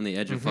 teetering on the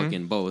edge of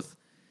fucking both."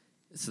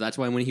 So that's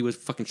why when he was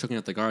fucking choking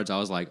out the guards, I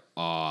was like,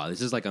 "Oh, this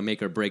is like a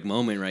make or break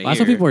moment right That's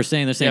here." what people are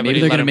saying. They're saying Yeah, but maybe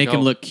he they're let gonna him make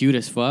him go. look cute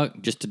as fuck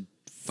just to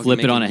flip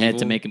make it on him a head to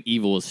evil. make him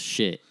evil as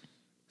shit.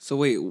 So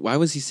wait, why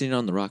was he sitting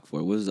on the rock for?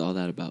 What was all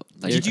that about?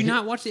 Like, Did you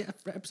not watch the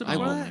episode I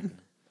before won't. that?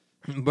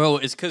 Bro,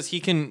 it's because he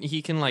can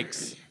like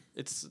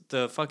it's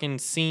the fucking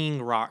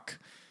seeing rock,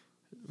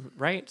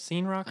 right?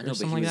 Seeing rock I or know, but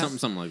something he like was- that.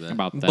 Something like that.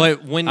 About that.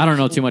 But when I don't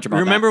know too much about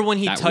remember that- when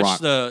he that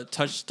touched rock.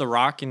 touched the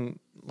rock and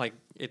like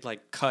it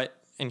like cut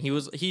and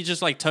he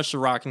just like touched the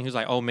rock and he was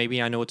like, oh,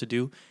 maybe I know what to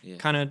do, Yeah.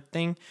 kind of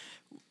thing.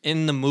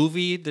 In the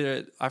movie,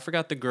 I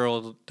forgot the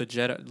girl, the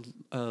Jedi,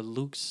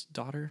 Luke's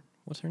daughter.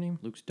 What's her name?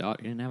 Luke's daughter.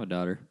 He didn't have a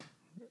daughter.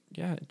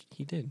 Yeah,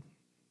 he did.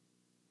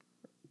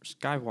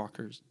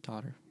 Skywalker's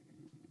daughter,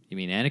 You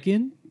mean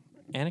Anakin?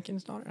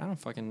 Anakin's daughter. I don't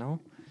fucking know.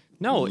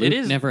 No, Luke it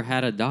is never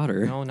had a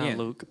daughter. No, not Yeah.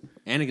 Luke.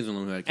 Anakin's the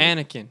one who had a kid.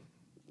 Anakin.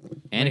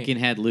 Anakin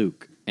had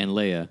Luke and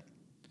Leia.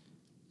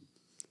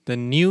 The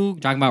new,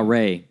 Talking about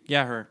Rey.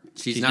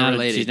 She's not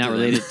related. She's not to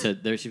related them.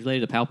 to. She's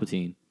related to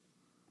Palpatine,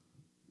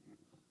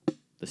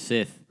 the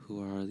Sith.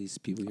 Who are all these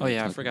people? oh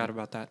yeah, I forgot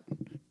about that.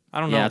 I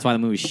don't Yeah, know. that's why the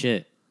movie's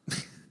shit.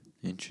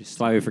 Interesting. That's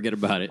why we forget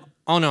about it.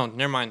 Oh no,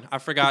 never mind. I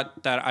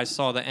forgot that I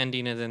saw the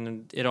ending and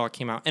then it all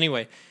came out.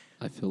 Anyway,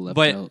 I feel left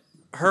but out.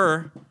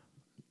 her.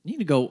 You need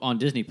to go on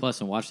Disney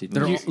Plus and watch these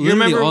They're movies. all-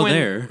 literally all when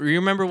there. you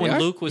remember when They are?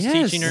 Luke was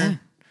Yes. teaching her Yeah.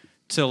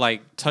 to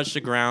like touch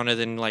the ground and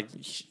then like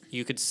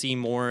you could see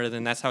more. And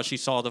then that's how she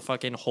saw the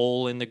fucking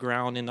hole in the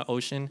ground in the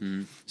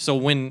ocean. So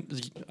when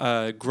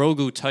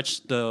Grogu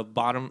touched the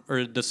bottom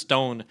or the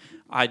stone,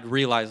 I'd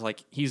realize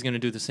like he's gonna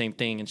do the same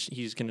thing and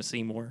he's gonna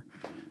see more.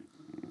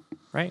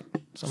 Right?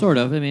 Sort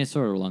of. I mean, it's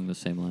sort of along the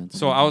same lines.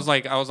 So I was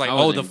like, I oh, wasn't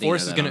the even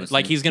force is thinking of that, gonna honestly.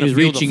 like he's gonna he's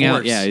feel reaching the force.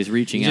 out. Yeah, he's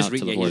reaching out to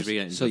the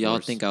force. So y'all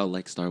think I'll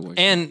like Star Wars?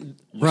 And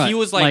Bruh, he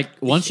was like,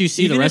 once you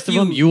see the even rest if of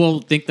them, you- you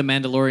will think the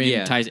Mandalorian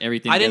Yeah. ties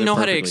everything. I didn't know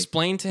together how to perfectly.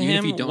 explain to Even him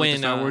if you don't when like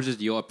the Star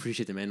Wars, you'll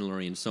appreciate the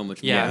Mandalorian so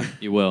much Yeah. more.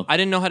 You will. I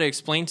didn't know how to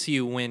explain to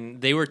you when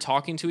they were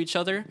talking to each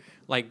other,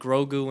 like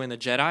Grogu and the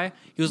Jedi.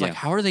 He was like, Yeah.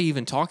 "How are they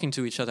even talking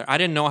to each other?" I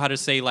didn't know how to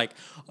say like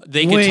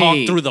they could talk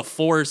Wait. through the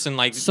Force and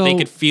like So, they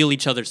could feel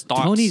each other's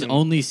thoughts. Tony's and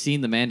only seen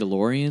the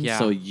Mandalorian, Yeah.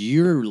 so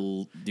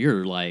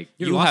you're like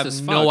You're you lost have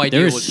as no fuck. idea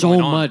there's what's so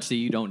going on. much that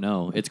you don't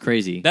know. It's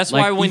crazy. That's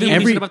Like, why when even he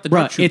when he every said about the bruh,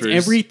 Dark it's Troopers-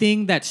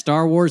 everything that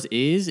Star Wars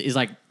is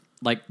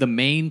like the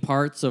main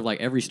parts of like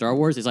every Star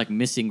Wars is like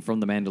missing from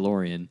the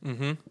Mandalorian.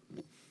 Mhm.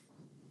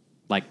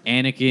 Like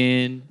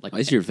Anakin. Like Why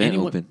is your vent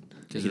anyone- open?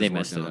 Because They they're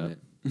messed working it on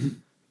up.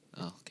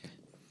 Oh, okay.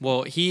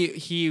 Well,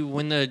 he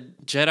when the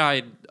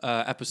Jedi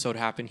episode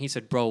happened, he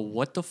said, "Bro,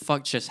 what the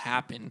fuck just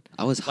happened?"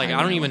 I was Like, high I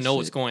when don't even watched know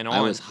what's it. going I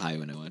on. was high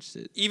when I watched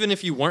it. Even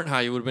if you weren't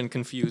high, you would have been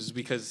confused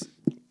because.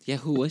 Yeah,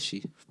 who was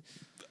she?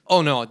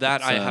 Oh no,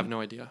 that It's, I have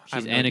no idea. I She's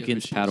have no idea who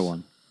Anakin's she is.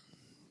 Padawan.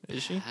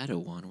 Is she?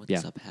 Padawan. What's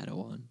Yeah. up,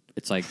 Padawan?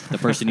 It's like the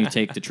person you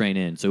take to train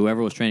in. So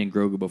whoever was training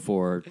Grogu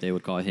before, they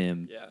would call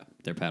him Yeah.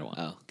 their Padawan.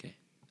 Oh, okay.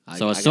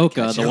 So I gotta Ahsoka,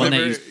 catch the up. one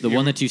Remember- that the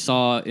one that you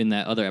saw in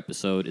that other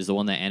episode, is the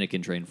one that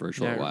Anakin trained for a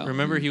short Yeah, while.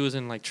 remember he was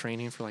in like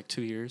training for like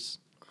 2 years,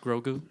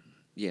 Grogu.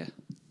 Yeah,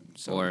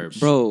 So, Or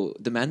bro,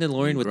 the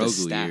Mandalorian with the Grogu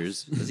staff.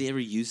 years. Does he ever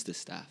use the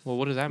staff? well,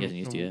 what does that He mean?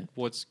 hasn't used it yet.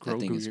 What's That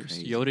thing Grogu is years?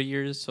 crazy. Yoda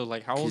years. So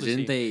like, how old is Didn't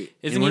he? they? Isn't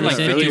in he one of like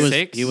the said he was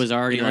 56? he was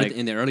already in, like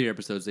in the earlier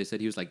episodes, they said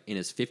he was like in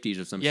his 50s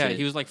or some Yeah, shit.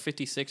 he was like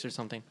 56 or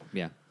something.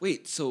 yeah.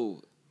 Wait,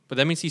 so But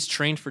that means he's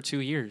trained for 2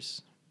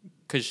 years.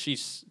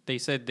 Because they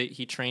said that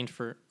he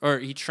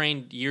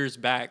trained years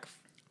back,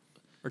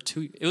 or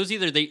two. It was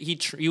either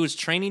he was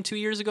training 2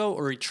 years ago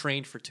or he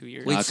trained for 2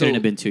 years. Wait, it couldn't so-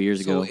 have been 2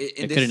 years so ago. in It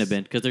this- couldn't have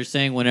been because they're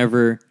saying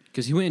whenever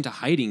Because he went into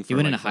hiding. For he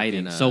went like into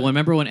hiding. fucking, So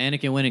remember when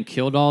Anakin went and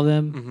killed all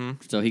them,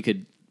 Mhm. so he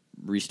could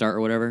restart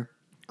or whatever.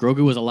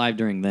 Grogu was alive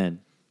during then.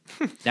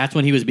 That's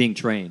when he was being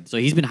trained. So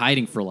he's been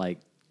hiding for like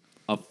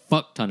a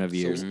fuck ton of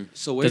years.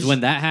 so where's Because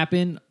when that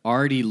happened,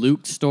 already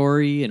Luke's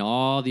story and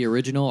all the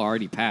original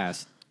already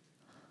passed.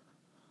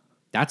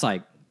 That's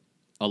like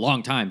a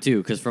long time too.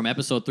 Because from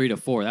episode 3 to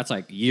 4, that's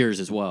like years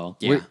as well.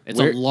 Yeah. It's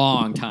Where- a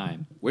long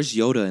time. where's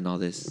Yoda and all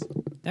this?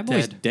 That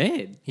boy's Dead.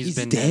 dead. He's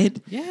been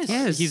dead.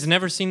 Yes. He's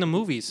never seen the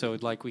movie, so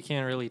like we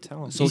can't really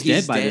tell him. So He's he's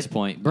dead by dead? this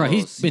point, bro. Oh,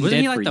 He's so- been wasn't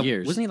dead he like for the,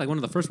 years. Wasn't he like one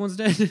of the first ones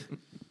dead?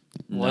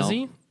 Was No.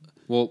 he?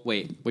 Well,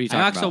 wait. What are you I talking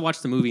actually about?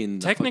 watched the movie in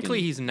the Technically,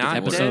 fucking- he's not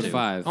Episode dead.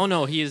 5. Oh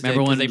no, he is. Remember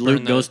dead 'cause when they Luke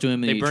burned goes the, to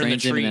him and they he burned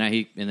trains the him,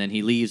 tree. and then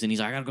he leaves and he's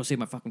like, I gotta go save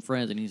my fucking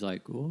friends, and he's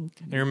like, oh,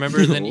 okay. And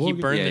remember, then he Yeah,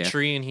 burned the yeah.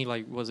 tree and he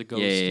like was a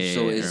ghost. Yeah, yeah, yeah,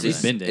 So yeah, I is remember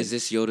this that. Been dead. is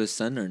this Yoda's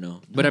son or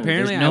no? But No,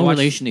 apparently, there's no I watched,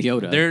 relation to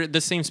Yoda. They're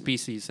the same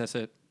species. That's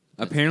it.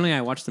 Apparently,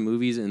 I watched the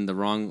movies in the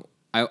wrong.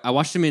 I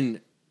watched them in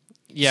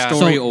Yeah.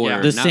 story So,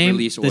 order, the not same-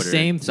 release the order.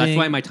 same So that's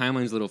why thing- my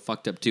timeline's a little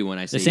fucked up too when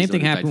I say The same he's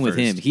thing notified happened with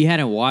him. first. He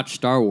hadn't watched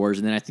Star Wars,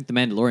 and then I think The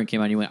Mandalorian came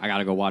out, and he went, I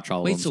gotta go watch all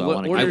of Wait, them, so so I what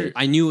want to order- get it.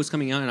 I knew it was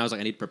coming out, and I was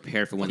like, I need to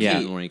prepare for when Yeah.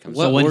 the Mandalorian comes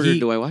What out. when order he-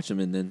 do I watch them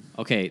in then?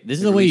 Okay, this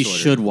is the way you Release order.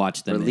 should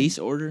watch them. in. Release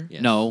order?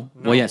 Yeah. No.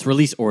 No. Well, yes,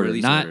 release order,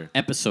 Release not order.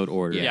 episode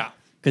order. Yeah. Yeah.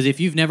 Because if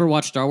you've never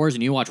watched Star Wars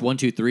and you watch 1,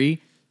 2, 3,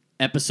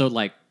 episode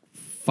like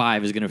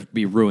 5 is gonna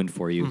be ruined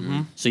for you.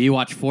 Mm-hmm. So you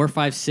watch 4,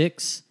 5,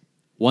 6,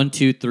 1,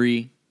 2,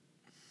 3,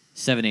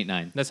 7, 8,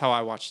 9. That's how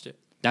I watched it.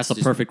 That's the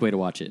Just- perfect way to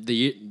watch it.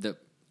 The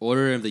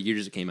order of the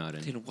years it came out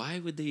in. Then why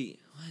would they?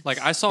 What?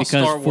 Like I saw Because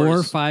Star 4,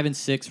 Wars. 5, and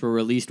 6 were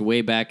released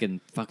way back in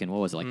fucking what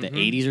was it, like the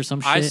 80s or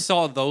some shit. I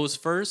saw those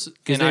first,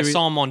 and they I re-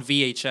 saw them on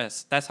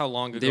VHS. That's how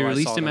long ago They I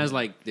released saw them as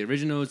like the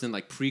originals and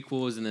like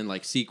prequels and then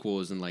like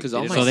sequels and like. 'Cause they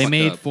all just my- So they fucked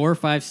made up. 4,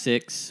 5,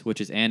 6,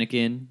 which is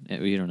Anakin.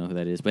 You don't know who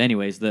that is, but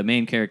anyways, the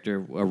main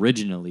character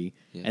originally,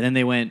 Yeah. and then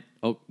they went.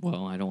 Oh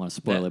well, I don't want to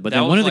spoil That- it, but that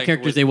then one was of the like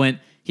characters with- they went.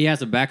 He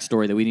has a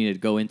backstory that we needed to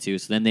go into.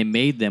 So then they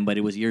made them, but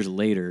it was years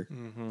later.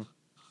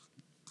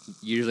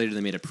 Years later,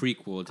 they made a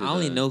prequel to. I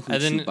only know who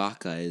And then-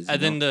 Chewbacca is.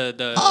 And you then know?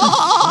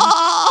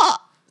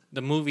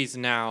 the movies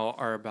now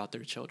are about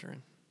their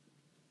children.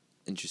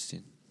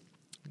 Interesting.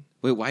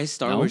 Wait, why is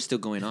Star No? Wars still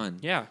going on?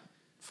 Yeah,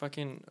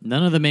 fucking.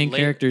 None of the main Leia-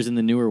 characters in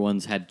the newer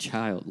ones had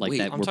child like Wait,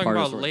 that. I'm were talking part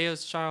about of the story.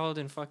 Leia's child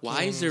and fucking.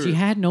 Why is there- She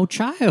had no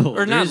child.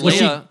 or not There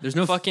is no- Leia? there's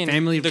no fucking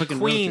family The fucking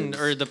queen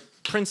relatives. or the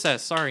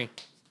princess. Sorry,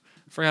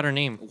 forgot her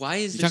name. Why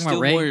is You there talking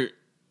about still Rey? more?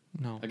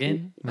 No,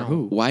 Again? No. Or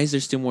who? Why is there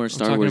still more I'm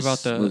Star talking Wars about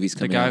the movies the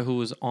coming guy out? who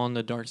was on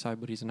the dark side,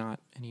 but he's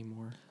not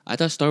anymore. I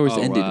thought Star Wars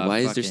Oh, ended. Why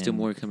is there fucking- still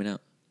more coming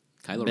out?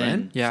 Kylo Ben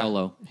Ren. Yeah.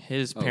 Solo.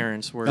 His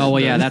parents were. Oh well,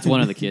 the- yeah, that's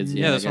one of the kids.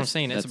 Yeah, I that's what I'm guess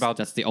saying. It's that's- about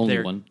that's the only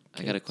their- one.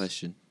 I got a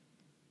question.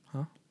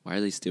 Huh? Why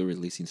are they still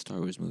releasing Star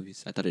Wars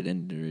movies? I thought it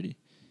ended already.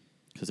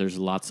 Because there's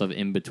lots of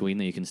in between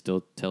that you can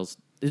still tell.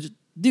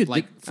 Dude,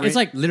 Like it's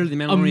like literally,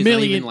 the a Mandalorian is not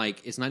million. even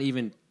like it's not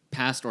even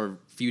past or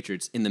future.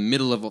 It's in the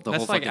middle of the whole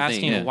That's like fucking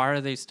asking thing. Yeah. why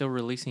are they still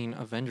releasing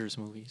Avengers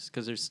movies?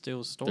 Because there's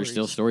still stories. There's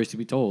still stories to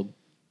be told.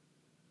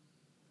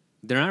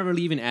 They're not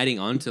really even adding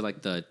on to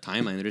like the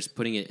timeline. They're just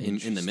putting it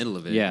in the middle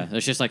of it. Yeah,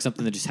 it's just like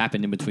something that just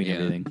happened in between Yeah.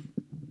 everything.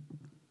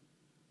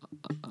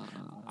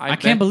 I bet-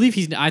 can't believe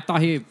he's. I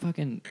thought he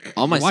fucking.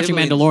 All my you're watching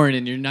siblings- Mandalorian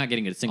and you're not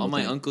getting a single All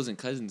my thing. uncles and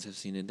cousins have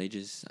seen it. I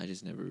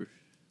just never.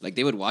 Like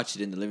they would watch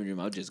it in the living room.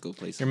 I would just go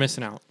play. You're something.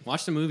 missing out,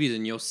 Watch the movies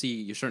and you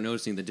start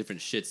noticing the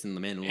different shits in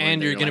the Mandalorian.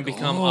 and that you're gonna like,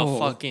 become oh. a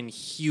fucking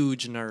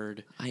huge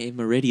nerd. I am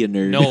already a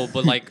nerd. No,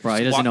 but like, Bro,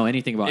 he doesn't know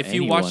anything about If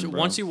you watch, anyone, bro.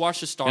 once you watch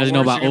the Star Doesn't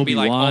Wars, know about you're gonna be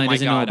like, Obi-Wan, oh my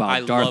doesn't know god, about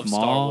I Darth love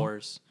Star Maul.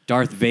 Wars.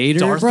 Darth Vader,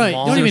 Darth bro.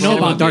 Maul. Don't even know Never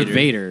about seen Darth Vader.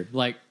 Vader.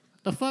 Like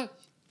the fuck.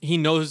 He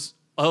knows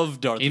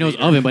of Darth. He knows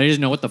Vader. of him, but he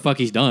doesn't know what the fuck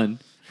he's done.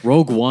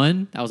 Rogue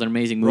One, that was an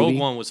amazing movie. Rogue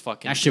One was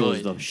fucking. That shit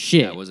was good. the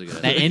shit. That was a good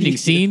That idea. ending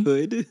scene.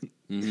 Hood.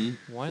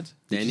 What?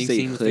 The Did you ending say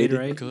scene with hood? Vader,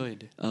 right?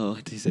 Good. Oh,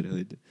 they said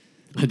hood.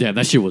 Damn,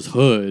 that shit was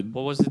hood.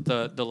 What was it?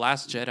 The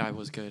Last Jedi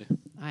was good.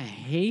 I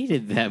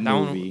hated that That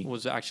movie. one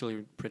was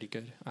actually pretty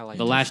good. I like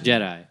The Last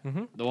Jedi.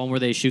 Mhm. The one where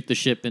they shoot the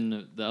ship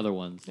and the other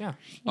ones. Yeah,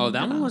 Oh,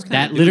 that one was kind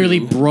That of literally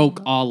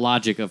broke all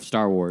logic of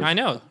Star Wars. I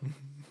know.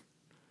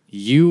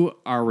 You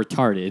are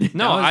retarded.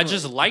 No, That was I what-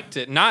 just liked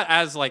it. Not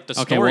as like the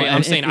Okay, story. well, I'm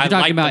if saying you're I talking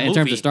liked about the in movie.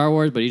 terms of Star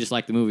Wars, but you just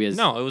like the movie as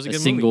No, it was a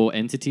good single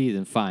entity,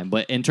 then fine.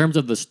 But in terms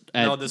of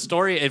No, the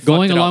story. It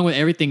going fucked it along up. with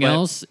everything But-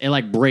 else, it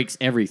like breaks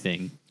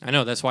everything. I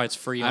know that's why it's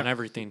free on I-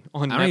 everything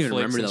on I don't Netflix. even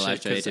remember and The shit,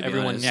 Last Jedi, 'cause to be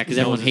everyone honest. Yeah, 'cause knows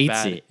everyone it's hates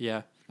bad. it.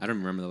 Yeah, I don't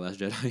remember the Last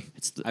Jedi.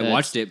 It's I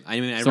watched it. I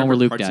mean, I it's the one where remember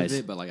Luke parts dies. of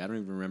it, but like I don't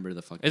even remember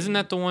the fucking. isn't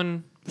that the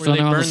one It's where on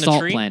they the burn the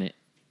salt tree? planet.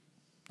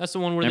 That's the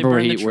one where Remember they where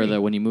burn he, the where tree.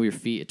 the when you move your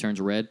feet, it turns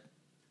red.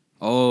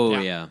 Oh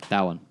Yeah. yeah.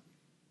 That one.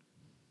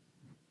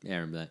 Yeah, I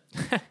remember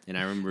that. And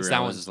I remember It's I that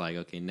was one. just like,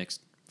 okay,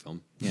 next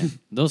film. Yeah,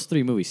 those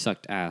 3 movies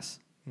sucked ass,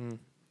 and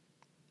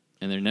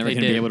they're never They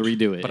gonna be did, able to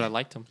redo it. But I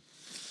liked them.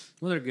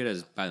 Well, they're good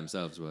as by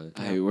themselves, but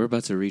All right, we're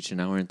about to reach an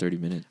hour and 30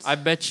 minutes. I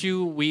bet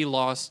you we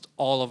lost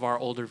all of our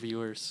older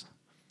viewers.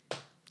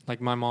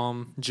 Like my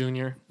mom,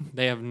 Junior,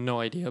 they have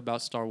no idea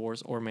about Star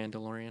Wars or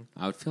Mandalorian.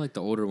 I would feel like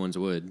the older ones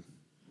would.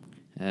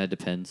 It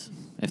depends.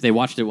 If they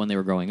watched it when they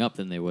were growing up,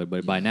 then they would.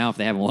 But by now, if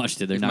they haven't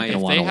watched it, they're If not my- going to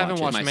if want they to haven't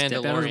watch watched My stepdad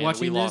was Mandalorian,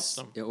 watching we this, lost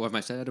them. or if my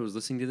stepdad was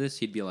listening to this,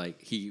 he'd be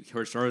like, he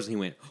heard Star Wars and he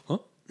went, huh?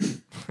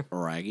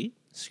 Raggy,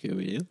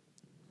 Scooby Doo.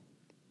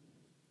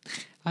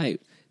 Hi,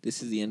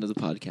 this is the end of the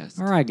podcast.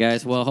 it. All right,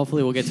 guys. Well,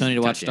 hopefully we'll get Tony to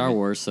watch damn Star it.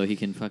 Wars so he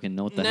can fucking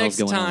know what the hell's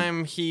Next going on.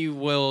 time he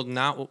will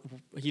not.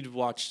 He'd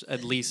watch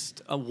at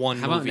least one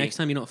How movie. about next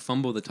time you don't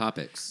fumble the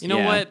topics? You know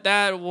Yeah. what?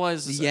 That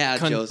was Yeah,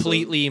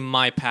 completely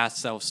my past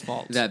self's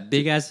fault. That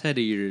big ass head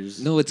of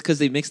yours. No, it's because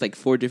they mixed like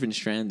 4 different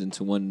strands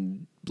into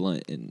one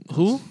blunt. And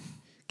Who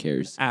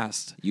cares?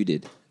 asked? You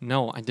did.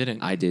 No, I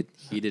didn't. I did.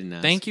 He didn't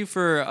ask. Thank you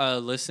for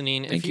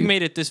listening. Thank if you you.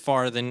 made it this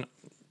far, then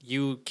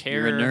you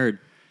care. You're a nerd.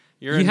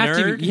 You're You a have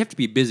nerd. to. You have to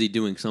be busy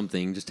doing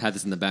something. Just have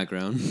this in the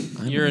background.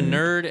 You're a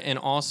nerd, and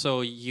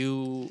also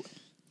you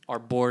are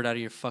bored out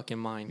of your fucking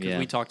mind because Yeah.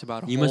 we talked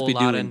about a You whole must be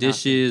lot doing of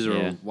dishes or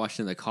Yeah.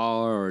 washing the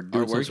car or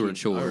doing some sort of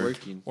chore.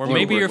 nothing. Or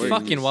maybe you're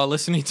fucking while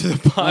listening to the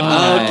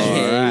podcast.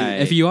 Okay.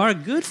 Alright. If you are,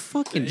 good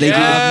fucking They job,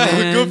 Yeah,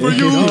 man. good for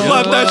you.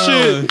 Clap that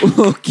shit.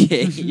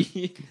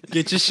 Okay.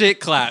 Get your shit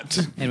clapped.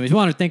 And we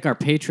want to thank our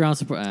Patreon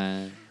support.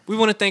 We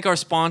want to thank our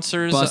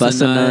sponsors. Bust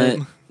Bust a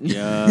nut.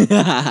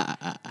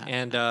 Yeah.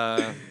 And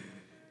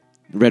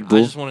Red I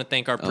Bull. just want to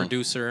thank our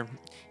producer,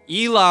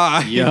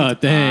 Eli. Yeah,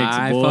 thanks,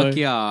 Bye, boy. fuck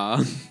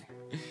y'all.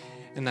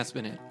 And that's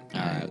been it. All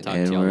right, I'll talk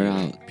And to y'all we're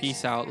later. out.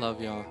 Peace out.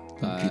 Love y'all.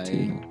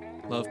 Bye.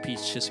 Love,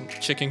 peace,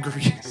 chicken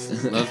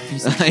grease. Love,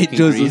 peace, and I chicken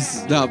Joseph,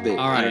 grease. stop it.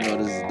 All I right. don't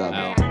know this is stop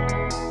it.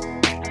 Out.